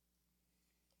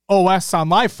OS on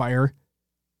live fire,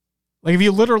 like if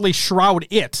you literally shroud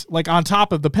it like on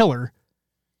top of the pillar,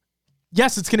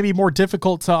 yes, it's going to be more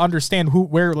difficult to understand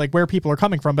where people are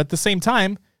coming from, but at the same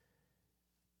time,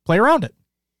 play around it.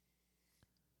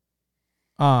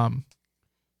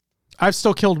 I've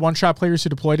still killed one-shot players who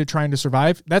deployed it trying to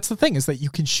survive. That's the thing, is that you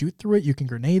can shoot through it, you can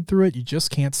grenade through it, you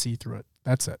just can't see through it.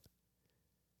 That's it.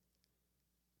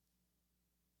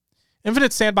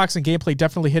 Infinite sandbox and gameplay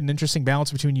definitely hit an interesting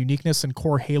balance between uniqueness and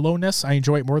core Halo-ness. I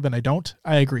enjoy it more than I don't.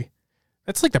 I agree.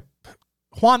 That's like the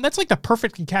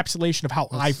perfect encapsulation of how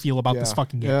I feel about this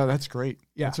fucking game. Yeah, that's great.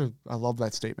 Yeah. I love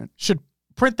that statement. Should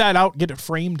print that out, get it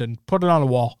framed, and put it on a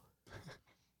wall.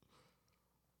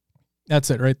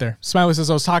 That's it right there. Smiley says,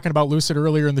 I was talking about Lucid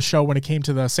earlier in the show when it came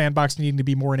to the sandbox needing to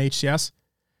be more in HCS.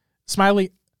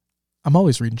 Smiley, I'm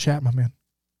always reading chat, my man.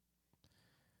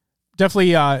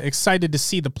 Definitely excited to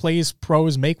see the plays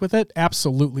pros make with it.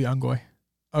 Absolutely, Ungoy.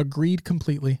 Agreed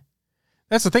completely.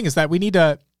 That's the thing, is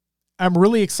that I'm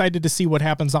really excited to see what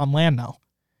happens on LAN now.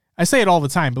 I say it all the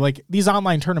time, but like these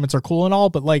online tournaments are cool and all,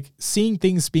 but like seeing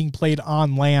things being played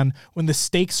on LAN when the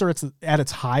stakes are at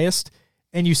its highest,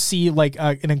 and you see like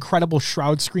an incredible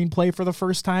Shroud screenplay for the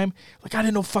first time. Like, I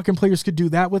didn't know fucking players could do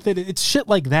that with it. It's shit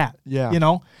like that. Yeah. You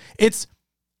know, it's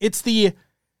the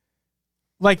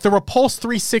Repulse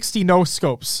 360 no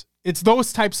scopes. It's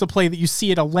those types of play that you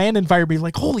see at a LAN environment,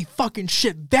 like, holy fucking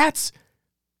shit, that's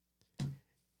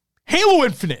Halo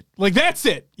Infinite. Like, that's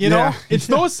it. You know, it's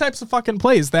those types of fucking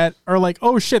plays that are like,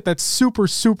 oh shit, that's super,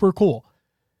 super cool.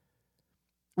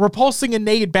 Repulsing a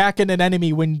nade back in an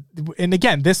enemy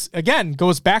this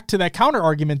goes back to that counter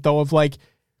argument though of like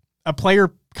a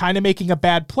player kind of making a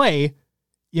bad play,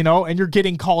 you know, and you're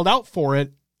getting called out for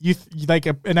it.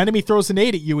 An enemy throws a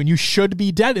nade at you and you should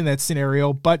be dead in that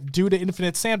scenario, but due to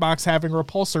Infinite Sandbox having a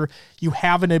repulsor, you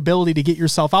have an ability to get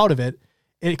yourself out of it.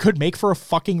 It could make for a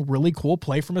fucking really cool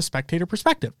play from a spectator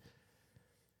perspective.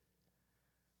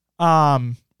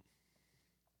 Beth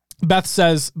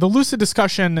says, the Lucid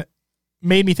discussion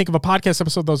made me think of a podcast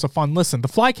episode that was a fun listen. The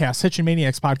Flycast, Hitchin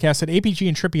Maniacs podcast, had APG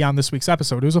and Trippy on this week's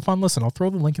episode. It was a fun listen. I'll throw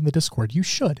the link in the Discord. You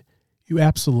should. You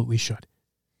absolutely should.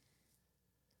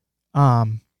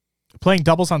 Playing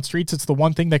doubles on streets, it's the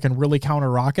one thing that can really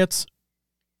counter rockets.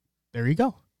 There you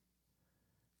go.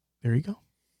 There you go.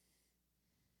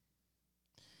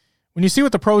 When you see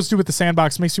what the pros do with the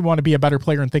sandbox, makes you want to be a better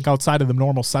player and think outside of the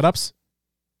normal setups.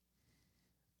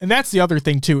 And that's the other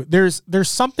thing too. There's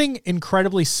something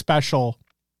incredibly special.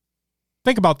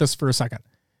 Think about this for a second.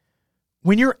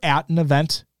 When you're at an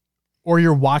event or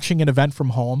you're watching an event from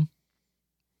home,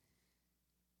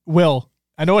 Will,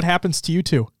 I know it happens to you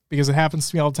too, because it happens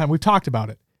to me all the time. We've talked about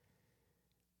it.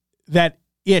 That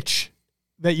itch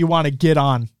that you want to get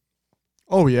on.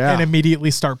 Oh yeah. And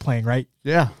immediately start playing, right?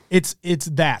 Yeah. It's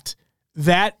that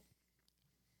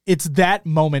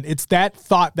moment. It's that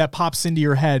thought that pops into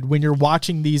your head when you're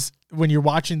watching these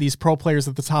pro players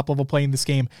at the top level playing this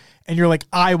game, and you're like,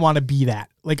 I want to be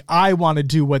that. Like, I want to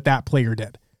do what that player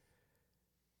did.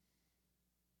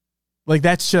 Like,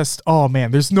 that's just, oh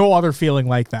man, there's no other feeling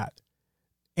like that.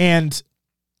 And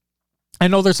I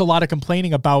know there's a lot of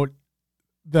complaining about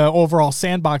the overall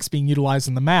sandbox being utilized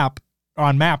in the map,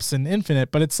 on maps in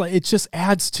Infinite, but it's like, it just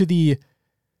adds to the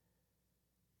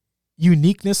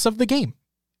uniqueness of the game.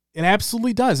 It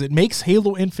absolutely does. It makes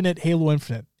Halo Infinite.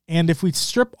 And if we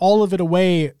strip all of it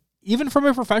away, even from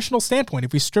a professional standpoint,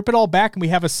 if we strip it all back and we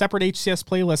have a separate HCS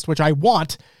playlist, which I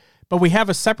want, but we have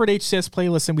a separate HCS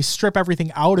playlist and we strip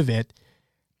everything out of it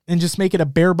and just make it a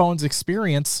bare bones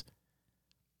experience,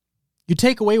 you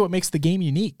take away what makes the game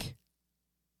unique.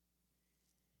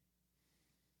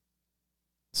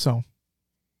 So,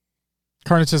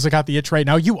 Carnage says, I got the itch right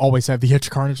now. You always have the itch,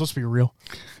 Carnage. Let's be real.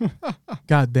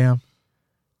 God damn.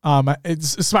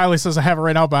 Smiley says, I have it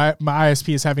right now, but my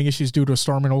ISP is having issues due to a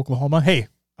storm in Oklahoma. Hey,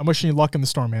 I'm wishing you luck in the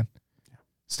storm, man.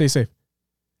 Stay safe.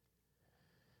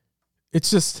 It's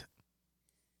just,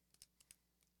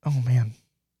 oh man.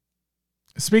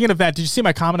 Speaking of that, did you see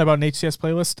my comment about an HCS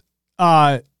playlist?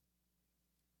 Oh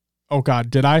God,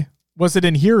 did I? Was it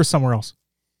in here or somewhere else?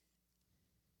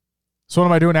 So what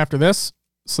am I doing after this?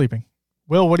 Sleeping.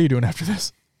 Will, what are you doing after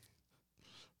this?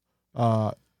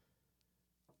 I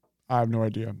have no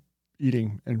idea.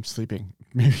 Eating and sleeping.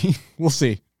 Maybe. We'll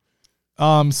see.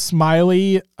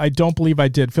 Smiley, I don't believe I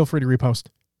did. Feel free to repost.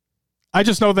 I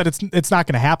just know that it's not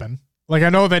going to happen. Like, I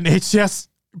know that an HCS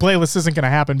playlist isn't going to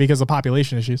happen because of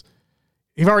population issues.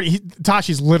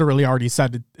 Tashi's literally already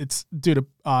said it's due to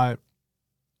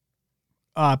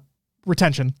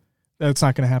retention that it's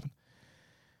not going to happen.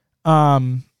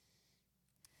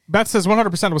 Beth says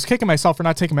 100% I was kicking myself for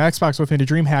not taking my Xbox with me to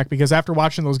DreamHack because after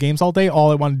watching those games all day, all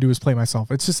I wanted to do is play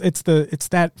myself. It's just, it's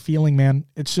that feeling, man.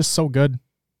 It's just so good.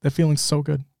 That feeling's so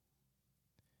good.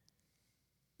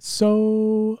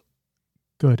 So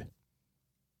good.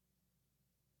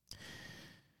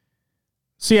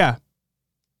 So yeah,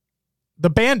 the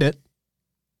Bandit,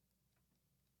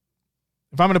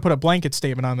 if I'm going to put a blanket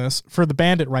statement on this, for the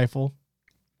Bandit rifle,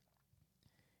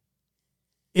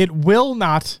 it will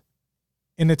not,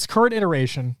 in its current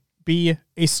iteration, be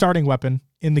a starting weapon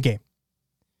in the game.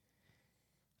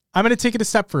 I'm going to take it a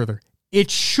step further.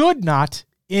 It should not,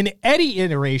 in any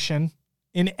iteration,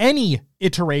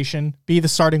 be the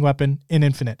starting weapon in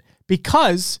Infinite.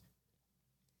 Because,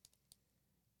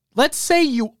 let's say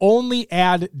you only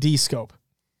add D-Scope.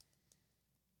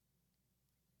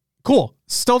 Cool.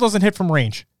 Still doesn't hit from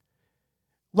range.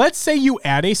 Let's say you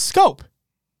add a scope.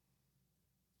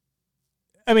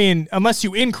 I mean, unless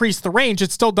you increase the range,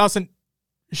 it still doesn't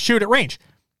shoot at range.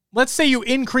 Let's say you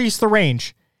increase the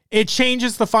range. It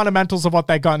changes the fundamentals of what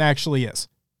that gun actually is.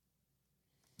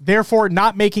 Therefore,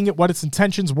 not making it what its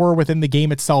intentions were within the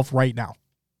game itself right now.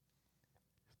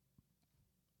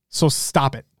 So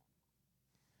stop it.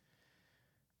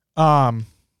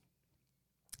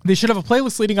 They should have a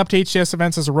playlist leading up to HCS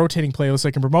events as a rotating playlist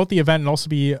that can promote the event and also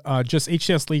be just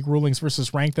HCS League rulings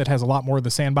versus rank that has a lot more of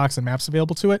the sandbox and maps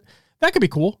available to it. That could be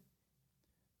cool.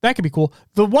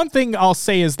 The one thing I'll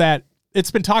say is that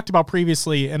it's been talked about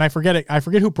previously, and I forget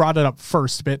who brought it up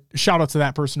first, but shout out to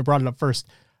that person who brought it up first.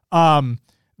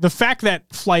 The fact that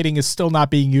flighting is still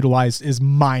not being utilized is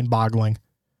mind-boggling.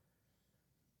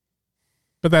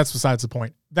 But that's besides the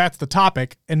point. That's the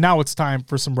topic, and now it's time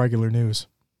for some regular news.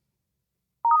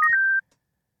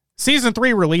 Season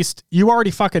 3 released. You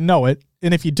already fucking know it.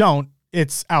 And if you don't,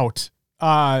 it's out.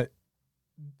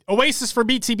 Oasis for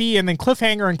BTB and then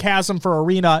Cliffhanger and Chasm for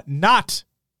Arena, not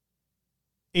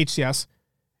HCS,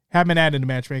 have been added to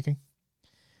matchmaking.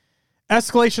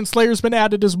 Escalation Slayer's been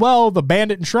added as well. The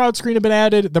Bandit and Shroud screen have been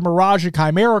added. The Mirage and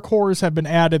Chimera cores have been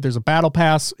added. There's a battle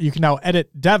pass. You can now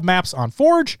edit dev maps on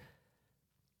Forge.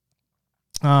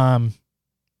 On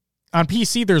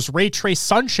PC, there's Ray Trace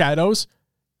Sun Shadows.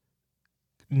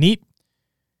 Neat.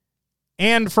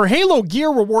 And for Halo Gear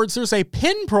rewards, there's a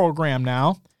pin program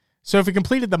now. So if you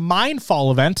completed the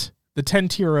Mindfall event, the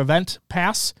 10-tier event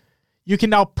pass, you can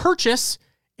now purchase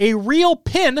a real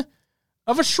pin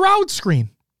of a Shroud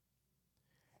screen.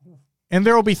 And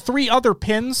there will be 3 other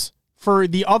pins for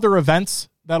the other events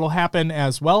that'll happen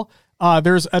as well.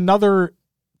 There's another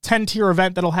 10-tier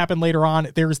event that'll happen later on.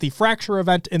 There's the Fracture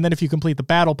event, and then if you complete the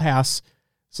Battle Pass,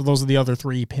 So those are the other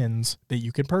 3 pins that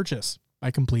you can purchase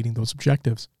by completing those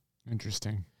objectives.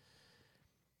 Interesting.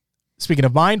 Speaking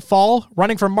of Mindfall,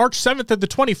 running from March 7th to the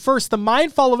 21st, the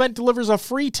Mindfall event delivers a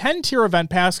free 10-tier event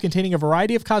pass containing a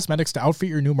variety of cosmetics to outfit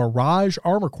your new Mirage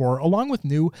armor core, along with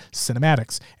new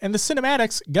cinematics. And the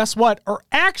cinematics, guess what, are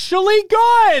actually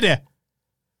good!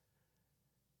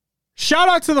 Shout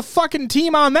out to the fucking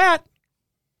team on that.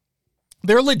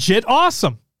 They're legit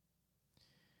awesome.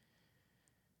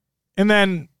 And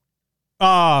then,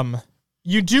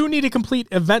 you do need to complete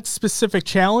event-specific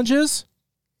challenges.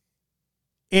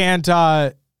 And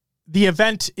the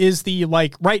event is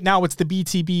right now it's the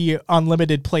BTB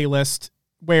Unlimited playlist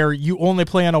where you only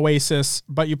play on Oasis,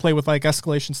 but you play with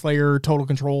Escalation Slayer, Total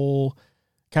Control,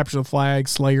 Capture the Flag,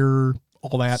 Slayer,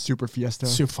 all that. Super Fiesta.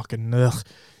 Super fucking, ugh.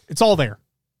 It's all there.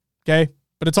 Okay?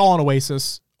 But it's all on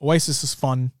Oasis. Oasis is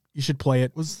fun. You should play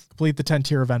it. Complete the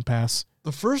 10-tier event pass.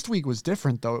 The first week was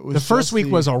different, though. It was the first week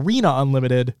was Arena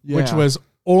Unlimited, which was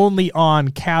only on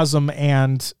Chasm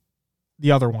and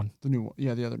the other one. The new one.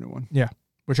 Yeah, the other new one. Yeah,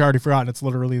 which I already forgot. It's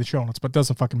literally the show notes, but it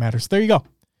doesn't fucking matter. So there you go.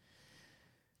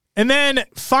 And then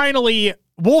finally,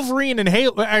 Wolverine and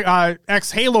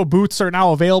X Halo boots are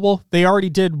now available. They already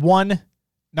did one.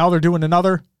 Now they're doing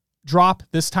another drop.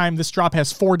 This time, this drop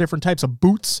has 4 different types of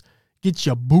boots. Get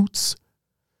your boots.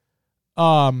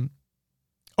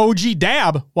 OG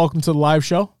Dab, welcome to the live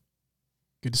show.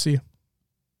 Good to see you.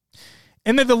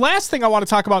 And then the last thing I want to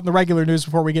talk about in the regular news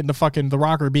before we get into fucking the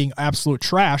rocker being absolute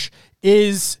trash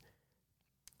is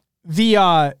the,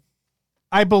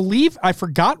 I believe, I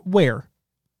forgot where,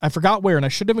 and I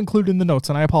should have included in the notes,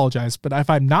 and I apologize, but if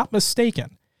I'm not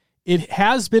mistaken, it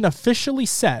has been officially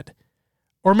said,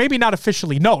 or maybe not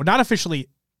officially, no, not officially.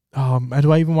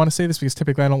 Do I even want to say this? Because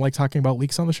typically I don't like talking about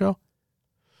leaks on the show.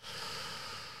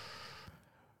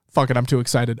 Fuck it, I'm too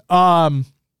excited.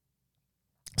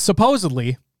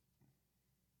 Supposedly,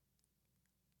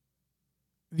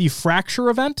 the Fracture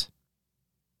event,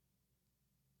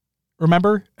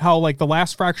 remember how the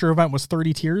last Fracture event was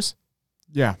 30 tiers?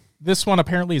 Yeah. This one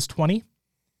apparently is 20,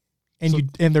 and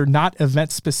they're not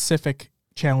event-specific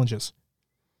challenges.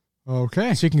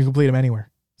 Okay. So you can complete them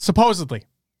anywhere. Supposedly.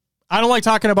 I don't like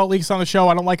talking about leaks on the show.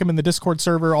 I don't like them in the Discord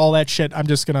server, all that shit. I'm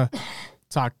just going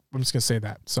to say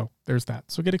that. So there's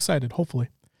that. So get excited, hopefully.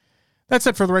 That's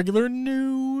it for the regular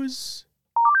news.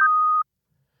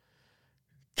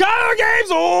 Color games,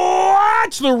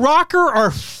 watch the rocker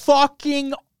are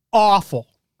fucking awful.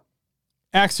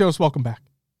 Axios, welcome back.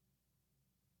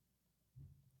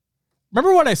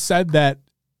 Remember when I said that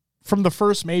from the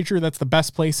first major, that's the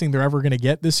best placing they're ever going to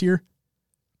get this year?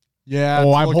 Yeah.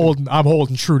 Oh, I'm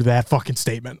holding true to that fucking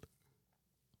statement.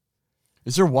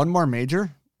 Is there one more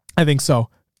major? I think so.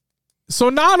 So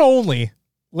not only,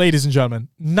 ladies and gentlemen,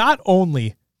 not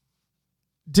only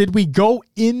did we go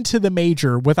into the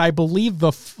major with, I believe,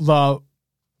 the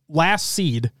last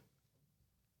seed,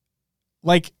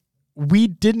 we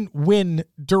didn't win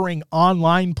during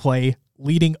online play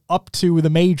leading up to the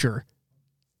major.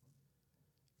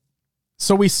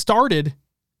 So we started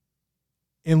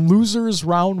in losers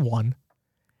round 1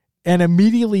 and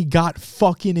immediately got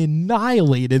fucking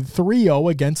annihilated 3-0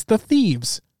 against the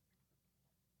Thieves.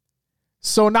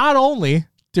 So not only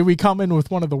did we come in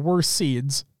with one of the worst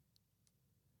seeds,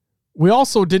 we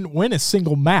also didn't win a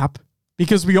single map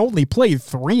because we only played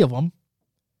 3 of them.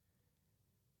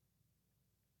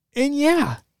 And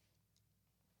yeah.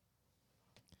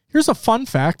 Here's a fun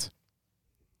fact.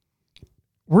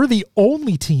 We're the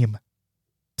only team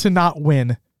to not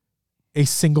win a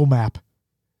single map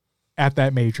at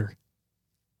that major.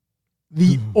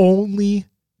 The only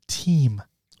team.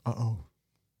 Uh-oh.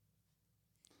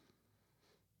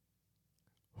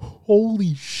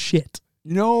 Holy shit.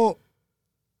 You know,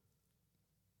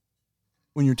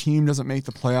 when your team doesn't make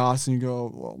the playoffs and you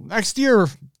go, well, next year,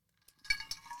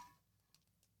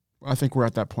 I think we're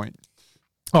at that point.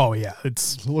 Oh, yeah.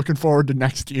 It's looking forward to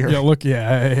next year. Yeah.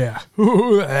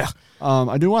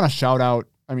 I do want to shout out,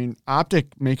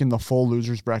 Optic making the full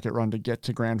losers bracket run to get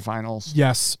to grand finals.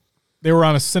 Yes. They were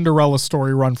on a Cinderella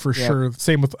story run for sure.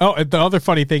 Same with, the other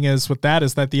funny thing is with that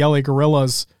is that the LA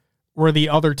Gorillas were the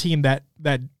other team that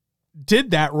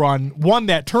did that run, won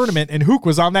that tournament, and Hook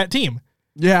was on that team.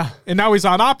 Yeah. And now he's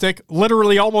on Optic,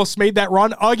 literally almost made that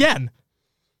run again.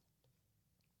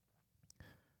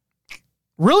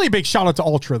 Really big shout out to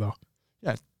Ultra, though.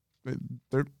 Yeah.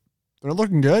 They're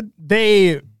looking good.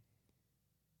 They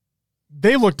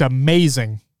looked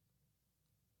amazing.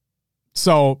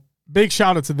 So, big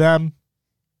shout out to them.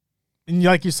 And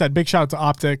like you said, big shout out to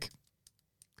Optic.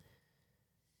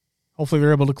 Hopefully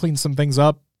they're able to clean some things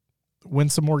up, win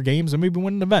some more games, and maybe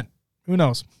win an event. Who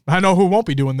knows? I know who won't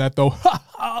be doing that, though.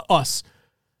 us.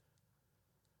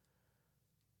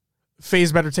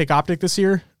 FaZe better take Optic this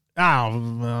year. I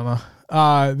don't know.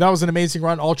 That was an amazing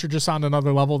run. Ultra just on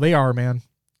another level. They are, man.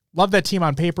 Love that team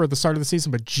on paper at the start of the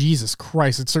season, but Jesus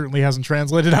Christ, it certainly hasn't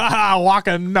translated.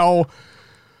 Waka, no.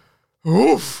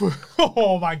 Oof.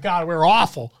 Oh, my God, we're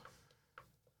awful.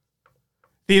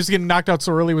 Thieves getting knocked out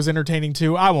so early was entertaining,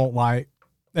 too. I won't lie.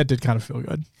 That did kind of feel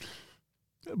good.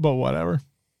 But whatever.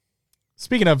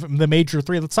 Speaking of the Major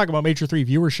 3, let's talk about Major 3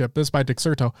 viewership. This by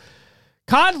Dexerto.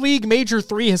 COD League Major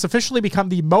 3 has officially become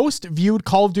the most viewed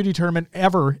Call of Duty tournament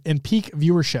ever in peak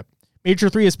viewership. Major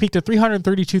 3 has peaked at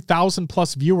 332,000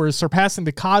 plus viewers, surpassing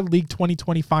the COD League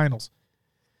 2020 finals.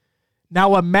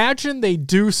 Now imagine they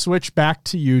do switch back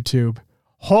to YouTube.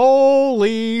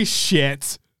 Holy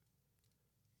shit.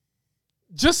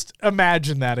 Just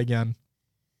imagine that again.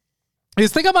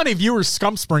 Just think how many viewers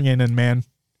Scump's bringing in, man.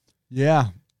 Yeah.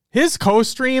 His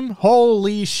co-stream,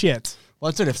 holy shit. Well,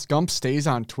 that's it. If Scump stays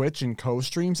on Twitch and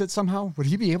co-streams it somehow, would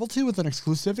he be able to with an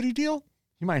exclusivity deal?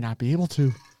 He might not be able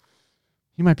to.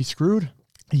 He might be screwed.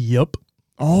 Yep.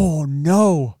 Oh,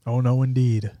 no. Oh, no,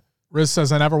 indeed. Riz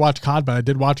says, I never watched COD, but I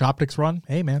did watch Optics run.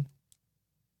 Hey, man.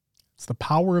 It's the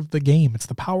power of the game. It's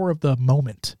the power of the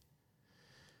moment.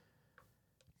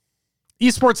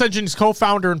 Esports Engine's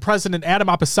co-founder and president Adam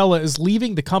Apicella is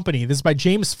leaving the company. This is by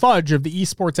James Fudge of the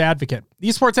Esports Advocate. The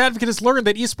Esports Advocate has learned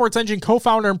that Esports Engine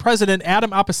co-founder and president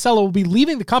Adam Apicella will be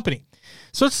leaving the company.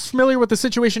 So it's familiar with the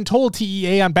situation told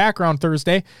TEA on Background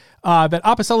Thursday that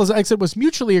Apicella's exit was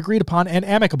mutually agreed upon and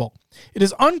amicable. It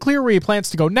is unclear where he plans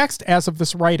to go next as of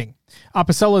this writing.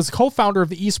 Apicella is co-founder of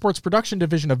the esports production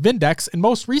division of Vindex and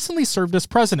most recently served as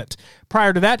president.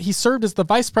 Prior to that, he served as the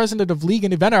vice president of league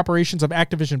and event operations of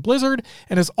Activision Blizzard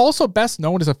and is also best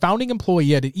known as a founding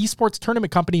employee at an esports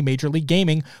tournament company Major League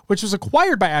Gaming, which was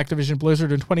acquired by Activision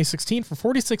Blizzard in 2016 for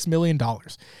 $46 million.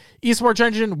 Esports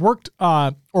Engine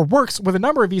works with a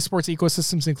number of esports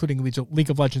ecosystems, including League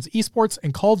of Legends esports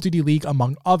and Call of Duty League,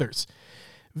 among others.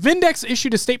 Vindex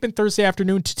issued a statement Thursday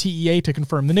afternoon to TEA to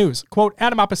confirm the news. Quote,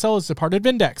 Adam Apicella has departed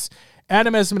Vindex.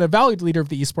 Adam has been a valued leader of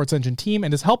the Esports Engine team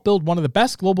and has helped build one of the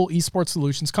best global esports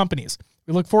solutions companies.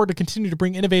 We look forward to continue to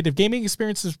bring innovative gaming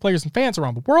experiences to players and fans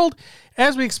around the world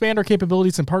as we expand our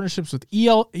capabilities and partnerships with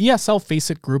ESL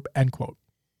Faceit Group, end quote.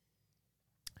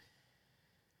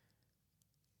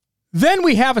 Then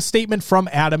we have a statement from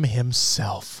Adam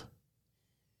himself.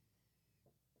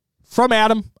 From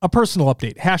Adam, a personal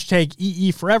update. Hashtag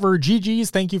EE forever. GG's.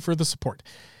 Thank you for the support.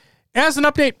 As an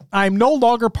update, I'm no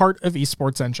longer part of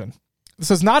Esports Engine.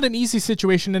 This is not an easy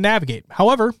situation to navigate.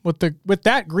 However, with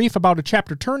that grief about a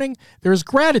chapter turning, there is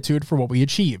gratitude for what we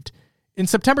achieved. In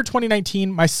September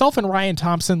 2019, myself and Ryan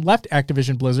Thompson left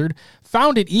Activision Blizzard,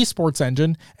 founded Esports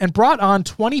Engine, and brought on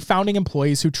 20 founding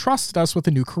employees who trusted us with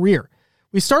a new career.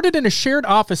 We started in a shared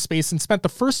office space and spent the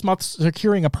first month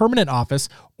securing a permanent office,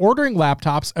 ordering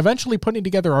laptops, eventually putting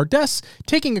together our desks,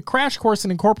 taking a crash course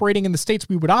and incorporating in the states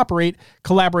we would operate,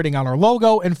 collaborating on our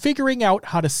logo, and figuring out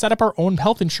how to set up our own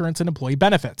health insurance and employee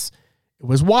benefits. It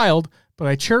was wild, but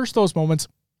I cherish those moments,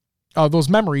 those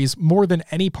memories more than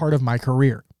any part of my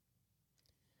career.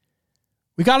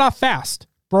 We got off fast,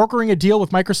 brokering a deal with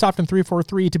Microsoft and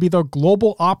 343 to be the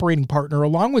global operating partner,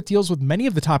 along with deals with many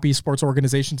of the top esports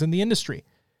organizations in the industry.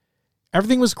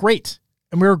 Everything was great,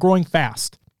 and we were growing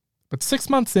fast. But 6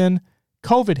 months in,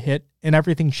 COVID hit, and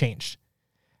everything changed.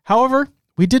 However,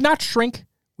 we did not shrink,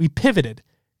 we pivoted,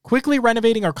 quickly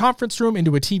renovating our conference room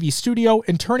into a TV studio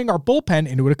and turning our bullpen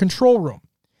into a control room.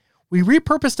 We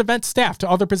repurposed event staff to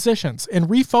other positions and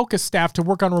refocused staff to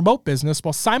work on remote business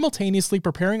while simultaneously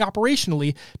preparing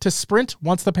operationally to sprint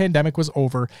once the pandemic was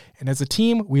over. And as a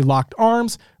team, we locked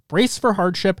arms, braced for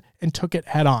hardship, and took it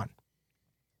head on.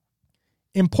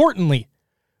 Importantly,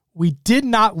 we did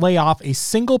not lay off a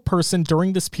single person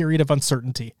during this period of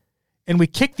uncertainty, and we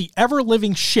kicked the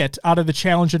ever-living shit out of the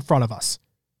challenge in front of us.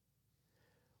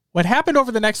 What happened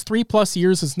over the next 3+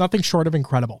 years is nothing short of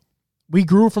incredible. We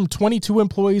grew from 22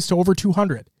 employees to over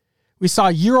 200. We saw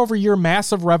year-over-year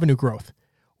massive revenue growth.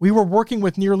 We were working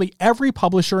with nearly every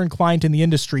publisher and client in the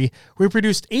industry. We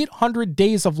produced 800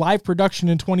 days of live production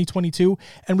in 2022,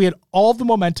 and we had all the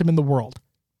momentum in the world.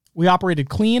 We operated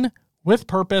clean, with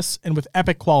purpose, and with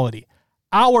epic quality.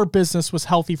 Our business was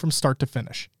healthy from start to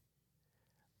finish.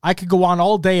 I could go on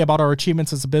all day about our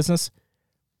achievements as a business,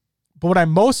 but what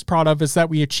I'm most proud of is that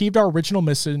we achieved our original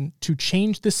mission to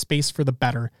change this space for the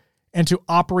better and to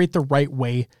operate the right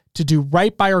way, to do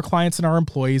right by our clients and our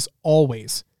employees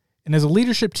always. And as a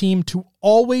leadership team, to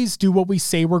always do what we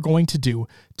say we're going to do,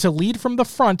 to lead from the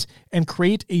front and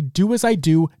create a do as I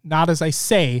do, not as I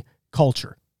say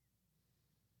culture.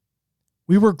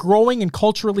 We were growing, and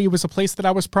culturally, it was a place that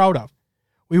I was proud of.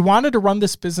 We wanted to run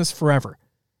this business forever,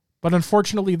 but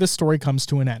unfortunately, this story comes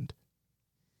to an end.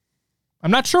 I'm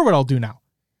not sure what I'll do now,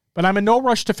 but I'm in no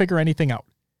rush to figure anything out.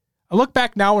 I look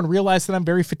back now and realize that I'm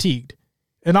very fatigued.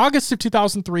 In August of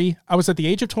 2003, I was at the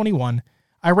age of 21.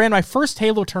 I ran my first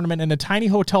Halo tournament in a tiny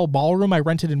hotel ballroom I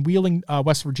rented in Wheeling,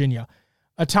 West Virginia,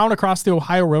 a town across the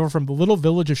Ohio River from the little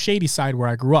village of Shadyside where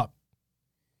I grew up.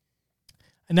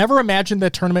 I never imagined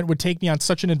that tournament would take me on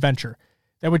such an adventure.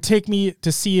 That would take me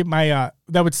to see that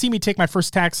would see me take my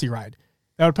first taxi ride.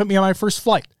 That would put me on my first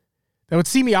flight. That would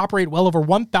see me operate well over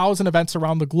 1,000 events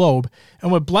around the globe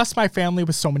and would bless my family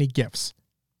with so many gifts.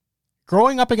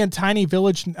 Growing up in a tiny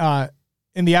village in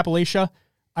the Appalachia,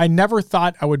 I never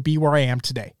thought I would be where I am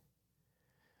today.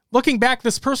 Looking back,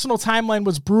 this personal timeline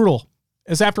was brutal,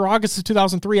 as after August of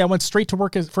 2003, I went straight to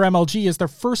work for MLG as their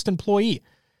first employee,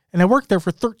 and I worked there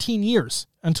for 13 years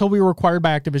until we were acquired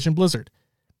by Activision Blizzard.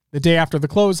 The day after the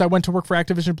close, I went to work for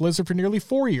Activision Blizzard for nearly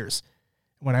 4 years.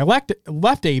 When I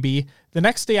left AB, the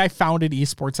next day I founded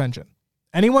Esports Engine.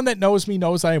 Anyone that knows me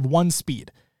knows I have one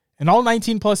speed, and all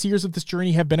 19 plus years of this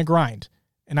journey have been a grind,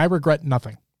 and I regret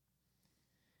nothing.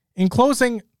 In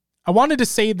closing, I wanted to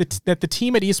say that the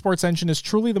team at Esports Engine is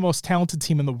truly the most talented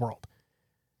team in the world.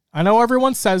 I know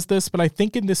everyone says this, but I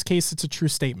think in this case it's a true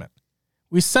statement.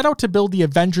 We set out to build the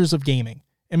Avengers of gaming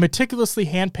and meticulously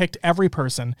handpicked every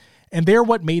person, and they're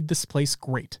what made this place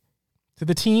great. To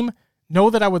the team, know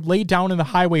that I would lay down in the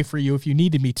highway for you if you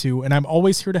needed me to, and I'm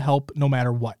always here to help no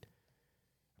matter what.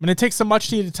 I'm going to take some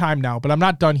much needed time now, but I'm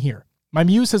not done here. My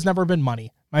muse has never been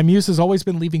money. My muse has always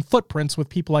been leaving footprints with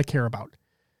people I care about.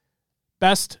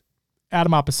 Best,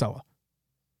 Adam Apicella.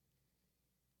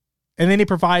 And then he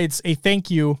provides a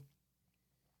thank you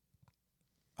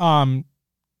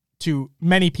to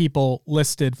many people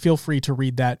listed. Feel free to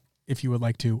read that if you would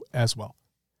like to as well.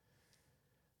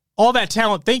 All that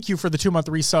talent, thank you for the 2-month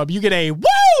resub. You get a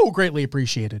woo! Greatly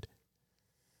appreciated.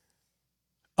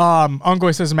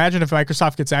 Ongoy says, imagine if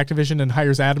Microsoft gets Activision and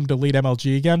hires Adam to lead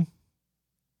MLG again.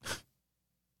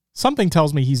 Something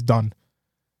tells me he's done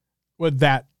with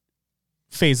that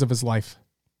phase of his life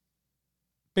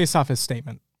based off his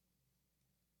statement.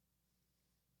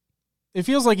 It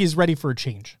feels like he's ready for a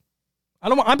change.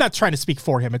 I'm not trying to speak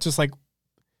for him. It's just like,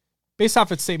 based off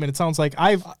his statement, it sounds like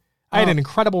I had an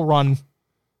incredible run.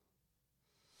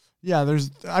 Yeah,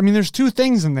 there's two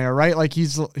things in there, right? Like he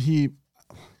says,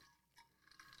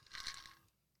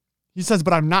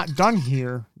 but I'm not done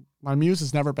here. My muse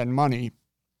has never been money,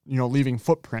 leaving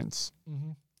footprints.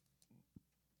 Mm-hmm.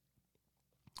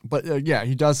 But yeah,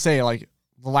 he does say like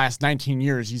the last 19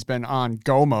 years he's been on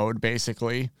go mode,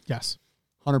 basically. Yes.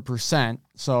 100%.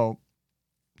 So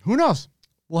who knows?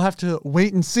 We'll have to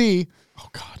wait and see. Oh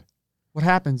God, what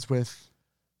happens with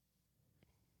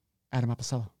Adam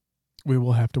Apicella? We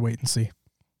will have to wait and see.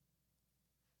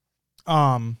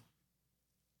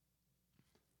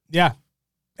 Yeah,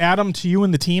 Adam, to you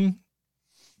and the team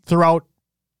throughout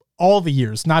all the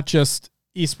years, not just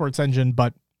Esports Engine,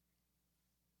 but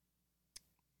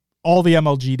all the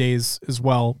MLG days as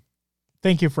well.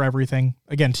 Thank you for everything.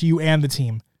 Again, to you and the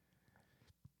team.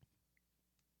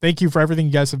 Thank you for everything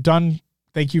you guys have done.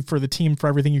 Thank you for the team for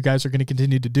everything you guys are going to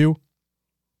continue to do.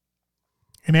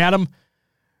 And Adam,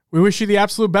 we wish you the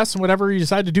absolute best in whatever you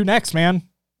decide to do next, man.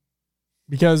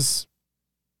 Because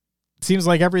it seems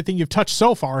like everything you've touched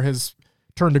so far has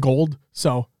turned to gold.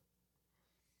 So,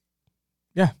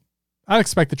 yeah, I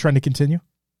expect the trend to continue.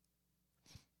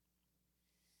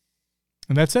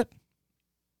 And that's it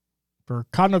for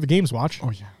Cotton of the Games Watch.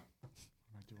 Oh, yeah. What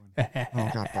am I doing?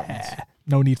 Oh, God, buttons.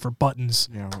 No need for buttons.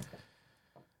 Yeah.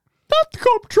 Not the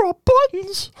gumdrop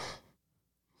buttons.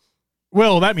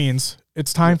 Well, that means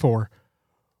it's time for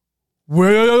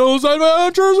Will's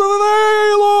Adventures of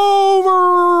the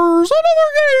Haloverse and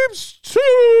other games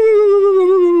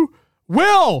too.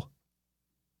 Will,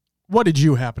 what did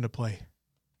you happen to play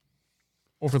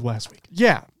over the last week?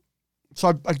 Yeah.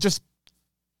 So I just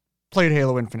played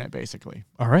Halo Infinite, basically.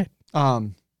 All right. I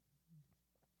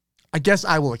guess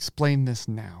I will explain this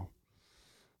now.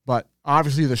 But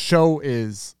obviously the show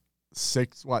is 5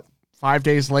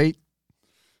 days late.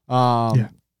 Yeah.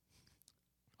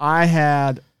 I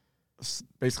had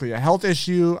basically a health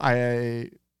issue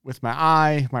with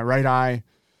my right eye.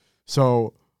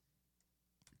 So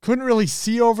couldn't really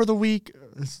see over the week.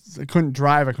 I couldn't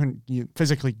drive. I couldn't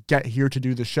physically get here to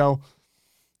do the show.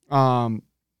 So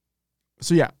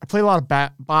yeah, I played a lot of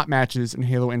bot matches in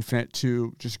Halo Infinite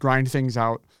to just grind things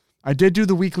out. I did do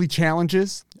the weekly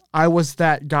challenges. I was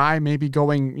that guy maybe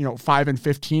going, 5 and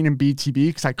 15 in BTB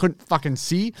because I couldn't fucking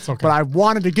see. Okay. But I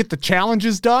wanted to get the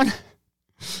challenges done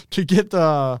to get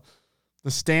the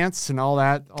the stance and all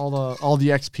that, all the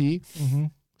XP. Mm-hmm.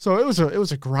 So it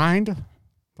was a grind,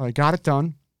 but I got it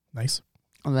done. Nice.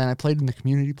 And then I played in the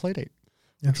community playdate,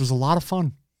 which was a lot of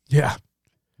fun. Yeah.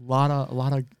 A lot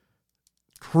of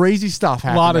crazy stuff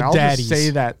happened. A lot of I'll daddies. just say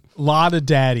that. A lot of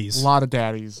daddies. A lot of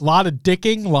daddies. A lot of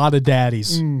dicking, a lot of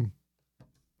daddies.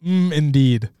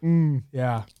 Indeed.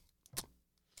 Yeah.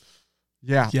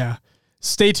 Yeah. Yeah.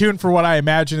 Stay tuned for what I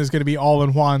imagine is going to be all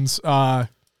in Juan's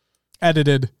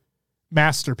edited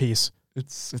masterpiece.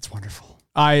 It's wonderful.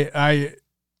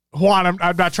 Juan,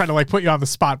 I'm not trying to like put you on the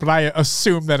spot, but I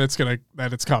assume that it's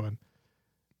coming.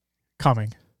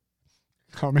 Coming.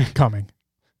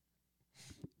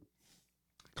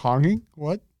 Konging?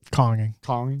 What? Konging.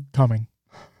 Konging? Coming.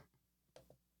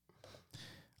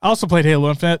 I also played Halo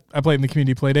Infinite. I played in the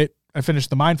community playdate. I finished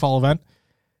the Mindfall event.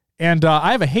 And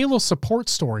I have a Halo support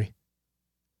story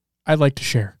I'd like to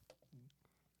share.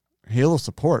 Halo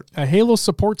support? A Halo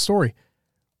support story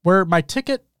where my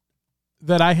ticket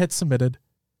that I had submitted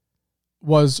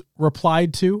was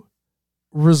replied to,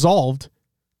 resolved,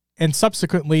 and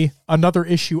subsequently another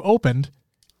issue opened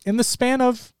in the span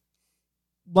of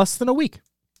less than a week.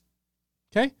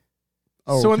 Okay?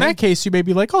 Oh, so in that case, you may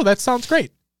be like, oh, that sounds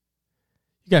great.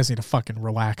 You guys need to fucking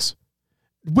relax.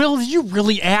 Will, did you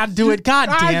really add to it? God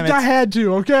damn it. I had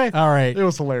to, okay? All right. It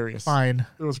was hilarious. Fine.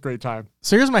 It was a great time.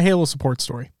 So here's my Halo support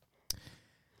story.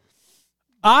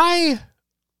 I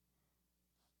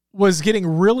was getting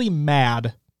really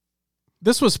mad.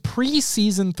 This was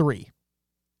pre-season 3.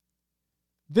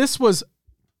 This was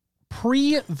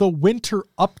pre the winter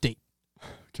update.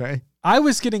 Okay. I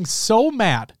was getting so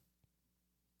mad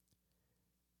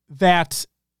that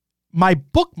my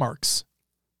bookmarks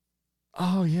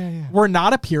were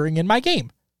not appearing in my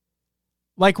game.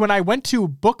 Like when I went to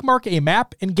bookmark a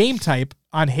map and game type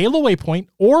on Halo Waypoint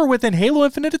or within Halo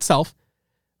Infinite itself,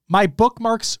 my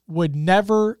bookmarks would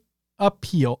never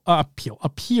appear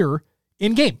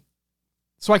in game.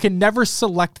 So I can never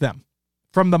select them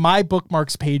from the My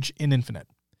Bookmarks page in Infinite.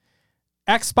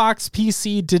 Xbox,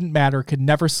 PC, didn't matter, could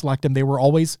never select them. They were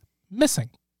always missing.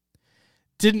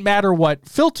 Didn't matter what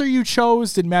filter you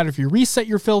chose, didn't matter if you reset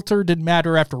your filter, didn't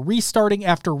matter after restarting,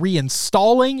 after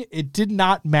reinstalling, it did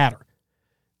not matter.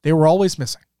 They were always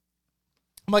missing.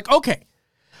 I'm like, okay,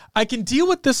 I can deal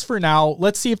with this for now.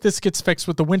 Let's see if this gets fixed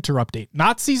with the winter update.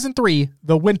 Not season 3,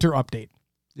 the winter update.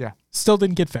 Yeah. Still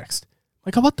didn't get fixed.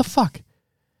 Like, oh, what the fuck?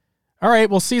 All right,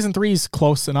 well, season 3 is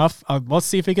close enough. Let's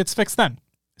see if it gets fixed then.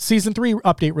 Season 3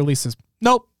 update releases.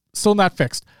 Nope, still not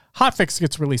fixed. Hotfix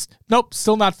gets released. Nope,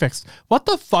 still not fixed. What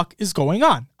the fuck is going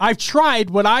on? I've tried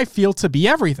what I feel to be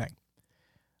everything.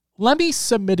 Let me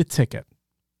submit a ticket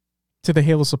to the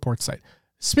Halo support site.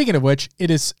 Speaking of which,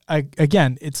 it is,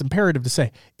 again, it's imperative to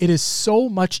say, it is so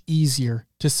much easier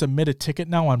to submit a ticket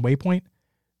now on Waypoint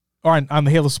or on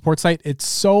the Halo support site. It's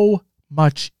so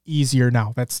much easier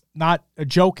now. That's not a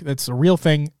joke. That's a real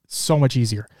thing. So much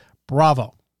easier.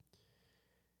 Bravo.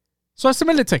 So I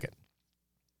submitted a ticket.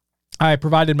 I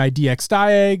provided my DX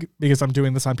diag because I'm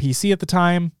doing this on PC at the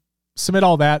time. Submit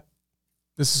all that.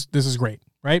 This is great,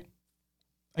 right?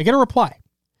 I get a reply.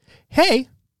 Hey,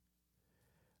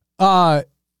 have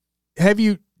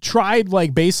you tried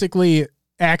like basically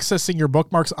accessing your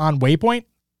bookmarks on Waypoint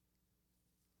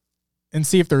and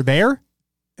see if they're there?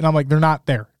 And I'm like, they're not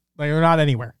there. Like, they're not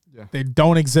anywhere. Yeah. They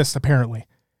don't exist, apparently.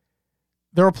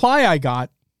 The reply I got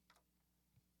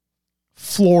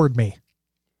floored me.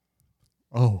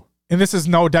 Oh. And this is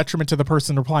no detriment to the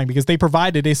person replying because they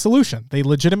provided a solution. They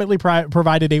legitimately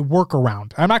provided a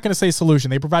workaround. I'm not going to say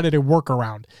solution. They provided a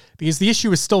workaround because the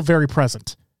issue is still very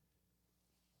present.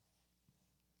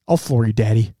 I'll floor you,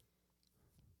 daddy.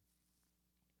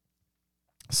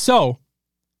 So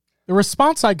the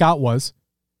response I got was,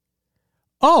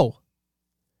 oh,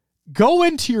 go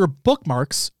into your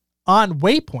bookmarks on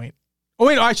Waypoint. Oh,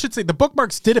 wait, I should say the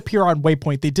bookmarks did appear on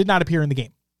Waypoint. They did not appear in the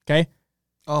game. Okay.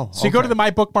 Oh, so you go to the My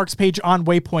Bookmarks page on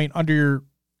Waypoint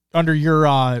under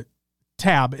your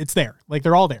tab. It's there. Like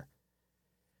they're all there.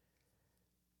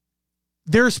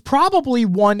 There's probably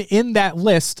one in that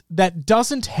list that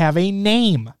doesn't have a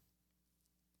name.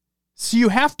 So you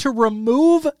have to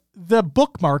remove the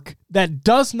bookmark that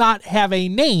does not have a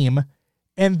name,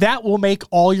 and that will make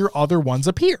all your other ones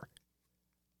appear.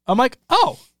 I'm like,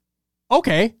 oh,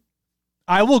 okay.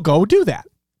 I will go do that.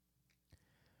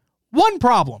 One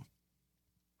problem.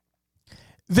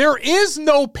 There is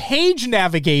no page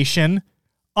navigation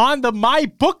on the My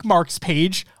Bookmarks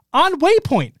page on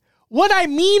Waypoint. What I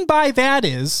mean by that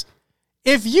is,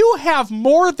 if you have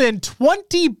more than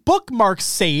 20 bookmarks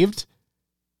saved,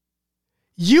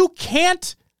 you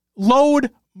can't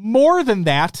load more than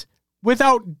that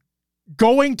without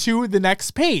going to the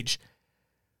next page.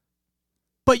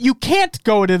 But you can't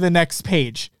go to the next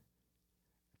page.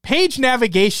 Page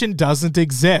navigation doesn't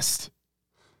exist.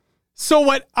 So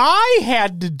what I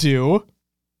had to do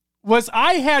was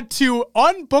I had to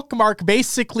unbookmark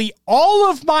basically all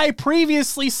of my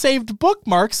previously saved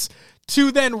bookmarks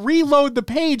to then reload the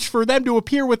page for them to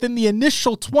appear within the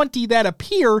initial 20 that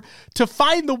appear, to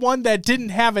find the one that didn't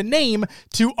have a name,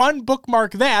 to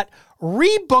unbookmark that,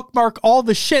 re-bookmark all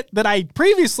the shit that I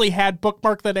previously had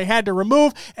bookmarked that I had to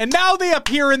remove, and now they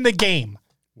appear in the game.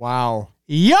 Wow.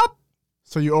 Yup.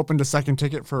 So you opened a second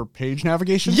ticket for page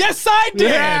navigation? Yes, I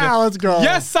did. Yeah, let's go.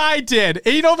 Yes, I did.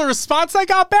 And you know the response I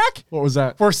got back? What was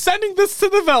that? We're sending this to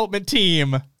the development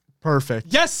team. Perfect.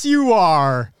 Yes, you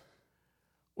are.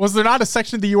 Was there not a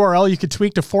section of the URL you could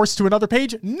tweak to force to another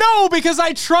page? No, because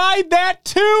I tried that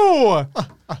too.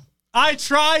 I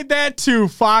tried that too,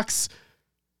 Fox.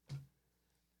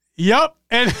 Yep.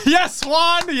 And yes,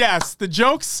 Juan, yes, the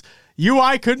jokes,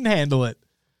 UI couldn't handle it.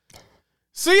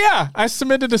 So yeah, I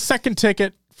submitted a second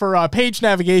ticket for page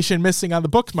navigation missing on the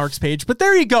bookmarks page. But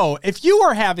there you go. If you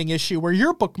are having issue where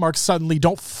your bookmarks suddenly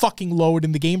don't fucking load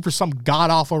in the game for some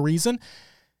god-awful reason,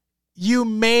 you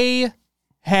may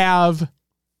have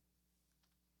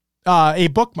a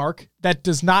bookmark that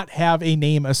does not have a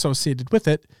name associated with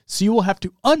it. So you will have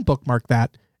to unbookmark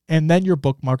that, and then your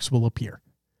bookmarks will appear.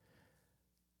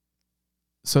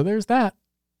 So there's that.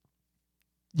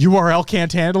 URL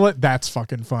can't handle it? That's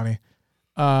fucking funny.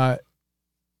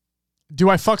 Do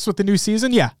I fucks with the new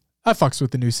season? Yeah, I fucks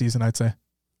with the new season, I'd say.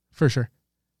 For sure.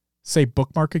 Say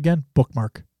bookmark again?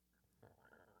 Bookmark.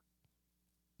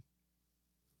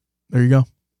 There you go.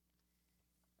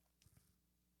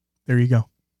 There you go.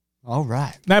 All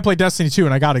right. And I played Destiny 2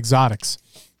 and I got exotics.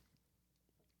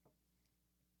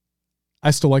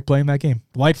 I still like playing that game.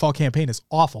 The Lightfall campaign is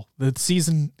awful. The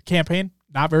season campaign,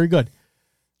 not very good.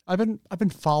 I've been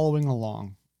following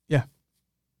along. Yeah.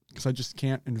 Because I just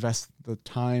can't invest the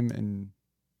time, and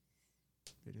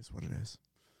it is what it is.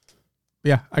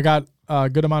 Yeah, I got a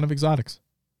good amount of exotics.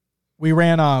 We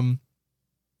ran oh,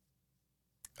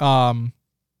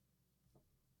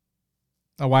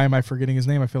 why am I forgetting his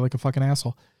name? I feel like a fucking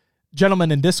asshole.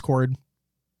 Gentleman in Discord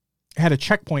had a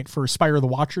checkpoint for Spire the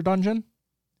Watcher dungeon.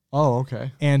 Oh,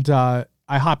 okay. And I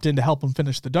hopped in to help him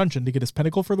finish the dungeon to get his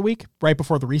pinnacle for the week, right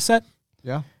before the reset.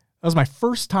 Yeah. That was my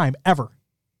first time ever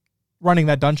running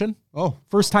that dungeon. Oh.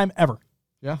 First time ever.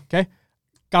 Yeah. Okay.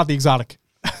 Got the exotic.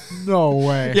 No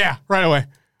way. Yeah, right away.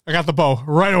 I got the bow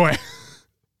right away.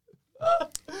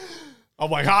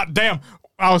 I'm like, hot damn.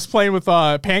 I was playing with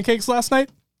pancakes last night,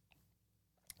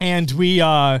 and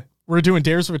we're doing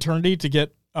Dares of Eternity to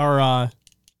get our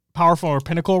powerful or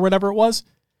pinnacle or whatever it was.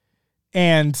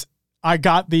 And I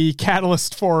got the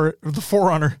catalyst for the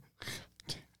Forerunner.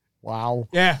 Wow.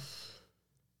 Yeah.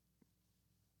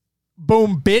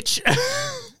 Boom, bitch.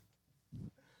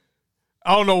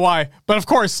 I don't know why. But of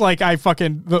course, like I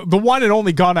fucking, the one and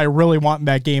only gun I really want in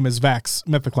that game is Vex,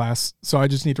 Mythoclast. So I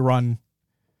just need to run.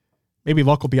 Maybe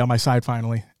luck will be on my side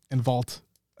finally in Vault.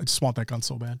 I just want that gun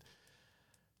so bad.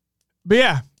 But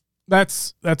yeah,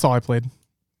 that's all I played.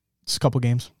 Just a couple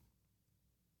games.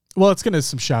 Well, let's get into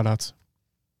some shout outs.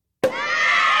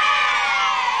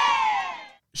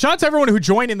 Shout out to everyone who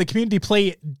joined in the community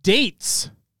play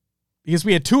dates, because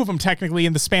we had two of them technically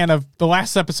in the span of the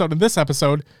last episode and this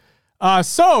episode.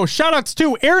 So shout outs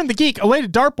to Aaron the Geek,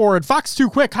 Elated Dartboard, Fox 2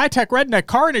 Quick, High Tech Redneck,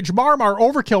 Carnage, Marmar,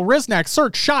 Overkill, Riznak,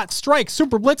 Search, Shot, Strike,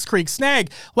 Super Blitzkrieg,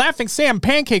 Snag, Laughing Sam,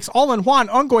 Pancakes, All in One,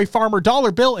 Ungoy Farmer,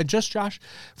 Dollar Bill, and Just Josh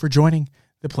for joining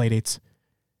the playdates.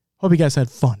 Hope you guys had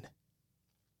fun.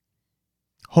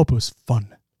 Hope it was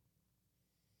fun.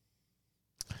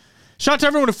 Shout out to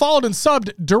everyone who followed and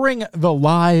subbed during the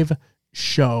live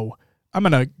show. I'm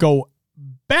going to go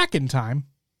back in time.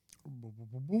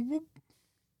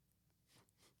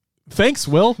 Thanks,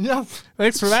 Will. Yeah.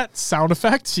 Thanks for that sound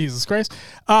effect. Jesus Christ.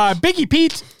 Biggie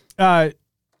Pete,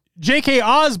 J.K.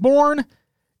 Osborne,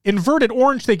 Inverted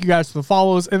Orange, thank you guys for the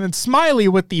follows. And then Smiley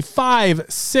with the 5,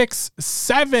 6,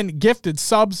 7 gifted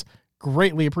subs.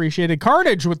 Greatly appreciated.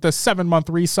 Carnage with the 7-month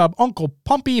resub. Uncle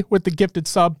Pumpy with the gifted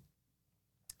sub.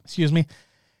 Excuse me.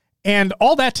 And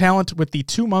All That Talent with the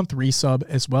 2-month resub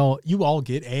as well. You all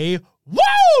get a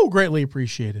woo! Greatly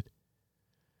appreciated.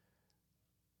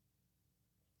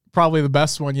 Probably the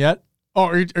best one yet. Oh,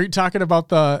 are you talking about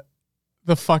the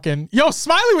fucking... Yo,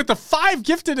 Smiley with the 5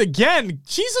 gifted again.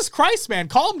 Jesus Christ, man.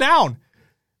 Calm down.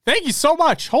 Thank you so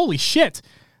much. Holy shit.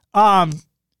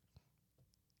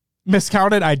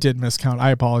 Miscounted? I did miscount.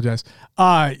 I apologize.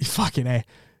 Fucking A.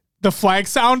 The flag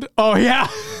sound? Oh, yeah.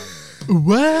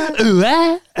 What?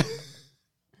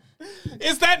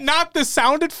 Is that not the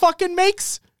sound it fucking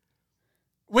makes?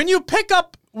 When you pick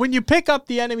up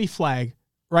the enemy flag,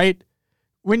 right?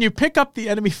 When you pick up the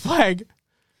enemy flag,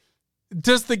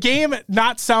 does the game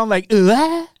not sound like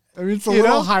I mean, it's a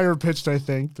little higher pitched, I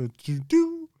think.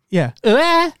 Yeah.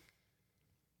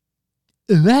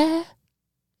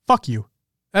 Fuck you.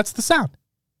 That's the sound.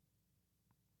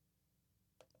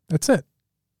 That's it.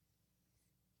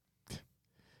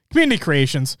 Community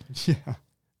creations. Yeah.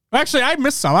 Actually, I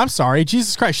missed some. I'm sorry.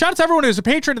 Jesus Christ. Shout out to everyone who's a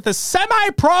patron at the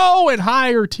semi-pro and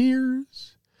higher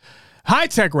tiers. High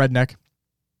Tech Redneck.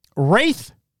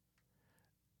 Wraith.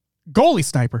 Goalie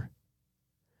Sniper.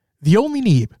 The Only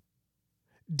Neeb.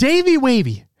 Davy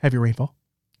Wavy. Heavy Rainfall.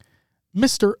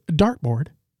 Mr. Dartboard.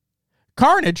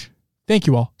 Carnage. Thank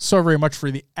you all so very much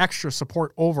for the extra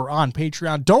support over on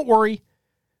Patreon. Don't worry.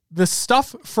 The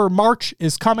stuff for March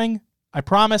is coming. I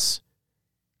promise.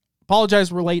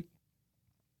 Apologize we're late.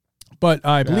 But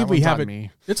I believe we have it.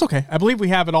 It's okay. I believe we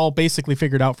have it all basically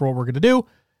figured out for what we're going to do.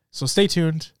 So stay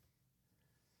tuned.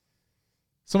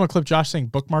 Someone clip Josh saying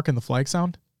bookmark in the flag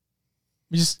sound.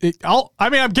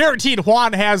 I'm guaranteed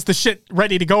Juan has the shit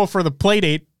ready to go for the play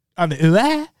date on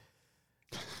the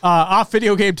off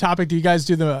video game topic. Do you guys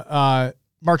do the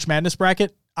March Madness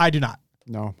bracket? I do not.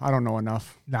 No, I don't know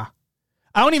enough. Nah.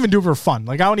 I don't even do it for fun.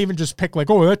 Like, I don't even just pick like,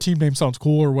 oh, that team name sounds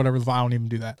cool or whatever. I don't even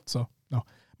do that. So no,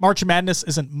 March Madness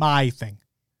isn't my thing.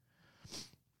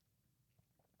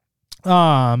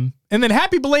 And then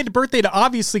happy belated birthday to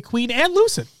obviously Queen and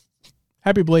Lucid.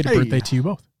 Happy belated birthday to you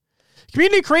both.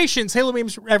 Community creations, Halo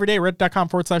memes every day,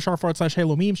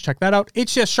 reddit.com/r/Halo memes. Check that out.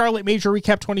 HCS Charlotte Major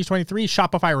Recap 2023,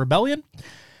 Shopify Rebellion.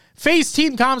 FaZe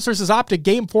Team Comms versus Optic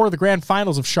Game 4 of the Grand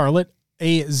Finals of Charlotte.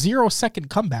 A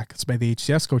 0-second comeback. It's by the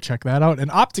HCS. Go check that out.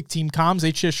 And Optic Team Comms,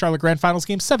 HCS Charlotte Grand Finals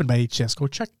Game 7 by HCS. Go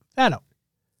check that out.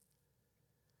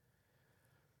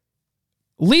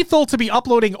 Lethal to be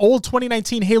uploading old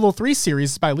 2019 Halo 3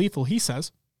 series by Lethal, he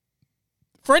says.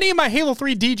 For any of my Halo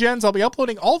 3 DGens, I'll be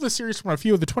uploading all the series from a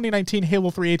few of the 2019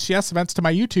 Halo 3 HCS events to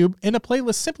my YouTube in a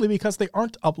playlist simply because they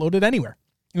aren't uploaded anywhere.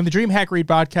 And the DreamHack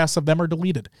rebroadcasts of them are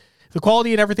deleted. The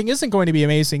quality and everything isn't going to be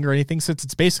amazing or anything since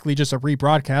it's basically just a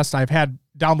rebroadcast I've had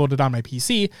downloaded on my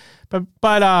PC,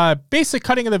 but basic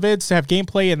cutting of the vids to have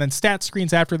gameplay and then stat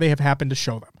screens after they have happened to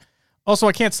show them. Also,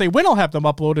 I can't say when I'll have them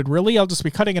uploaded, really. I'll just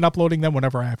be cutting and uploading them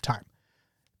whenever I have time.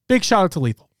 Big shout out to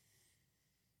Lethal.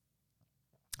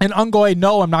 And Ungoy,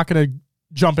 no, I'm not going to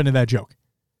jump into that joke.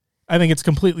 I think it's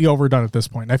completely overdone at this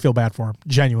point. I feel bad for him,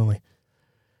 genuinely.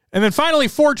 And then finally,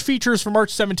 Forge features for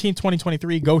March 17,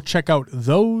 2023. Go check out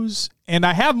those. And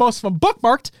I have most of them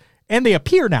bookmarked, and they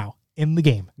appear now in the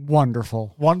game.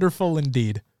 Wonderful. Wonderful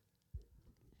indeed.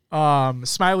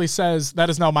 Smiley says, that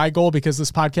is now my goal because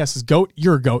this podcast is GOAT.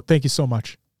 You're a GOAT. Thank you so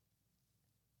much.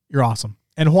 You're awesome.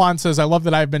 And Juan says, I love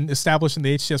that I've been established in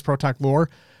the HCS Pro Talk lore.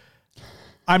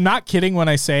 I'm not kidding when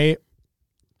I say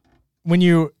all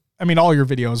your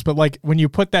videos, but like when you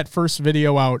put that first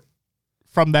video out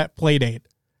from that play date,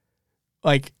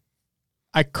 like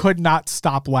I could not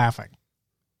stop laughing.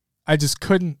 I just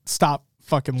couldn't stop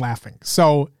fucking laughing.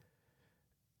 So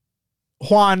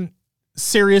Juan,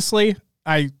 seriously,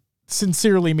 I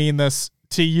sincerely mean this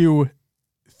to you.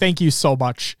 Thank you so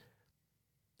much.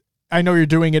 I know you're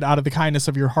doing it out of the kindness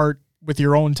of your heart with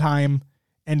your own time.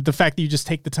 And the fact that you just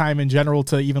take the time in general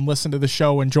to even listen to the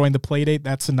show and join the play date,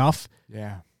 that's enough.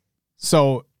 Yeah.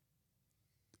 So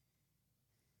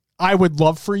I would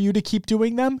love for you to keep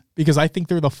doing them because I think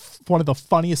they're one of the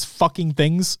funniest fucking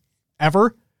things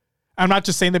ever. I'm not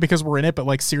just saying that because we're in it, but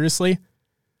like seriously,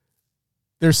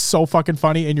 they're so fucking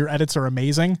funny and your edits are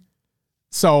amazing.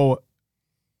 So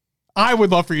I would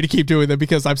love for you to keep doing them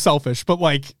because I'm selfish, but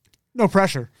like no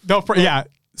pressure. Yeah.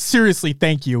 Seriously.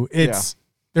 Thank you.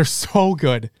 They're so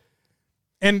good.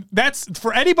 And that's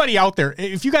for anybody out there.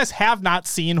 If you guys have not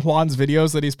seen Juan's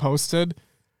videos that he's posted,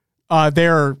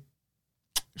 they're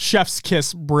chef's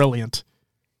kiss brilliant.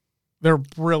 They're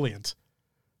brilliant.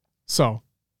 So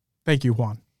thank you,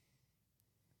 Juan.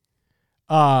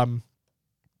 That's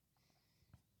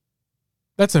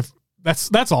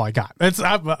all I got.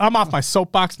 I'm off my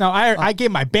soapbox now. I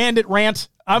gave my Bandit rant.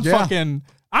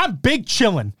 I'm big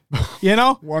chillin', you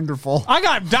know? Wonderful. I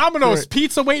got Domino's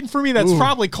pizza waiting for me that's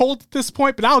probably cold at this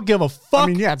point, but I don't give a fuck. I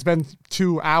mean, yeah, it's been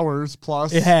 2 hours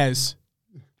plus. It has.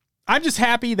 I'm just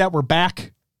happy that we're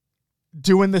back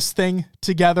doing this thing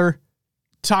together,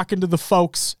 talking to the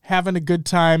folks, having a good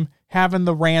time, having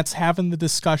the rants, having the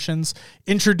discussions,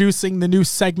 introducing the new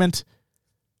segment.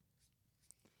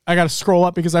 I got to scroll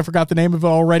up because I forgot the name of it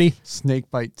already. Snake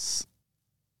bites.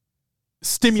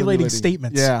 Stimulating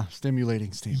statements. Yeah,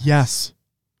 stimulating statements. Yes.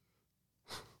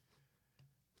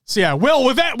 So yeah, Will,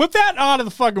 with that out of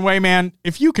the fucking way, man,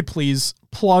 if you could please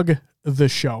plug the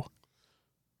show.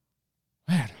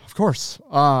 Man, of course.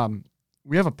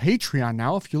 We have a Patreon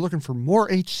now. If you're looking for more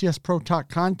HCS Pro Talk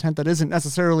content that isn't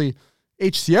necessarily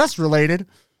HCS related,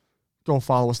 go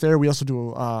follow us there. We also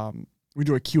do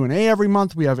a Q&A every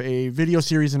month. We have a video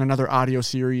series and another audio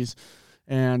series,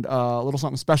 and a little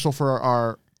something special for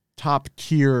our top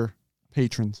tier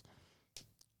patrons.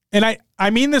 And I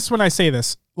mean this when I say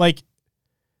this. Like,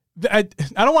 I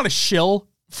don't want to shill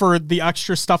for the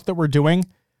extra stuff that we're doing,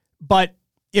 but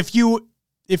if you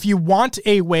want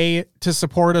a way to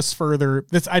support us further,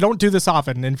 I don't do this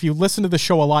often. And if you listen to the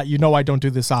show a lot, you know I don't do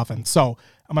this often. So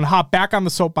I'm going to hop back on the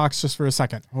soapbox just for a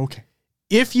second. Okay.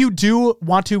 If you do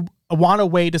want a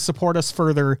way to support us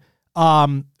further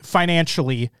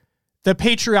financially, the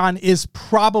Patreon is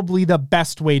probably the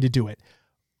best way to do it.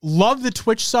 Love the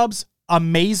Twitch subs.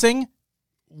 Amazing.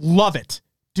 Love it.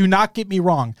 Do not get me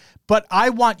wrong. But I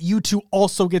want you to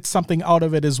also get something out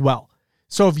of it as well.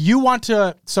 So if you want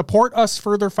to support us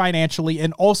further financially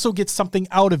and also get something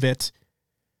out of it,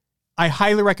 I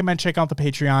highly recommend check out the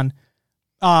Patreon.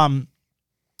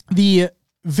 The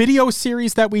video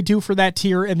series that we do for that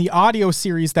tier and the audio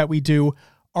series that we do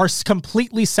are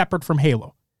completely separate from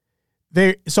Halo.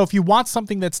 So if you want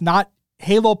something that's not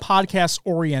Halo podcast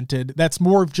oriented, that's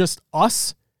more of just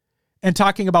us and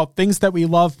talking about things that we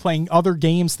love, playing other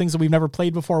games, things that we've never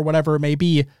played before, whatever it may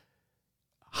be,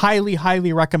 highly,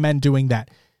 highly recommend doing that.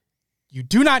 You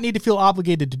do not need to feel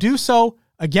obligated to do so.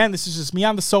 Again, this is just me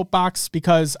on the soapbox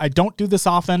because I don't do this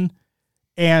often.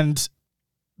 And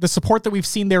the support that we've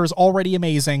seen there is already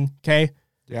amazing. Okay.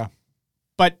 Yeah.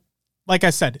 But like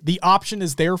I said, the option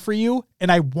is there for you.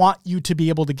 And I want you to be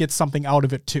able to get something out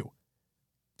of it too.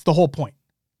 It's the whole point.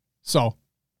 So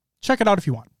check it out if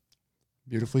you want.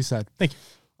 Beautifully said. Thank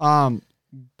you.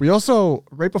 We also,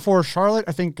 right before Charlotte,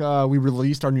 I think we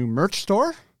released our new merch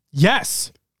store.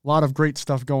 Yes. A lot of great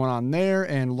stuff going on there,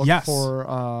 and look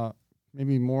for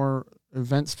maybe more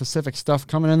event-specific stuff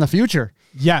coming in the future.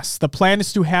 Yes. The plan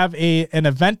is to have an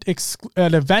event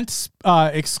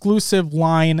exclusive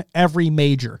line every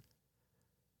major.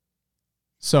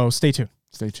 So stay tuned.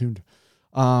 Stay tuned.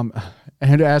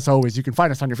 And as always, you can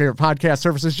find us on your favorite podcast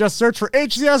services. Just search for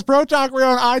HCS Pro Talk. We're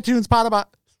on iTunes, Spotify,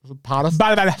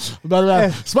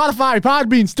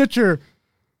 Podbean, Stitcher,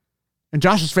 and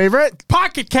Josh's favorite,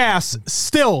 Pocket Cast.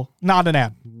 Still not an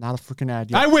ad. Not a freaking ad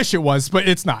yet. I wish it was, but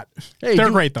it's not. Hey, they're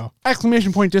great though. !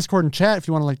 Discord and chat if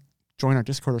you want to join our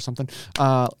Discord or something.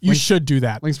 You should do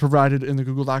that. Links provided in the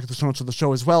Google Doc at the show notes of the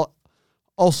show as well.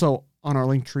 Also on our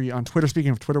link tree on Twitter. Speaking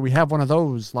of Twitter, we have one of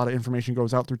those. A lot of information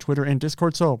goes out through Twitter and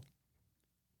Discord, so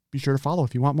be sure to follow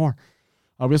if you want more.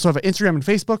 We also have an Instagram and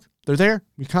Facebook. They're there.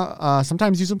 We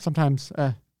sometimes use them. Sometimes,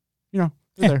 they're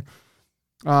there.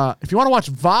 If you want to watch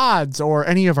VODs or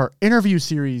any of our interview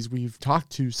series, we've talked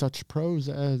to such pros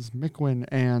as Miquin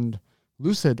and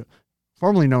Lucid,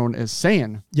 formerly known as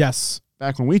Saiyan. Yes.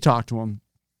 Back when we talked to him.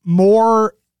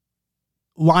 More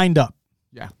lined up.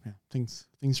 Yeah. Things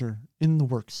are in the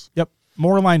works. Yep.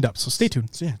 More lined up. So stay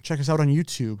tuned. So yeah, check us out on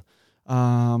YouTube.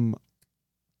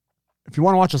 If you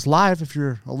want to watch us live, if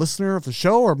you're a listener of the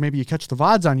show, or maybe you catch the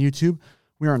VODs on YouTube,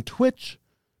 we're on Twitch,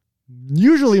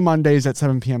 usually Mondays at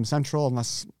 7 p.m. Central,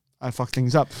 unless I fuck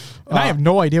things up. And I have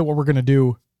no idea what we're going to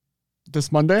do this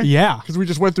Monday. Yeah. Because we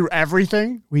just went through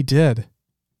everything. We did.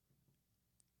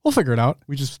 We'll figure it out.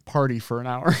 We just party for an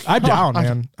hour. I'm down,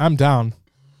 man. I'm down.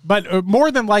 But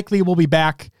more than likely, we'll be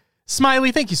back.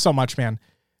 Smiley, thank you so much, man.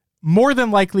 More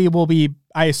than likely,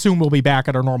 I assume we'll be back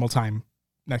at our normal time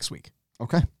next week.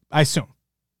 Okay. I assume.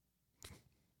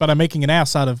 But I'm making an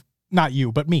ass out of, not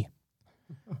you, but me.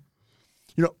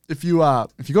 If you go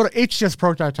to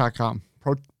hcsprotalk.com,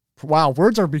 wow,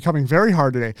 words are becoming very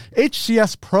hard today.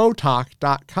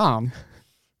 hcsprotalk.com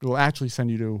will actually send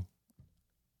you to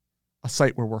a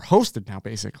site where we're hosted now,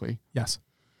 basically. Yes.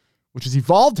 Which is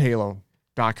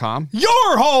evolvedhalo.com.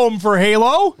 Your home for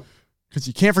Halo. Because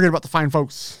you can't forget about the fine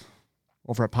folks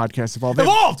over at Podcast Evolved.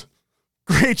 Evolved!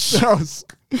 Great shows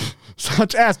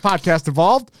such as Podcast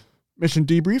Evolved, Mission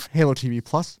Debrief, Halo TV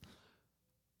Plus,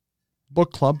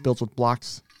 Book Club, Builds with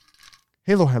Blocks,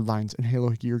 Halo Headlines, and Halo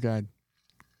Gear Guide.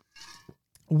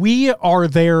 We are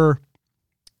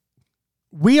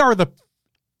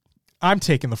I'm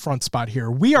taking the front spot here.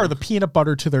 We are the peanut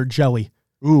butter to their jelly.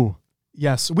 Ooh.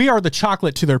 Yes, we are the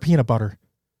chocolate to their peanut butter.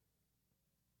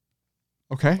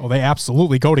 Okay. Oh, they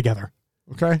absolutely go together.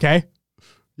 Okay?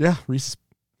 Yeah, Reese.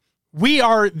 We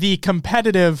are the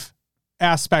competitive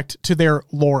aspect to their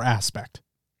lore aspect.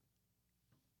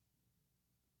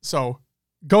 So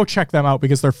go check them out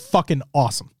because they're fucking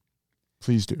awesome.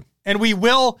 Please do. And we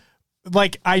will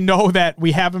like, I know that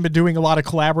we haven't been doing a lot of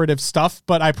collaborative stuff,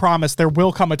 but I promise there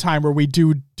will come a time where we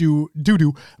do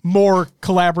more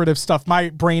collaborative stuff. My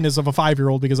brain is of a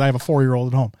 5-year-old because I have a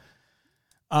 4-year-old at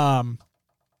home.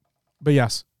 But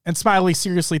yes. And Smiley,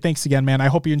 seriously, thanks again, man. I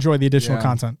hope you enjoy the additional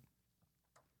content.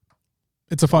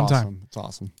 It's a fun time. It's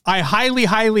awesome. I highly,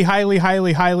 highly, highly,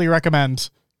 highly, highly recommend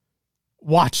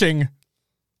watching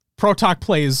Pro Talk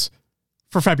Plays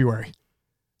for February.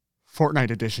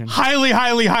 Fortnite edition. Highly,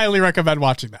 highly, highly recommend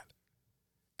watching that.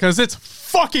 Because it's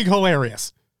fucking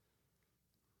hilarious.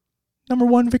 Number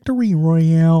 1 victory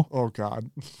royale. Oh, God.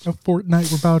 Of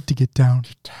Fortnite, we're about to get down.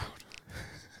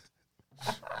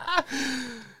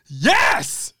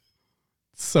 Yes!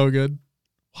 So good.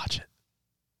 Watch it.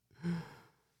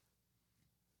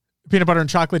 Peanut butter and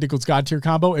chocolate equals God tier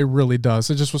combo. It really does.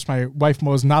 I just wish my wife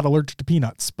was not allergic to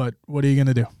peanuts, but what are you going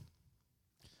to do?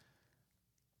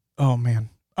 Oh, man.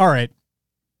 All right.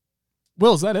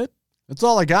 Will, is that it? That's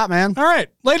all I got, man. All right.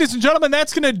 Ladies and gentlemen,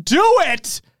 that's going to do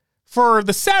it for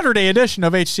the Saturday edition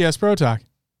of HCS Pro Talk.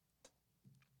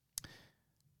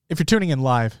 If you're tuning in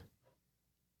live,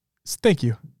 thank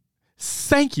you.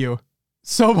 Thank you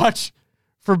so much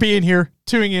for being here,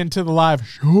 tuning in to the live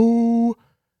show.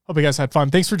 Hope you guys had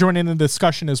fun. Thanks for joining in the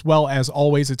discussion as well. As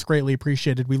always, it's greatly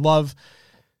appreciated. We love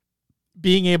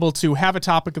being able to have a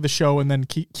topic of the show and then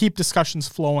keep discussions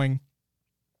flowing,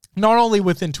 not only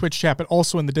within Twitch chat, but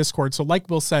also in the Discord. So like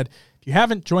Will said, if you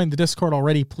haven't joined the Discord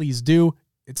already, please do.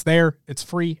 It's there. It's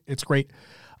free. It's great.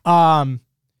 We'll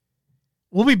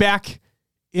be back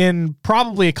in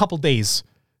probably a couple days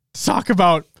to talk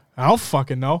about, I don't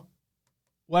fucking know.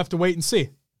 We'll have to wait and see.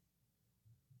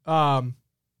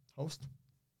 Host?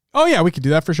 Oh, yeah, we could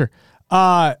do that for sure.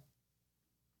 So,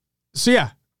 yeah.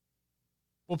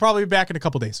 We'll probably be back in a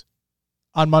couple days.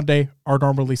 On Monday, our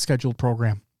normally scheduled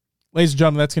program. Ladies and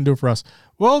gentlemen, that's going to do it for us.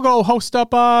 We'll go host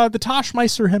up the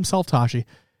Toshmeister himself, Toshi.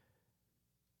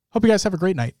 Hope you guys have a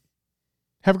great night.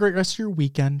 Have a great rest of your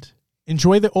weekend.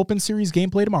 Enjoy the Open Series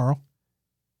gameplay tomorrow.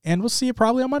 And we'll see you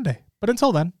probably on Monday. But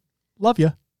until then, love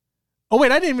you. Oh,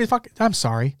 wait, I didn't even I'm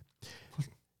sorry.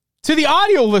 To the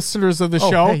audio listeners of the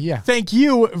show, hey, yeah. Thank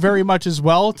you very much as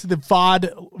well. To the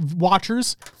VOD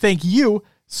watchers, thank you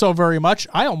so very much.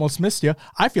 I almost missed you.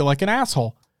 I feel like an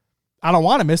asshole. I don't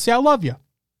want to miss you. I love you.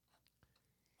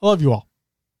 I love you all.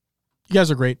 You guys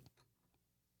are great.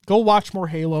 Go watch more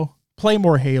Halo. Play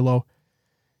more Halo.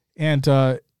 And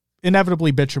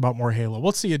inevitably bitch about more Halo.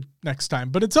 We'll see you next time.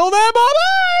 But until then,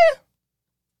 bye-bye!